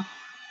sorry, y'all.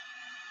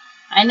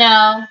 I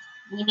know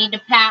we need to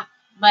pack,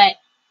 but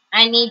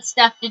I need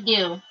stuff to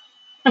do.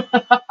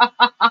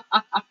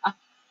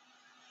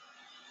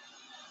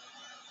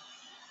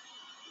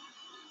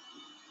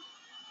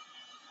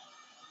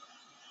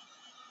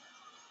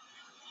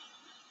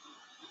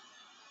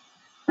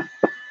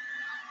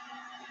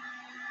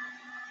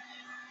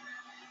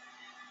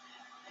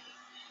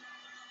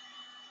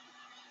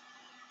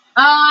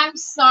 Oh, I'm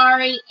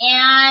sorry,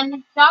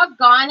 Anne.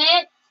 Doggone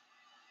it.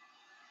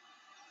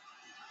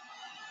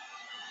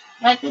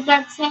 What did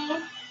that say?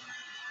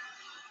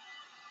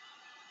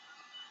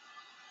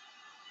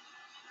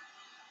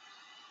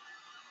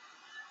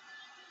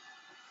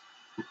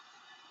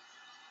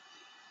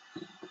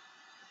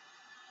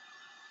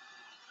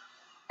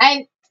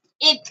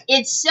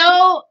 It's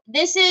so,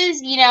 this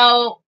is, you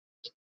know,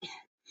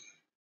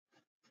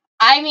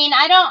 I mean,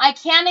 I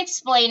can't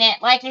explain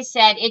it. Like I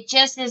said, it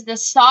just is the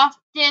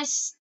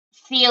softest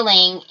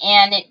feeling,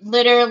 and it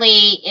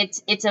literally,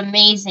 it's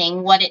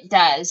amazing what it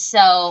does.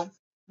 So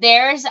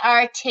there's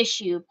our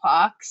tissue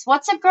box.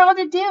 What's a girl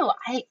to do?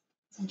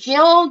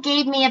 Jill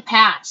gave me a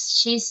pass.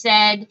 She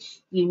said,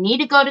 you need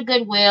to go to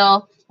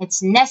Goodwill.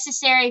 It's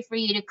necessary for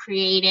you to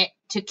create it,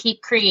 to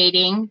keep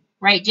creating.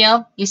 Right,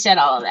 Jill? You said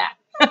all of that.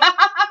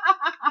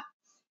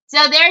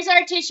 So there's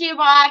our tissue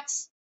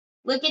box.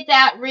 Look at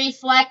that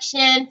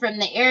reflection from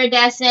the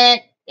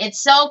iridescent.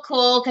 It's so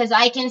cool because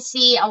I can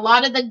see a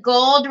lot of the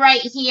gold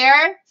right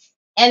here.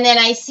 And then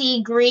I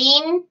see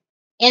green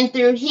in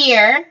through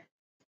here.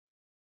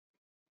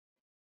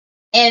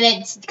 And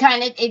it's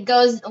kind of, it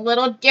goes a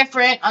little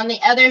different on the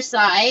other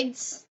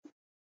sides.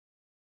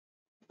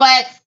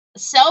 But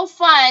so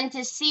fun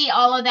to see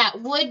all of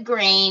that wood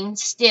grain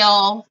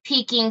still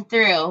peeking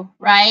through,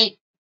 right?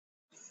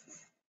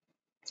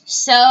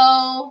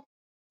 So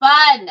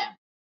fun.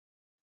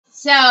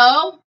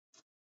 So,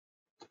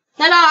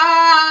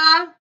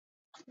 ta-da!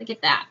 Look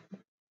at that.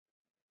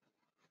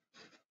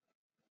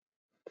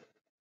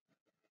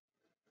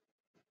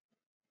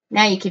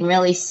 Now you can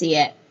really see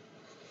it.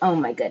 Oh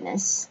my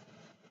goodness.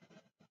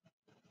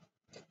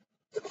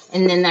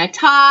 And then our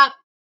top.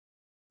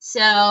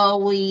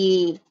 So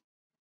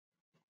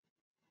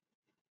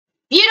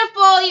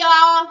beautiful,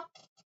 y'all.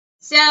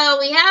 So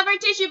we have our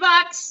tissue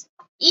box.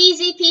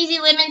 Easy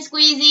peasy lemon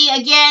squeezy.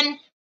 Again,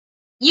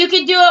 you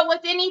could do it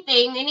with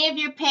anything, any of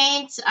your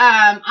paints.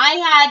 I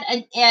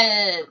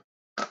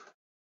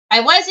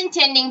was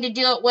intending to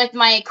do it with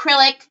my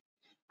acrylic,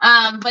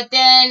 but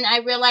then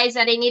I realized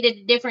that I needed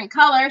a different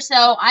color, so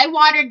I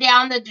watered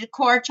down the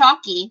Decor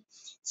Chalky.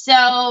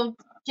 So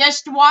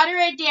just water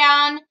it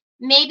down,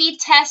 maybe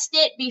test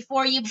it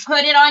before you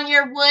put it on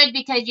your wood,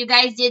 because you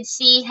guys did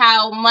see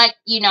how much,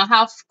 you know,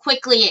 how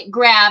quickly it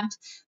grabbed.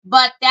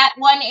 But that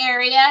one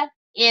area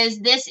is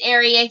this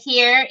area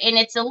here, and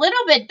it's a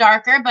little bit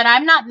darker, but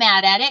I'm not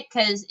mad at it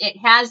because it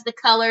has the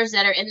colors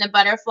that are in the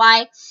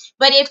butterfly.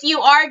 But if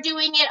you are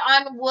doing it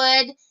on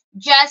wood,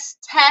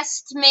 just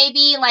test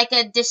maybe like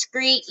a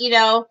discrete, you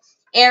know,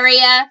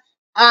 area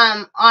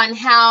on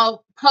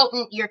how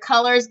potent your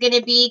color is going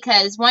to be,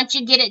 because once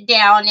you get it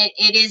down,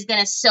 it is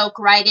going to soak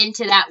right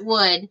into that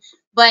wood.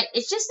 But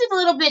it's just a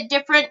little bit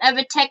different of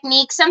a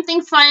technique,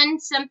 something fun,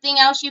 something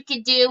else you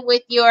could do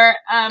with your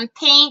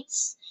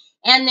paints.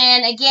 And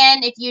then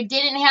again, if you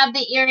didn't have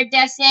the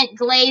iridescent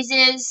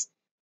glazes,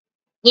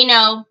 you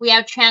know, we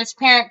have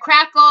transparent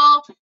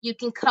crackle. You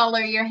can color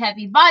your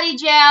heavy body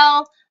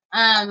gel.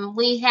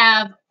 We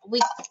have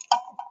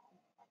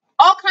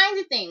all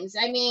kinds of things.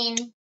 I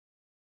mean,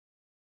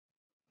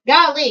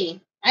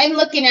 golly, I'm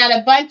looking at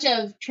a bunch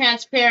of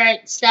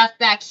transparent stuff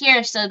back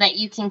here so that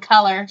you can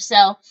color.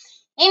 So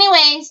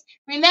anyways,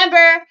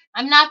 remember,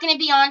 I'm not going to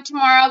be on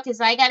tomorrow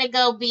because I got to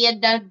go be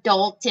an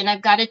adult and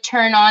I've got to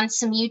turn on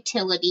some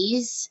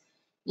utilities.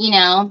 You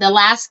know, the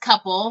last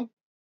couple.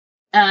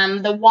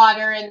 The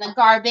water and the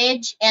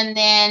garbage, and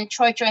then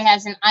Troy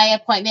has an eye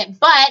appointment.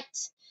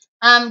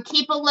 But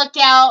keep a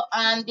lookout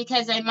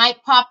because I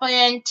might pop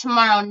in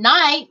tomorrow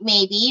night,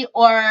 maybe,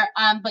 or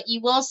but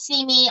you will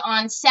see me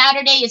on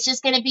Saturday. It's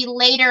just going to be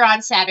later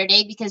on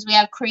Saturday because we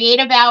have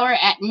creative hour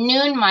at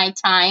noon my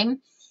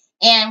time,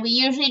 and we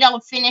usually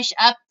don't finish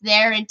up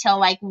there until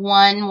like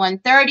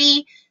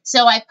 1:30.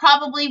 So I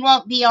probably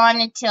won't be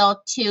on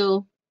until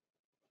 2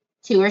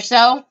 or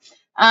so.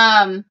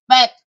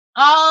 But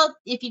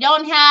if you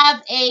don't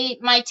have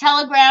my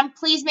Telegram,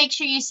 please make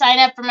sure you sign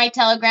up for my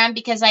Telegram,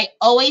 because I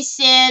always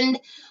send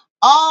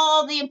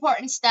all the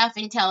important stuff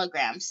in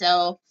Telegram.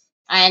 So,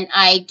 and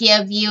I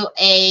give you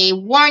a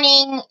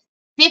warning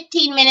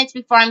 15 minutes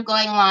before I'm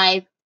going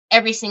live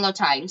every single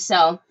time.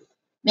 So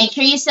make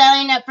sure you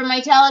sign up for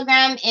my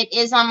Telegram. It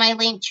is on my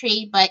link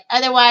tree. But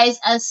otherwise,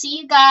 I'll see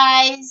you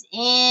guys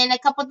in a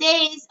couple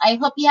days. I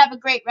hope you have a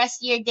great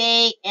rest of your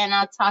day, and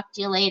I'll talk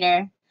to you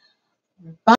later. Bye.